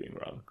risk of being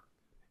wrong.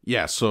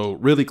 Yeah, so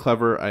really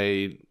clever.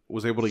 I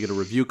was able to get a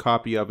review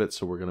copy of it,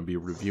 so we're going to be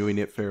reviewing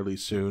it fairly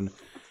soon.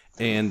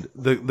 And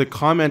the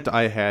comment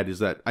I had is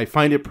that I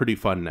find it pretty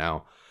fun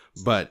now,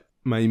 but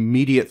my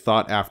immediate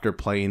thought after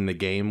playing the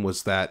game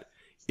was that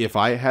if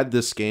I had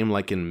this game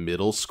like in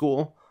middle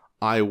school,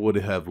 I would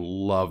have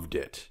loved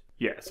it.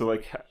 Yeah, so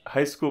like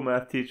high school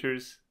math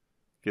teachers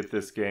get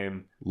this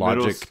game. Logic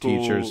Middle school,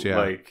 teachers, yeah.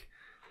 like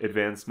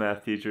advanced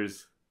math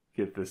teachers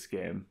get this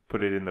game.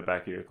 Put it in the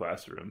back of your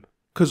classroom.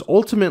 Because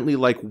ultimately,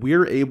 like,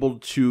 we're able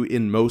to,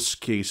 in most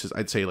cases,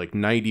 I'd say like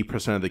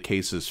 90% of the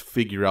cases,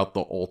 figure out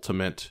the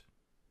ultimate,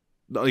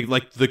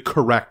 like the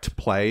correct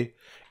play,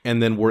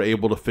 and then we're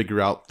able to figure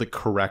out the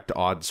correct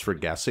odds for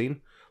guessing.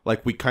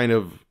 Like, we kind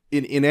of,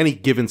 in any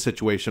given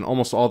situation,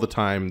 almost all the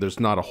time, there's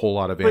not a whole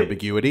lot of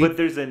ambiguity. But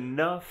there's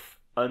enough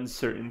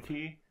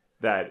uncertainty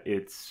that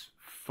it's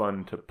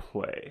fun to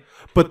play.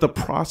 But the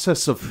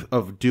process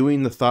of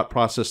doing the thought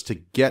process to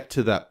get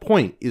to that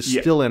point is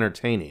still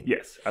entertaining.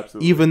 Yes,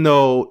 absolutely. Even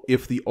though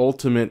if the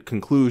ultimate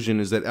conclusion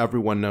is that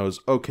everyone knows,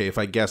 okay, if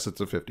I guess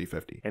it's a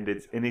 50-50. And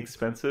it's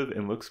inexpensive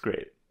and looks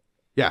great.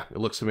 Yeah, it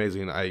looks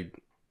amazing.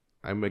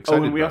 I'm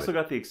excited. Oh, and we also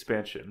got the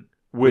expansion.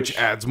 Which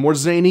adds more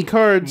zany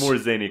cards. More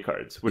zany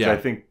cards, which I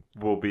think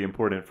will be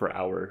important for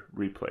our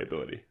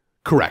replayability.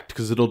 Correct,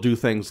 because it'll do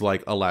things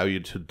like allow you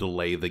to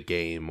delay the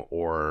game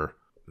or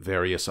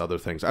various other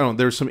things. I don't know,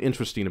 there's some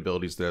interesting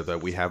abilities there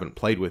that we haven't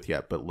played with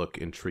yet, but look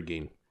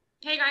intriguing.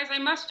 Hey guys, I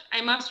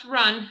must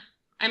run.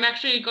 I'm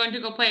actually going to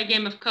go play a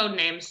game of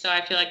Codenames, so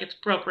I feel like it's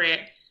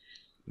appropriate.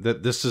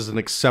 That this is an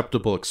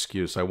acceptable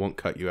excuse. I won't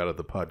cut you out of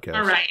the podcast.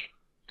 All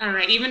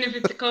right. Even if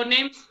it's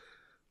Codenames.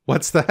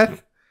 What's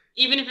that?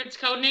 Even if it's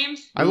Codenames.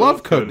 I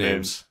love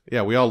Codenames.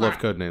 Yeah, we all love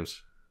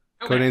Codenames.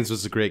 Okay. Codenames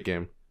was a great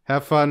game.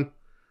 Have fun.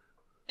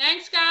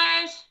 Thanks,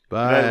 guys.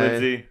 Bye. Bye,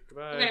 Lindsay.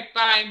 Goodbye. Okay,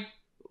 bye.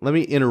 Let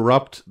me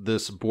interrupt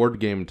this board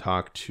game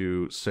talk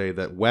to say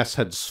that Wes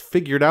has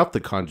figured out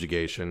the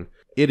conjugation.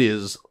 It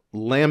is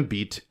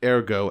lambit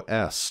ergo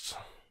est.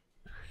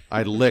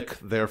 I lick,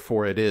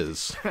 therefore it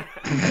is. Wait,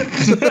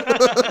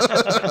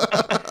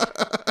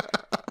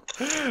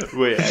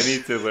 I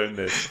need to learn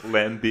this.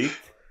 Lambit?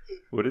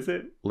 What is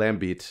it?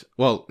 Lambit.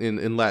 Well,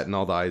 in Latin,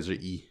 all the I's are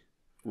E.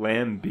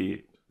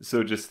 Lambit.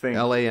 So just think...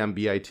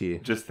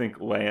 Lambit. Just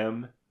think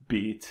lamb,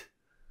 beat.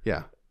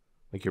 Yeah.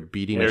 Like you're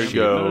beating Ergo. a sheep.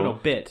 No,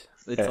 bit.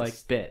 It's S.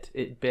 like bit.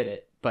 It bit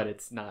it, but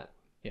it's not.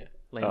 Yeah,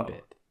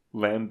 lambit.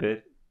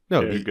 Lambit.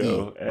 No,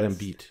 Ergo. E.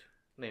 Lambit.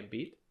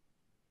 Lambit?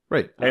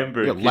 Right.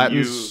 Amber, Yeah, can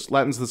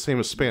Latin's the same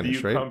as do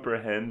Spanish, you right?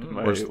 comprehend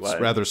my Or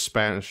Latin? rather,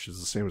 Spanish is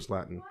the same as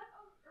Latin.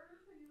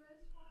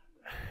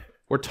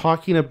 We're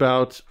talking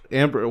about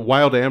Amber.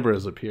 Wild Amber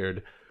has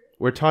appeared.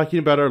 We're talking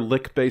about our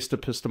lick-based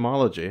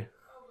epistemology.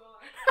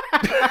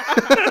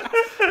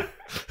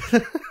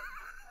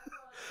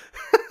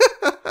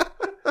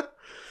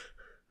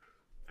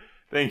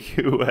 Thank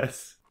you,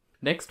 Wes.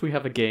 Next, we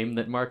have a game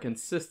that Mark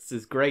insists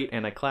is great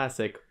and a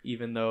classic,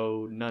 even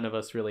though none of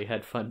us really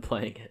had fun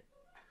playing it.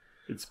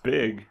 It's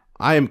big.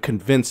 I am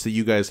convinced that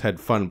you guys had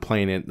fun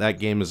playing it. That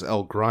game is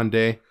El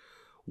Grande,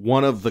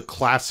 one of the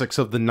classics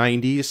of the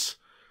 90s.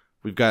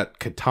 We've got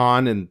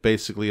Catan and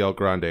basically El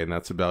Grande, and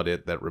that's about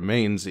it that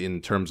remains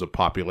in terms of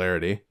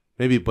popularity.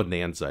 Maybe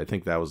Bonanza, I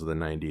think that was the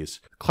 90s.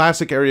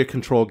 Classic area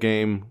control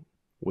game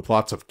with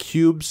lots of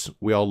cubes.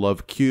 We all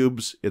love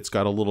cubes. It's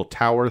got a little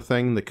tower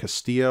thing, the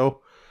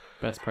Castillo.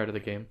 Best part of the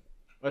game.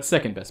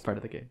 Second best part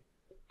of the game.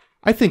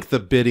 I think the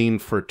bidding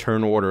for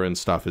turn order and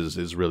stuff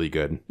is really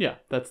good. Yeah,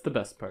 that's the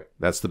best part.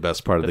 That's the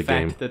best part of the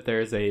game. The fact that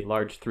there's a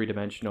large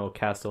three-dimensional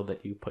castle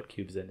that you put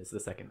cubes in is the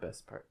second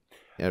best part.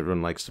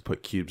 Everyone likes to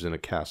put cubes in a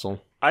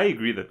castle. I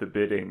agree that the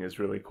bidding is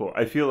really cool.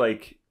 I feel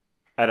like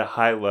at a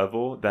high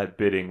level, that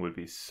bidding would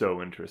be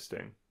so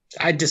interesting.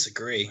 I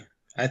disagree.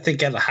 I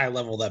think at a high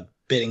level, that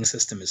bidding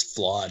system is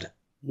flawed.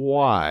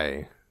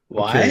 Why?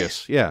 Why? I'm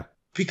curious. Yeah.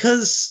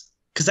 Because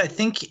I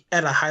think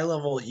at a high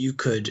level, you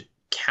could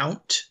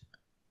count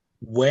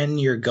when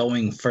you're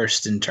going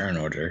first in turn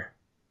order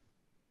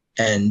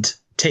and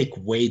take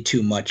way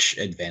too much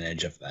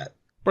advantage of that.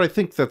 But I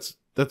think that's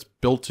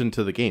built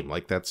into the game.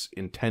 Like, that's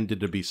intended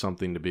to be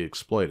something to be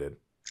exploited.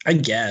 I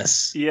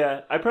guess.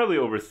 Yeah, I probably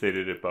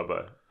overstated it,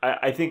 Bubba.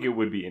 I think it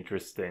would be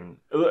interesting.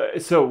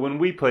 So when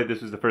we played,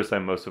 this was the first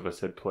time most of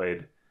us had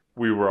played.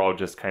 We were all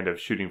just kind of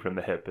shooting from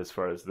the hip as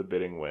far as the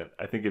bidding went.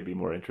 I think it'd be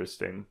more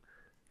interesting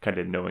kind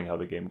of knowing how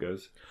the game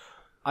goes.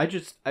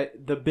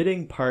 The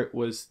bidding part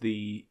was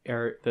the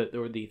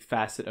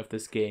facet of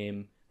this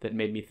game that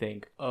made me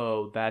think,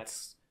 oh,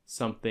 that's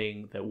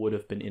something that would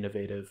have been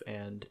innovative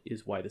and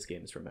is why this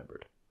game is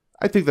remembered.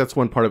 I think that's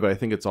one part of it. I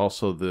think it's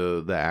also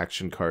the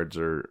action cards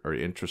are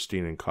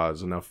interesting and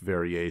cause enough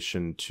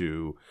variation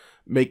to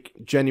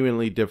make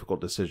genuinely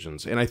difficult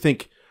decisions. And I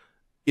think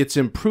it's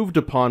improved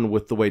upon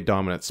with the way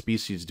Dominant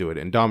Species do it.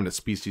 And Dominant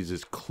Species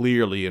is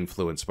clearly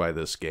influenced by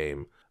this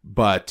game.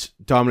 But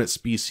Dominant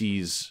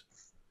Species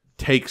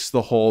takes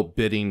the whole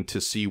bidding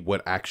to see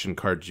what action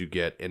cards you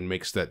get and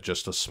makes that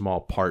just a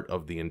small part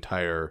of the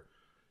entire,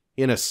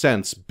 in a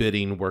sense,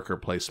 bidding worker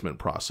placement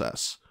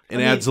process.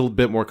 And adds a little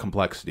bit more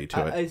complexity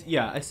to it.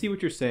 I see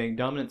what you're saying.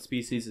 Dominant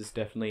Species is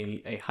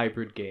definitely a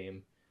hybrid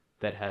game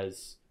that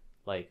has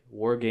like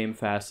war game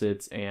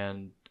facets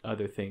and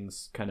other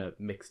things kind of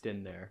mixed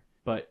in there.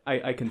 But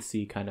I can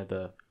see kind of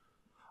the...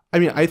 I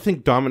mean, I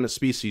think Dominant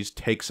Species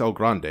takes El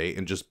Grande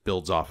and just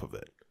builds off of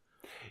it.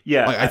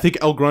 Yeah. Like, I think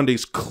El Grande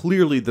is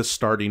clearly the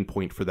starting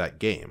point for that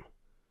game.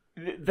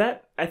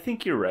 I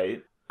think you're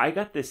right. I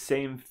got the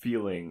same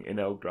feeling in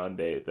El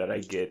Grande that I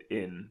get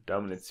in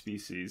Dominant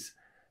Species.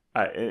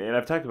 And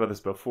I've talked about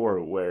this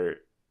before, where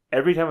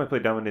every time I play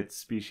Dominant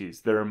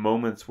Species, there are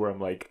moments where I'm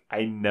like,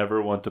 I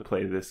never want to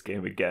play this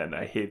game again.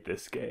 I hate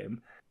this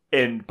game.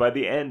 And by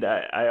the end,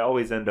 I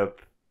always end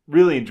up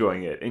really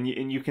enjoying it. And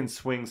you can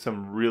swing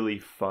some really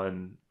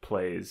fun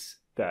plays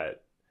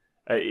that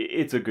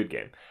it's a good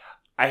game.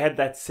 I had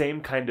that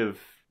same kind of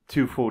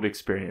twofold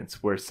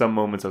experience where some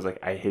moments I was like,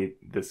 I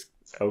hate this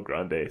El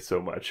Grande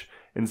so much.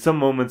 And some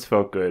moments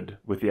felt good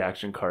with the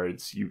action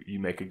cards. You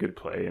make a good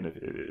play and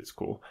it's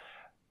cool.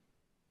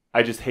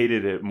 I just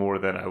hated it more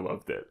than I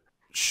loved it.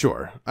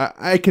 Sure,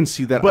 I can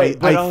see that.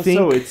 But I also,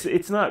 think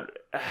it's not...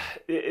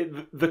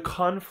 the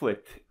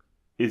conflict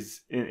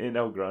is in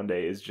El Grande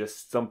is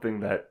just something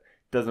that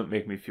doesn't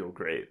make me feel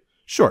great.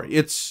 Sure,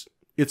 it's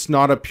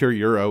not a pure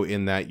Euro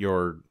in that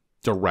you're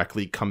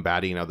directly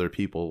combating other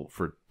people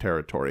for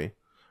territory.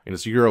 And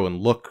it's Euro in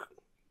look,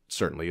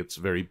 certainly. It's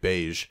very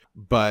beige.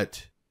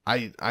 But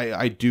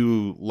I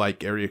do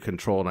like area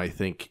control, and I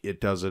think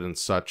it does it in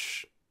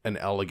such an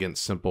elegant,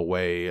 simple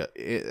way.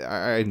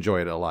 I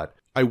enjoy it a lot.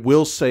 I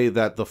will say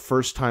that the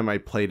first time I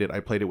played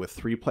it with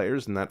 3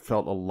 players, and that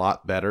felt a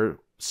lot better,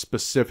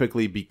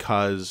 specifically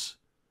because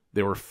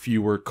there were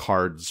fewer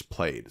cards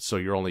played. So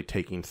you're only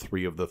taking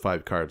 3 of the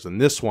 5 cards. And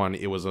this one,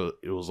 it was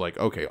like,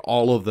 okay,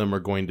 all of them are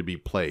going to be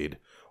played,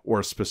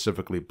 or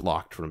specifically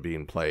blocked from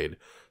being played.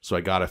 So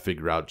I got to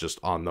figure out just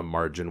on the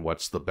margin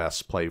what's the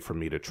best play for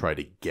me to try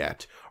to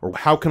get. Or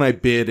how can I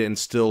bid and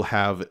still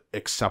have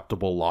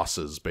acceptable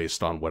losses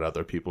based on what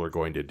other people are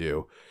going to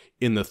do.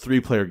 In the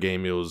 3-player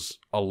game, it was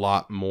a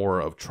lot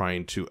more of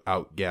trying to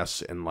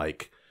outguess and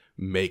like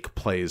make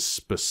plays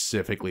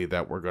specifically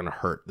that were going to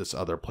hurt this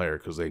other player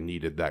because they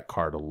needed that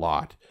card a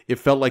lot. It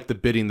felt like the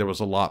bidding, there was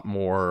a lot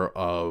more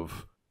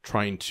of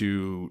trying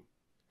to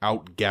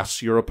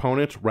outguess your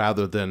opponent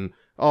rather than,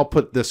 I'll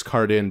put this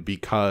card in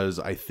because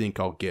I think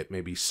I'll get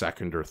maybe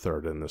 2nd or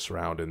 3rd in this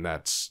round, and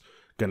that's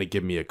going to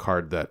give me a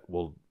card that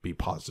will be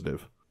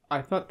positive.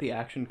 I thought the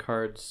action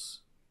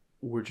cards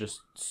were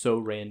just so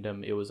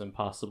random, it was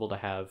impossible to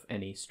have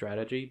any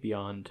strategy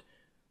beyond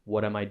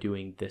what am I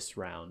doing this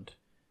round.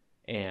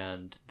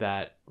 And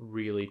that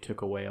really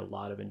took away a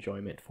lot of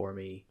enjoyment for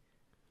me.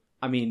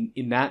 I mean,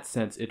 in that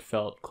sense, it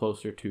felt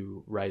closer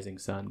to Rising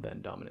Sun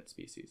than Dominant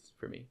Species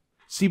for me.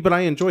 See, but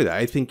I enjoy that.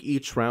 I think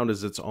each round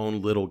is its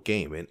own little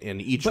game,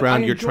 and each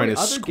round you're trying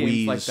to other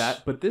squeeze games like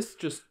that. But this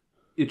just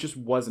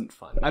wasn't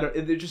fun.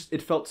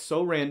 It felt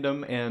so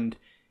random, and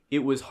it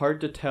was hard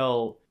to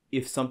tell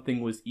if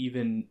something was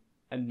even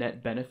a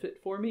net benefit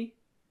for me.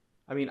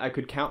 I mean, I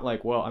could count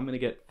like, well, I'm going to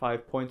get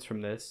 5 points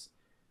from this,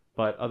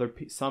 but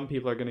some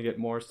people are going to get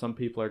more, some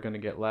people are going to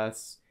get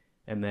less,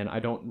 and then I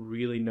don't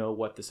really know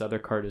what this other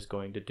card is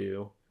going to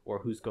do or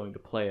who's going to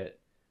play it.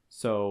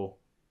 So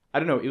I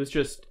don't know.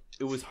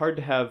 It was hard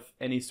to have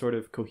any sort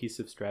of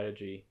cohesive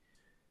strategy.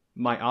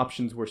 My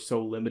options were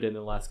so limited in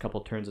the last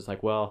couple turns. It's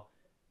like, well,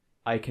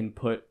 I can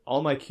put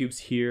all my cubes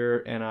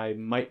here and I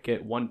might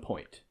get 1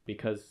 point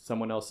because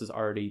someone else has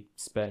already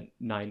spent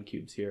 9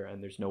 cubes here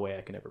and there's no way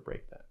I can ever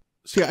break that.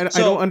 See, I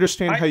don't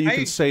understand how you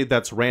can say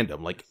that's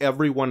random. Like,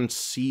 everyone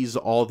sees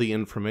all the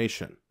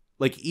information.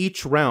 Like,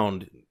 each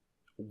round,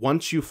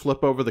 once you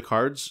flip over the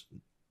cards,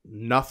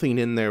 nothing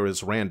in there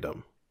is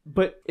random.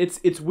 But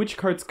it's which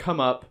cards come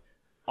up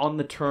on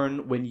the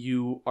turn when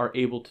you are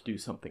able to do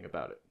something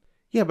about it.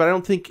 Yeah, but I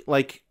don't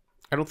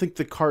think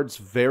the cards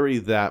vary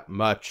that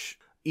much.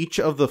 Each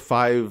of the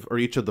 5 or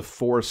each of the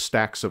 4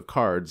 stacks of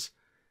cards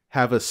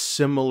have a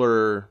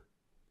similar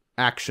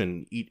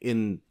action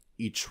in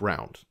each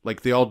round.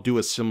 Like, they all do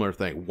a similar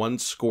thing. One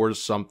scores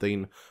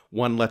something,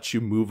 one lets you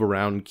move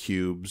around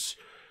cubes.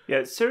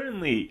 Yeah,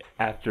 certainly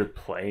after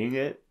playing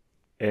it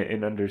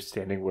and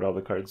understanding what all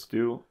the cards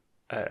do,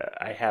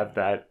 I have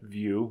that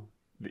view,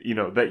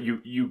 that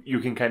you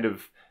can kind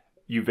of,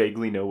 you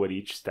vaguely know what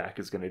each stack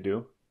is going to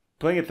do.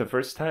 Playing it the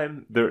first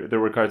time, there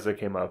were cards that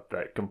came up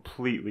that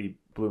completely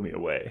blew me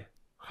away.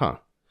 Huh.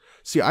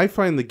 See, I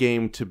find the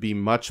game to be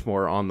much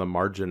more on the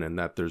margin in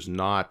that there's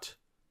not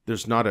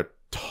a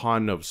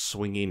ton of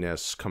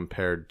swinginess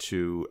compared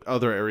to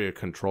other area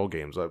control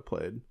games I've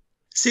played.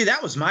 See,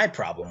 that was my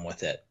problem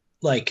with it.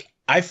 Like,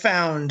 I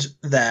found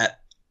that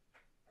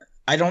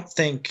I don't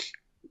think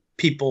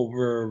people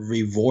were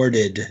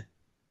rewarded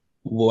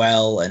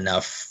well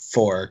enough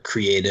for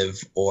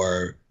creative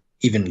or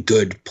even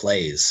good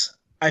plays.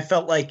 I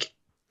felt like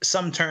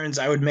some turns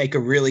I would make a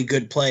really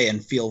good play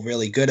and feel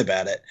really good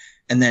about it,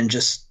 and then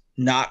just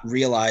not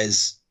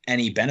realize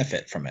any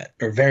benefit from it,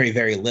 or very,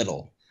 very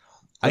little.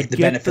 Like, the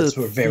benefits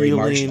were very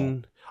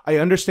marginal. I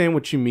understand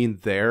what you mean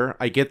there.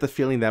 I get the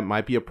feeling that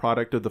might be a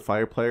product of the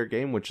 5-player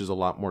game, which is a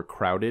lot more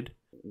crowded.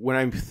 When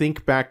I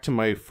think back to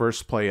my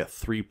first play at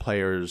 3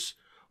 players,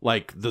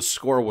 Like, the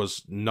score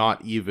was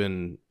not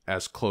even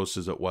as close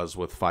as it was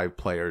with 5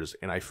 players,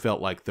 and I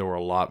felt like there were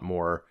a lot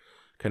more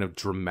kind of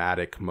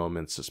dramatic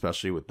moments,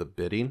 especially with the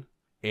bidding.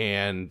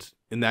 And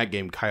in that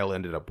game, Kyle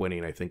ended up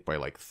winning, I think, by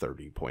like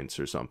 30 points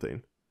or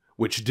something,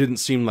 which didn't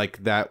seem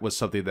like that was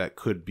something that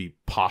could be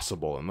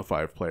possible in the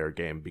 5-player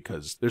game,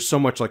 because there's so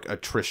much like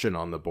attrition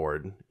on the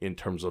board in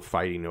terms of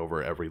fighting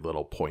over every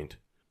little point.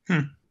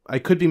 I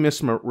could be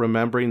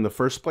misremembering the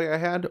first play I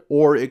had,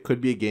 or it could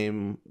be a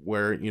game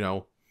where, you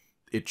know,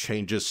 it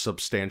changes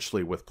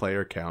substantially with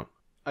player count.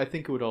 I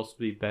think it would also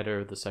be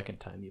better the second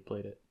time you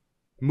played it.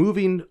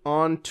 Moving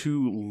on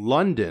to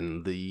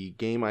London, the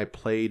game I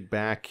played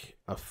back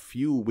a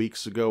few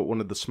weeks ago at one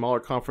of the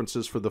smaller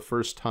conferences for the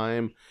first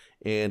time,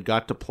 and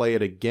got to play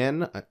it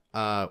again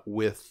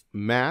with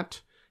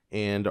Matt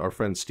and our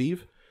friend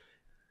Steve.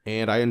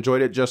 And I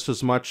enjoyed it just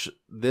as much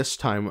this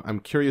time. I'm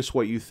curious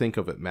what you think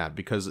of it, Matt,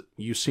 because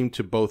you seem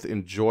to both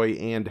enjoy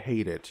and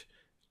hate it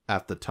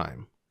at the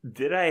time.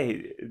 Did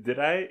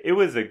I? It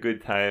was a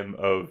good time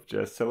of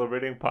just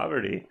celebrating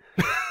poverty.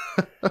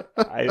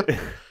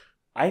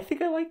 I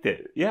think I liked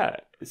it. Yeah.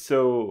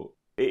 So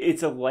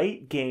it's a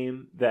light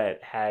game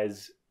that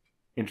has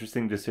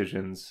interesting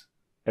decisions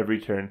every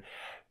turn.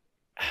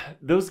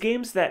 Those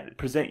games that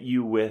present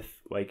you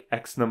with like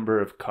X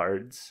number of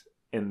cards,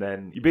 and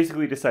then you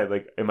basically decide,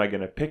 like, am I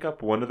going to pick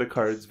up one of the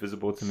cards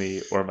visible to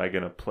me, or am I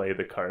going to play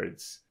the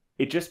cards?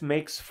 It just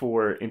makes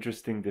for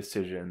interesting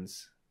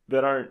decisions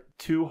that aren't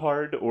too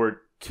hard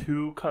or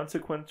too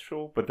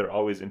consequential, but they're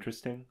always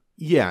interesting.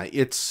 Yeah,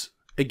 it's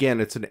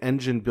an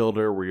engine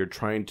builder where you're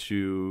trying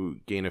to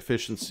gain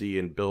efficiency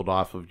and build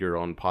off of your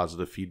own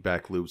positive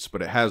feedback loops,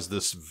 but it has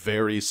this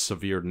very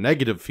severe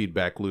negative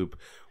feedback loop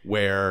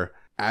where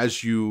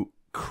as you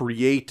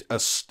create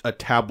a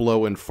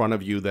tableau in front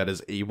of you that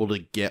is able to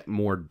get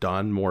more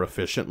done more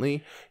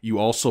efficiently, you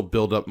also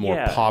build up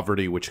more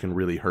poverty, which can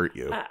really hurt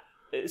you.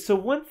 So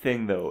one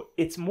thing, though,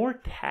 it's more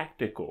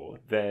tactical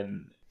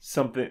than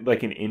something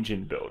like an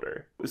engine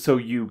builder. So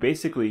you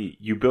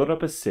build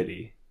up a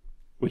city,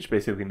 which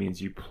basically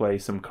means you play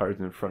some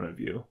cards in front of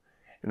you.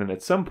 And then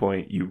at some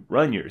point, you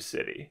run your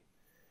city.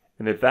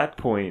 And at that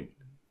point,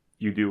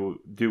 you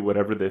do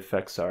whatever the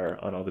effects are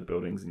on all the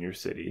buildings in your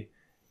city.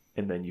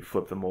 And then you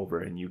flip them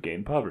over and you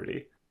gain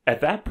poverty.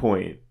 At that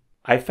point,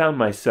 I found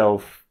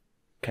myself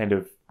kind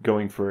of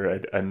going for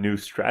a new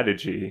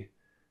strategy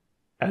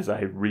as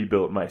I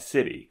rebuilt my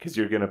city. Because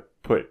you're going to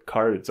put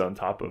cards on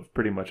top of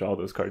pretty much all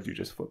those cards you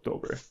just flipped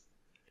over.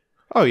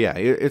 Oh, yeah.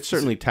 It's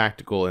certainly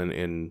tactical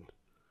and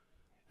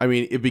I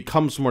mean, it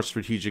becomes more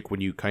strategic when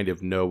you kind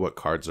of know what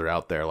cards are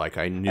out there. Like,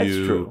 I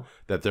knew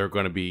that they're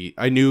going to be...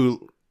 I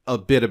knew a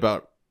bit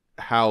about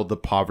how the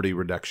poverty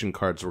reduction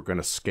cards were going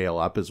to scale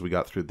up as we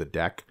got through the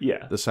deck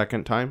the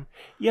second time.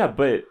 Yeah,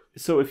 but...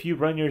 So if you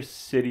run your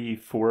city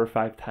 4 or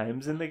 5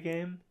 times in the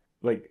game,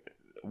 like,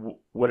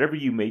 whatever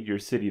you made your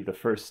city the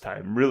first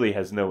time really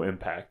has no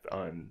impact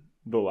on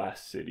the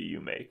last city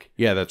you make.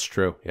 Yeah, that's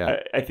true.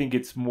 Yeah, I think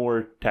it's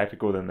more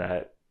tactical than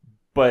that.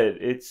 But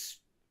it's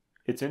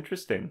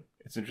interesting.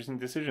 It's interesting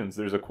decisions.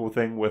 There's a cool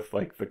thing with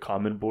like the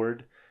common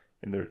board,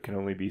 and there can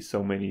only be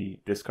so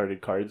many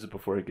discarded cards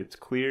before it gets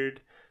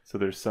cleared. So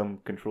there's some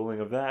controlling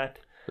of that.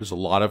 There's a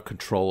lot of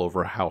control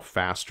over how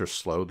fast or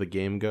slow the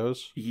game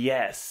goes.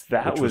 Yes,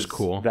 that was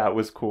cool. That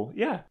was cool.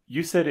 Yeah.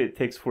 You said it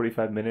takes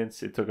 45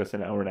 minutes. It took us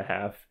an hour and a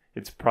half.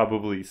 It's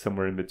probably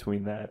somewhere in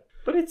between that.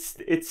 But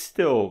it's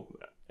still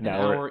an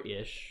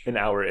hour-ish. An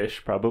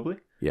hour-ish, probably.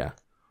 Yeah.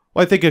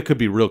 Well, I think it could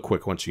be real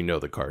quick once you know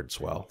the cards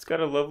well. It's got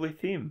a lovely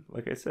theme,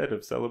 like I said,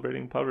 of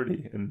celebrating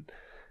poverty and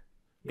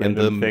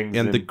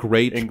the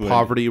great England.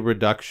 Poverty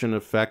reduction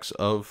effects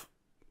of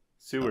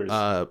sewers.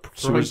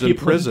 Sewers and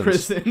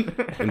prisons.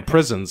 In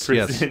prisons,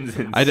 yes.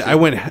 And I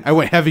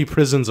went heavy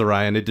prisons,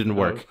 Orion. It didn't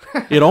work.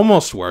 It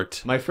almost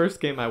worked. My first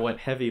game, I went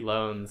heavy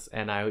loans,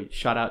 and I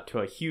shot out to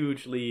a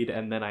huge lead,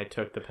 and then I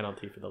took the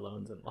penalty for the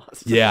loans and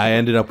lost. Yeah, I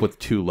ended up with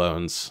 2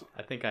 loans.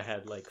 I think I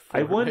had like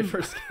 4 in my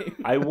first game.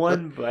 I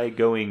won by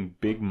going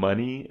big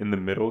money in the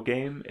middle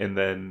game, and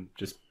then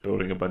just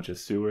building a bunch of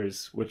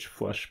sewers, which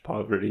flush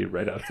poverty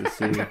right out to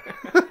sea.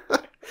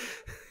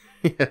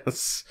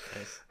 Yes.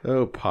 Nice.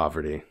 Oh,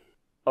 poverty.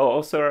 Oh,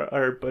 also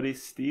our buddy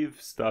Steve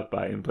stopped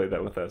by and played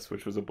that with us,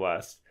 which was a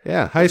blast.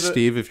 Yeah, hi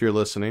Steve, if you're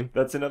listening.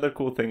 That's another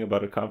cool thing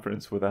about a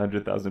conference with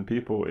 100,000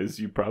 people is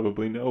you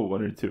probably know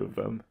 1 or 2 of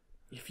them.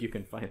 If you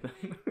can find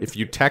them. If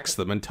you text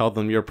them and tell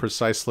them your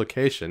precise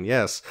location,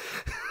 yes.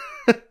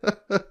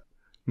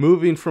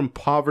 Moving from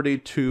poverty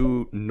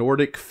to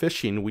Nordic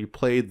fishing, we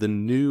played the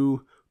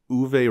new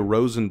Uwe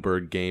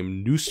Rosenberg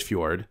game,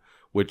 Nusfjord,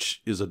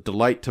 which is a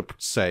delight to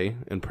say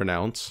and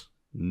pronounce.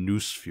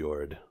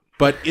 Nusfjord.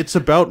 But it's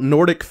about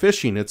Nordic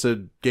fishing. It's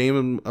a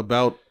game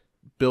about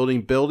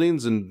building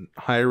buildings and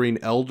hiring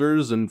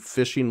elders and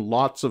fishing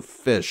lots of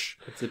fish.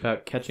 It's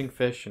about catching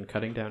fish and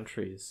cutting down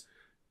trees.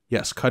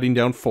 Yes, cutting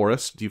down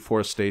forests,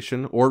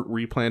 deforestation, or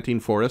replanting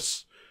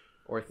forests.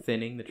 Or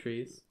thinning the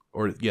trees.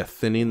 Or, yeah,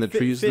 thinning the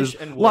trees. Fish There's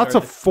and wood lots are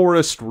of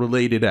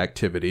forest-related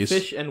activities.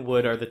 Fish and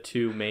wood are the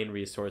two main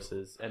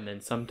resources, and then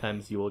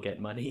sometimes you will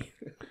get money.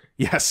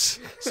 Yes,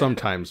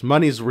 sometimes.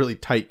 Money's really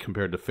tight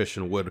compared to fish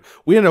and wood.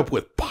 We end up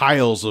with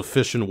piles of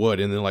fish and wood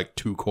and then like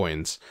 2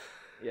 coins.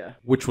 Yeah.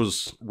 Which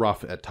was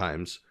rough at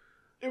times.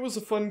 It was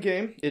a fun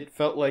game. It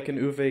felt like an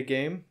Uwe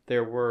game.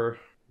 There were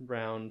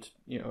round,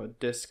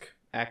 disc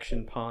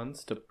action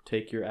pawns to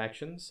take your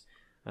actions.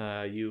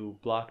 You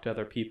blocked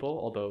other people,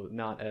 although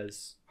not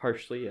as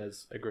harshly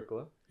as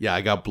Agricola. Yeah,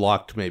 I got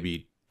blocked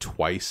maybe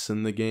twice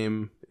in the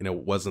game, and it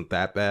wasn't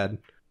that bad.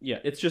 Yeah,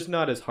 it's just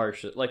not as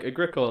harsh. Like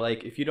Agricola,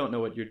 like if you don't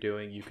know what you're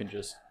doing, you can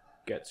just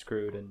get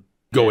screwed and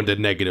go into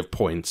negative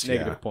points.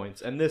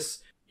 Points. And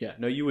this,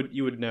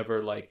 you would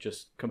never like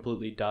just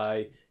completely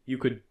die. You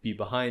could be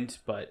behind,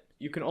 but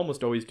you can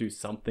almost always do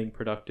something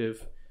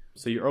productive.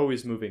 So you're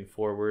always moving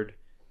forward.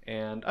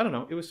 And I don't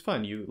know, it was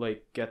fun. You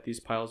like get these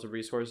piles of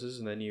resources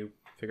and then you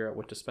figure out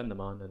what to spend them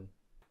on. And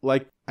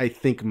like I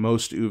think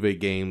most Uwe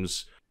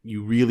games,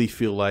 you really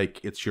feel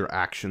like it's your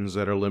actions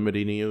that are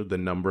limiting you, the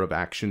number of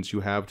actions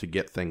you have to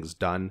get things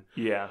done.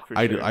 Yeah, for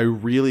sure. I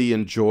really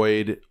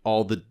enjoyed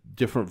all the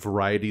different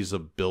varieties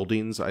of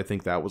buildings. I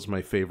think that was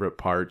my favorite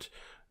part,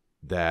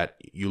 that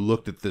you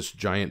looked at this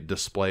giant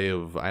display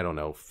of,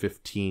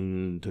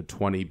 15 to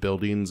 20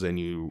 buildings, and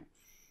you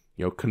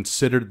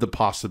considered the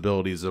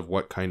possibilities of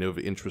what kind of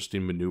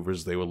interesting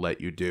maneuvers they would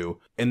let you do.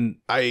 And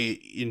I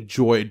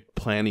enjoyed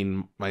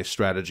planning my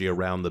strategy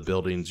around the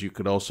buildings. You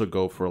could also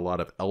go for a lot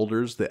of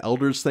elders. The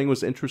elders thing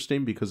was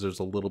interesting because there's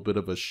a little bit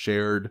of a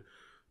shared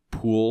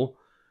pool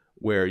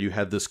where you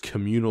had this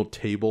communal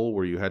table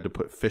where you had to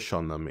put fish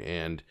on them,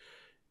 and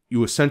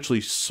you essentially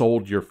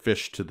sold your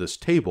fish to this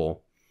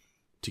table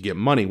to get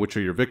money, which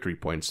are your victory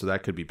points. So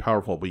that could be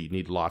powerful, but you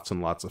need lots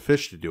and lots of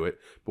fish to do it.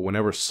 But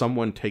whenever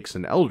someone takes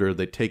an elder,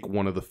 they take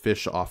one of the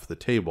fish off the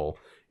table.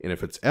 And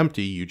if it's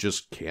empty, you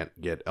just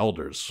can't get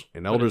elders.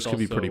 And elders can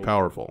be pretty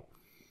powerful.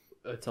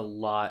 It's a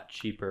lot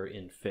cheaper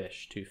in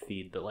fish to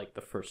feed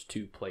the first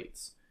 2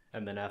 plates.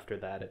 And then after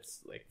that, it's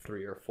like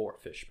 3 or 4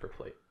 fish per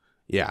plate.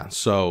 Yeah,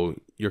 so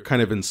you're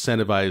kind of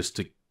incentivized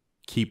to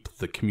keep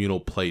the communal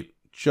plate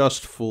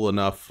just full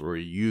enough where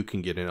you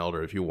can get an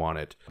elder if you want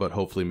it, but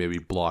hopefully maybe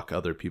block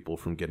other people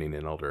from getting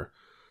an elder.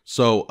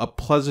 So a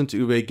pleasant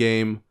Uwe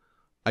game.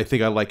 I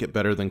think I like it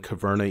better than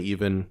Caverna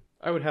even.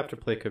 I would have to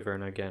play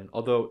Caverna again.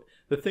 Although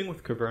the thing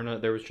with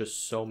Caverna, there was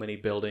just so many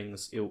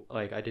buildings.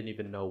 I didn't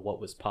even know what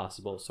was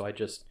possible, so I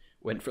just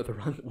went for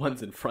the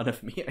ones in front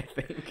of me, I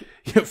think.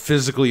 Yeah,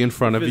 physically in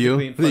front of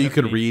you, that you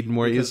could read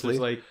more easily.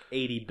 There's like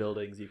 80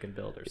 buildings you can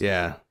build or something.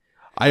 Yeah.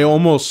 I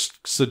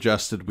almost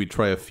suggested we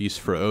try a Feast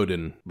for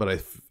Odin, but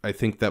I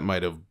think that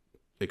might have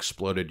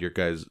exploded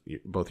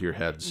both your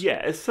heads. Yeah,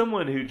 as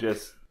someone who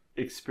just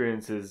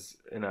experiences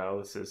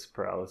analysis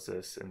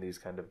paralysis in these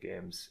kind of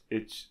games,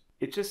 it's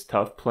just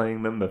tough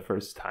playing them the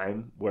first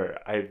time,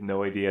 where I have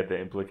no idea the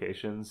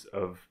implications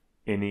of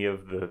any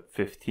of the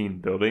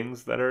 15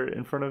 buildings that are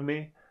in front of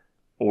me,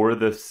 or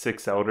the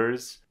 6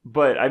 elders.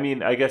 But I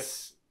mean, I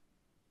guess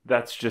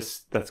that's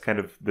kind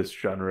of this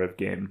genre of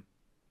game.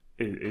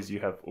 Is you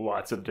have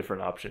lots of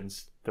different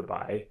options to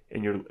buy,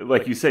 and you're,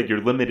 like you said,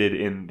 you're limited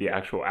in the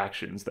actual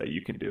actions that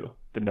you can do,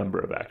 the number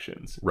of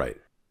actions. Right.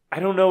 I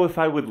don't know if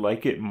I would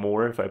like it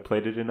more if I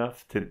played it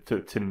enough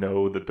to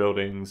know the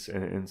buildings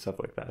and stuff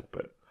like that,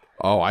 but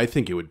I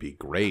think it would be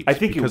great. I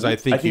think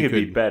it'd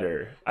be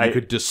better. You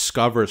could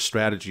discover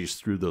strategies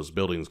through those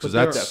buildings, because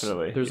that's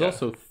definitely. There's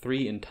also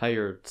 3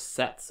 entire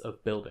sets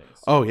of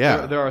buildings. Oh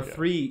yeah, there are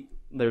 3.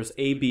 There's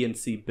A, B, and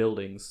C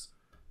buildings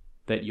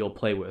that you'll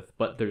play with,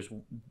 but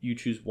you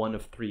choose one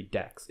of 3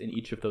 decks, and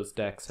each of those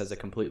decks has a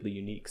completely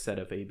unique set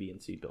of A, B,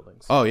 and C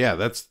buildings. Oh yeah,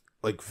 that's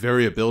like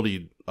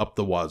variability up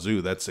the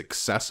wazoo. That's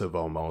excessive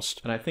almost.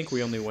 And I think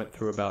we only went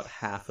through about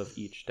half of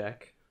each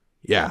deck.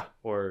 Yeah.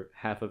 Or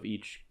half of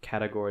each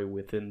category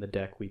within the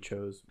deck we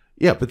chose.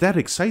 Yeah, but that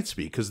excites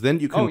me, because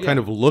then you can kind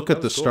of look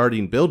at the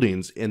starting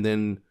buildings and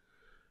then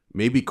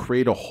maybe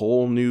create a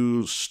whole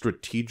new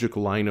strategic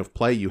line of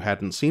play you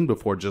hadn't seen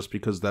before, just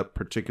because that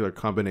particular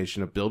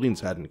combination of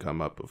buildings hadn't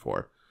come up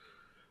before.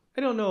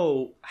 I don't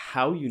know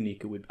how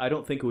unique it would. I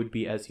don't think it would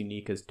be as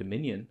unique as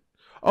Dominion.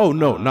 Oh,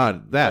 no,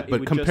 not that.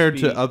 But compared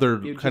to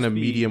other kind of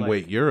medium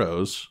weight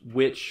Euros.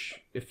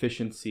 Which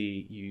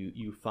efficiency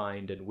you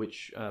find and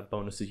which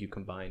bonuses you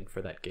combine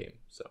for that game.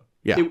 So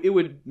yeah, it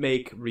would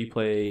make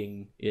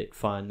replaying it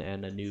fun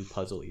and a new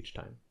puzzle each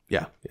time.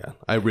 Yeah.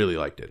 I really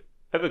liked it.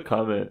 I have a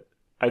comment.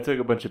 I took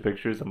a bunch of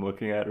pictures I'm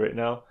looking at right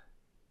now.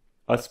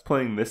 Us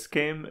playing this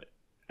game,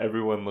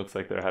 everyone looks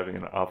like they're having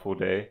an awful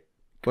day.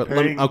 But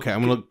I'm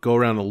going to go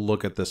around and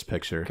look at this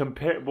picture.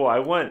 I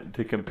want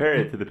to compare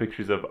it to the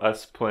pictures of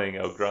us playing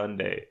El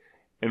Grande,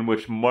 in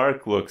which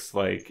Mark looks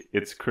like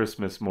it's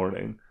Christmas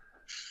morning.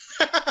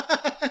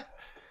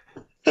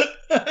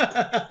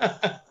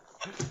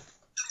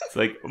 It's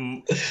like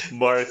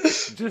Mark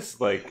just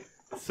like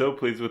so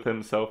pleased with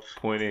himself,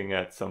 pointing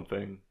at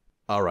something.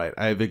 All right,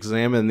 I've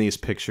examined these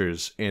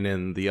pictures, and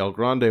in the El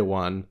Grande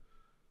one,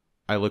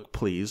 I look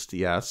pleased.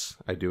 Yes,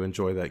 I do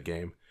enjoy that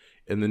game.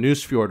 In the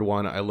Nusfjord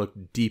one, I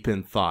look deep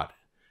in thought,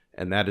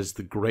 and that is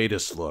the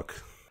greatest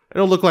look. I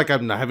don't look like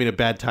I'm not having a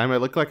bad time. I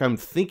look like I'm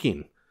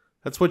thinking.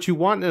 That's what you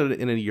want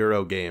in a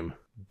Euro game.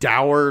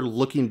 Dour,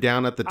 looking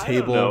down at the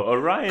table,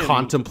 Orion...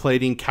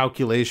 contemplating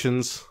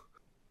calculations.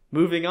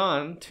 Moving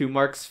on to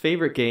Mark's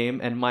favorite game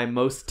and my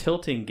most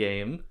tilting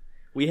game,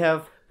 we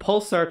have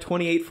Pulsar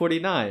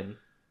 2849.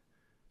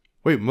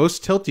 Wait,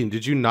 most tilting?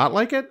 Did you not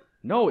like it?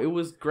 No, it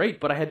was great,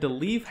 but I had to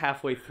leave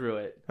halfway through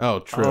it. Oh,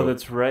 true. Oh,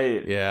 that's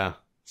right. Yeah,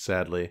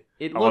 sadly.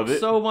 It looked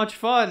so much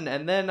fun,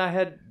 and then I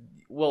had...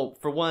 Well,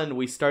 for one,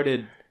 we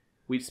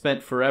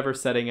spent forever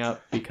setting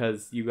up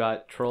because you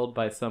got trolled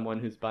by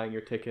someone who's buying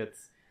your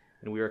tickets,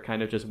 and we were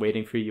kind of just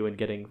waiting for you and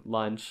getting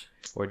lunch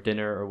or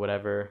dinner or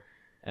whatever,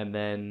 and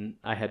then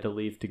I had to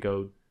leave to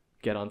go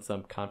get on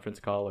some conference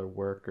call or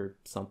work or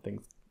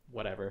something,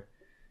 whatever.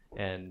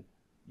 And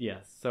yeah,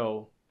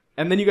 so...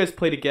 And then you guys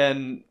played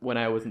again when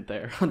I wasn't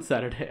there on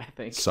Saturday, I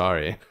think.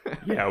 Sorry.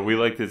 Yeah, we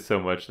liked it so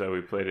much that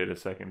we played it a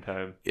second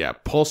time. Yeah,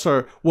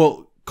 Pulsar...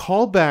 Well,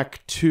 call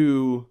back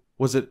to...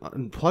 Was it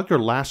Unplugged or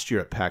last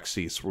year at PAX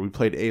East where we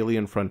played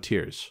Alien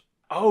Frontiers?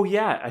 Oh,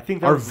 yeah. I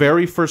think that our was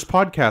very first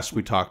podcast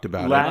we talked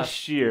about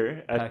last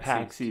year at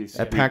PAX East.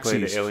 At PAX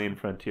East. Alien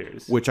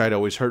Frontiers. Which I'd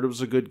always heard it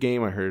was a good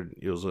game. I heard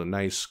it was a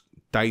nice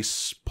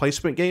dice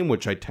placement game,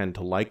 which I tend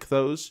to like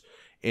those.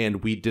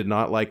 And we did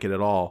not like it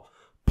at all.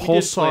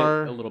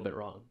 Pulsar, a little bit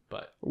wrong,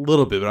 but a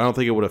little bit, but I don't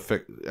think it would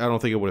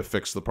have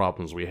fixed the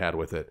problems we had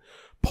with it.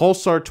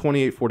 Pulsar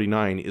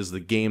 2849 is the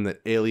game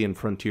that Alien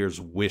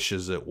Frontiers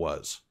wishes it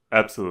was.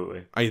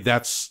 Absolutely.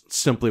 That's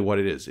simply what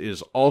it is. It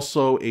is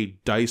also a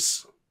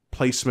dice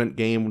placement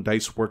game,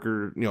 dice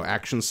worker,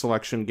 action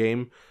selection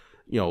game,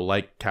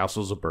 like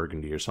Castles of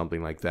Burgundy or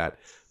something like that.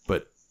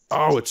 But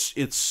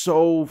it's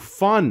so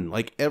fun.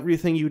 Like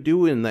everything you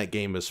do in that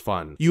game is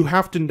fun. You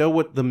have to know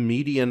what the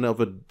median of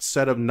a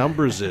set of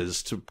numbers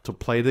is to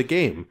play the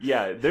game.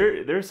 Yeah,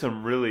 there's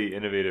some really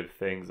innovative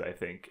things, I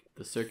think.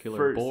 The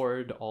circular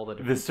board, all the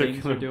different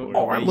things you're doing.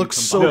 Oh, it looks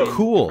so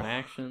cool.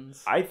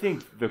 Actions. I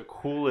think the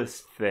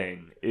coolest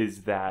thing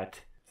is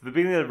that at the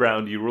beginning of the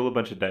round, you roll a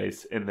bunch of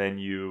dice and then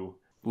you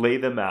lay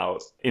them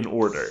out in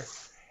order.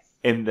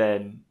 And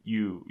then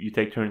you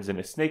take turns in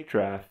a snake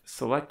draft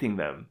selecting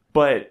them.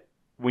 But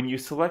when you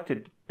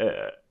selected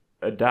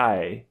a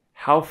die,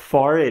 how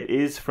far it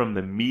is from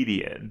the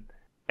median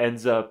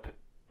ends up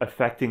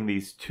affecting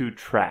these two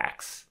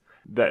tracks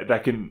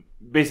that can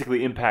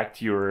basically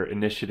impact your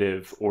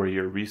initiative or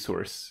your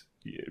resources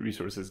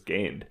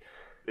gained.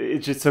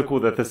 It's just so cool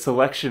that the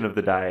selection of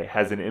the die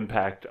has an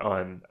impact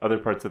on other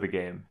parts of the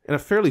game. And a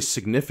fairly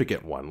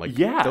significant one.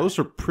 Those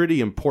are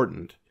pretty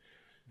important.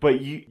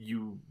 But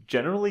you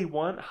generally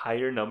want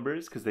higher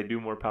numbers because they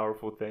do more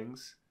powerful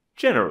things,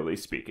 generally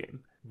speaking.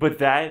 But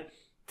that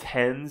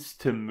tends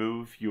to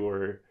move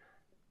your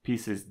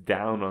pieces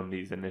down on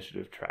these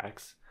initiative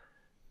tracks,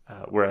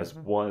 whereas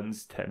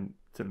ones tend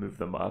to move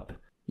them up.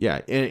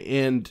 Yeah,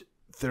 and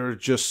there are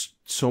just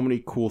so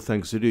many cool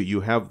things to do.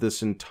 You have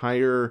this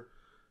entire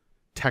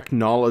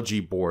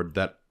technology board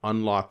that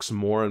unlocks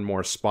more and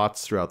more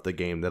spots throughout the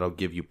game that'll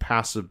give you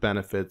passive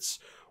benefits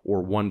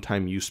or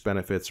one-time use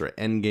benefits or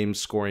endgame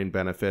scoring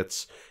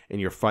benefits, and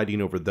you're fighting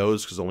over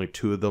those because only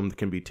two of them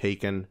can be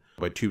taken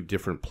by two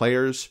different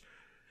players.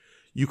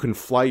 You can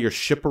fly your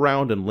ship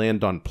around and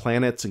land on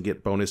planets and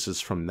get bonuses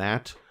from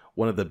that.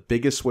 One of the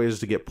biggest ways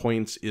to get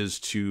points is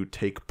to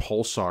take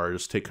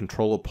pulsars, take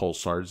control of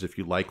pulsars. If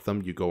you like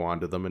them, you go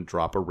onto them and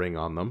drop a ring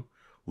on them,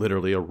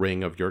 literally a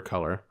ring of your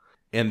color.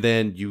 And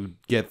then you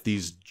get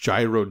these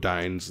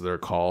gyrodynes, they're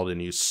called, and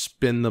you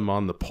spin them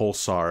on the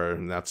pulsar,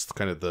 and that's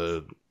kind of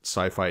the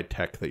sci-fi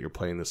tech that you're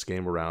playing this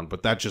game around.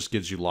 But that just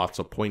gives you lots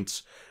of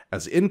points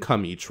as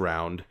income each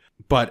round.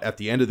 But at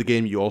the end of the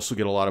game, you also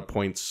get a lot of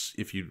points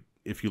if you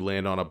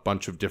land on a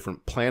bunch of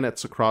different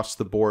planets across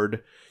the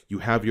board. You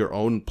have your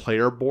own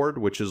player board,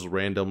 which is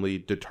randomly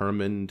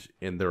determined,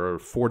 and there are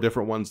 4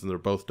 different ones, and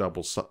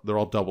they're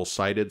all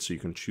double-sided, so you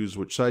can choose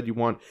which side you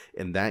want,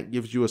 and that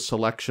gives you a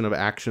selection of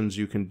actions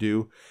you can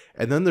do.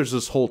 And then there's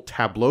this whole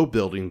tableau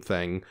building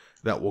thing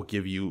that will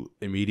give you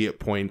immediate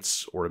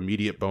points or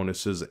immediate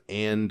bonuses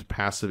and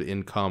passive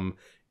income,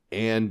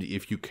 and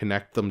if you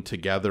connect them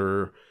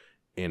together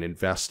and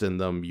invest in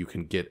them, you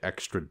can get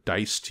extra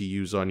dice to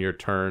use on your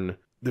turn.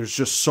 There's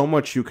just so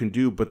much you can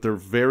do, but they're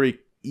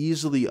very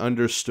easily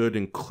understood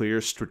and clear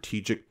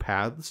strategic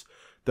paths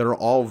that are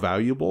all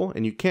valuable,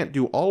 and you can't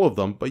do all of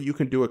them, but you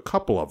can do a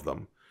couple of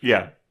them.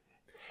 Yeah.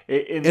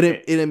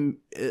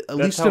 At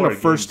least in a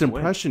first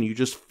impression, you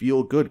just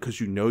feel good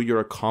because you know you're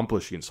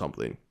accomplishing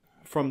something.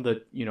 From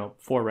the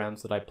 4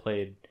 rounds that I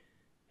played,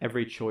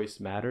 every choice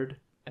mattered,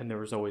 and there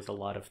was always a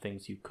lot of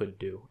things you could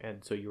do,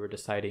 and so you were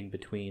deciding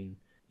between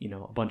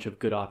a bunch of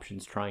good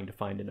options, trying to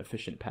find an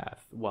efficient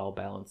path while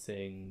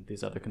balancing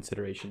these other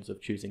considerations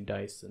of choosing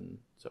dice and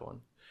so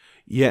on.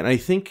 Yeah, and I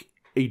think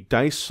a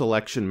dice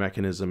selection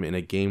mechanism in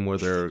a game where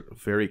there are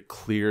very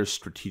clear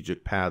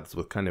strategic paths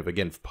with kind of,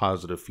 again,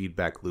 positive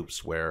feedback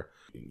loops where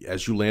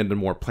as you land on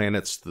more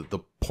planets, the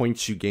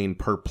points you gain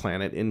per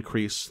planet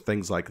increase,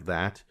 things like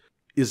that.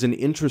 is an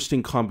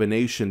interesting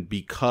combination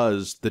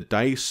because the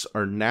dice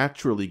are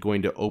naturally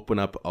going to open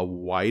up a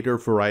wider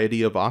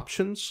variety of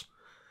options,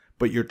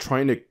 but you're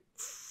trying to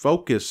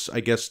focus,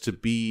 I guess, to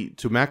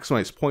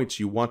maximize points,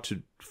 you want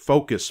to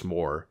focus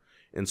more.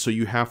 And so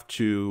you have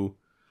to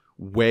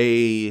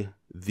weigh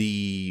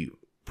the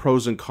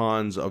pros and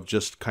cons of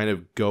just kind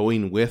of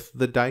going with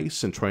the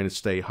dice and trying to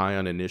stay high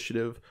on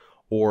initiative,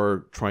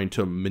 or trying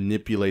to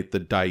manipulate the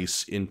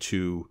dice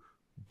into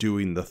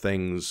doing the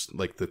things,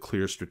 like the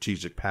clear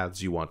strategic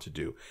paths you want to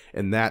do.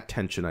 And that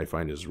tension, I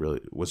find,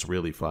 was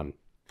really fun.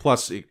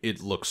 Plus,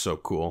 it looks so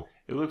cool.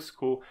 It looks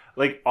cool.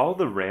 Like, all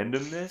the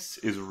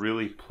randomness is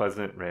really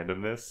pleasant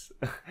randomness.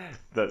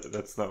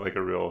 That's not like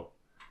a real...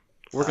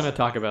 We're going to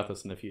talk about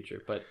this in the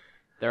future, but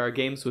there are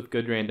games with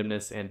good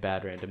randomness and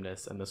bad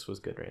randomness, and this was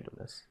good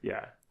randomness.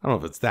 Yeah. I don't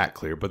know if it's that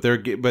clear, but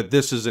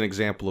this is an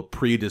example of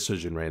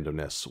pre-decision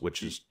randomness,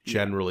 which is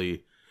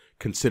generally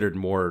considered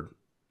more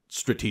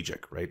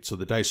strategic, right? So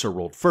the dice are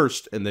rolled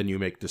first, and then you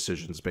make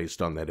decisions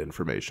based on that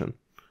information.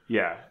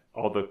 Yeah.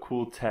 All the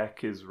cool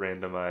tech is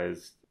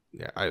randomized.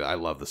 Yeah, I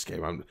love this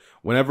game.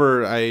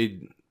 Whenever I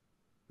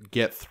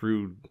get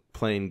through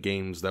playing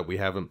games that we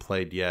haven't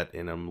played yet,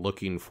 and I'm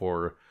looking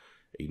for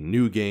a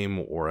new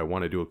game, or I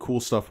want to do a cool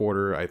stuff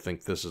order, I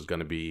think this is going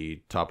to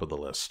be top of the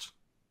list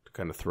to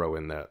kind of throw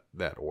in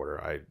that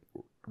order. I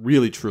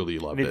really, truly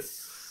loved it.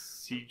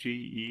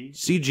 CGE?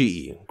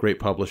 CGE, great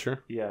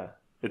publisher. Yeah.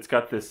 It's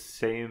got the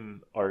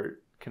same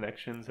art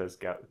connections as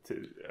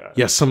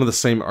some of the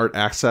same art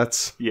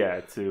assets.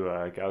 Yeah,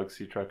 to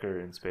Galaxy Trucker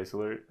and Space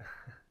Alert.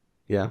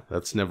 Yeah,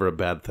 that's never a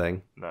bad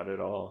thing. Not at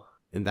all.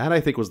 And that, I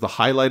think, was the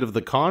highlight of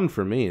the con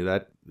for me.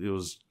 That it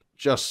was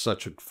just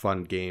such a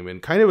fun game,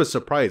 and kind of a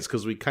surprise,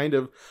 because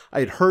I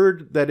had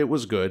heard that it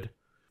was good.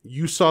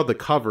 You saw the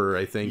cover,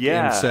 I think,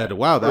 and said,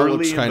 wow, that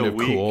looks kind of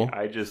cool.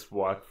 I just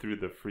walked through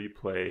the free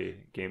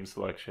play game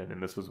selection,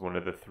 and this was one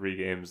of the 3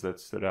 games that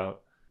stood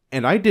out.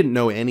 And I didn't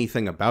know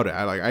anything about it.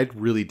 I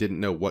really didn't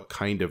know what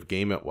kind of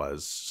game it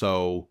was.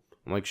 So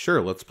I'm like,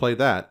 sure, let's play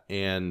that.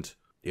 And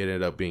it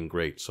ended up being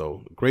great.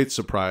 So great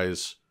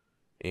surprise,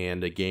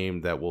 and a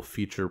game that will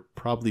feature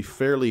probably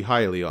fairly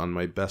highly on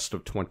my best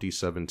of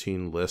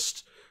 2017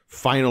 list,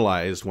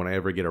 finalized when I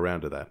ever get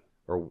around to that.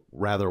 Or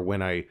rather,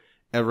 when I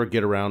ever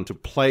get around to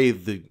play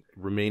the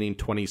remaining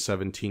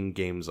 2017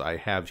 games I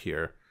have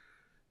here,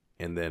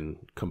 and then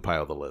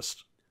compile the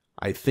list.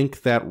 I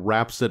think that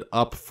wraps it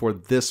up for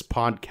this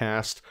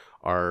podcast,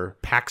 our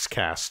PAX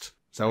Cast.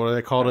 Is that what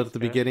I called it at the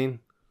beginning?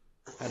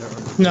 I don't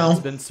remember. No, it's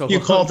been so you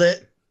long. called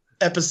it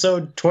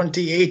episode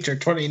 28 or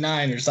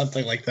 29 or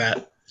something like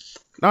that.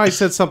 No, I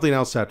said something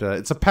else after that.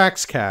 It's a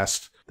PAX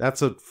Cast.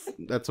 That's a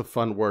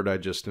fun word I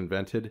just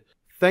invented.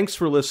 Thanks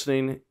for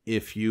listening.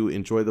 If you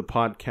enjoy the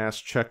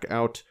podcast, check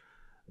out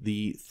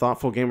the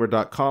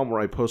thoughtfulgamer.com, where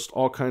I post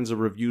all kinds of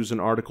reviews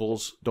and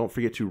articles. Don't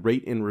forget to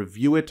rate and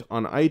review it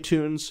on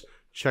iTunes.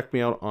 Check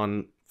me out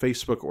on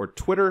Facebook or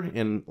Twitter.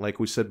 And like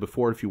we said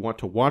before, if you want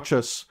to watch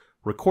us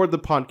record the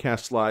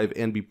podcast live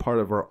and be part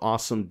of our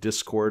awesome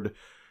Discord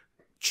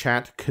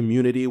chat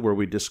community, where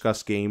we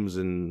discuss games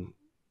and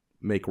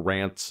make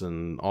rants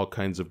and all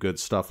kinds of good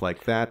stuff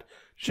like that,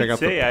 check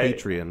out the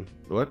Patreon.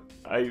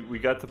 We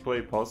got to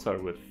play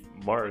Pulsar with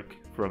Mark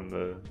from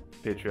the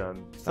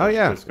Patreon. Oh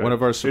yeah, Discord. One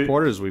of our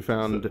supporters we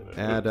found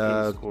at it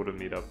was cool to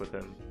meet up with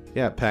him.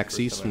 Yeah, PAX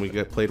East, and we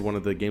played one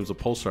of the games of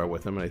Pulsar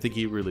with him, and I think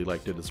he really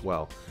liked it as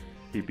well.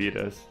 He beat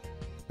us.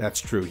 That's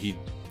true. He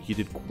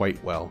did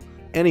quite well.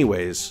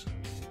 Anyways,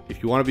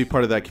 if you want to be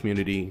part of that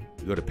community,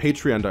 go to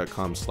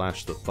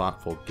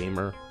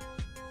patreon.com/thethoughtfulgamer,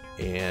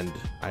 and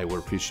I would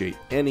appreciate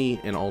any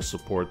and all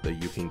support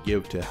that you can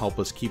give to help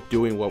us keep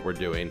doing what we're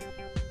doing.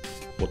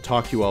 We'll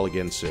talk to you all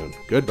again soon.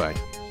 Goodbye.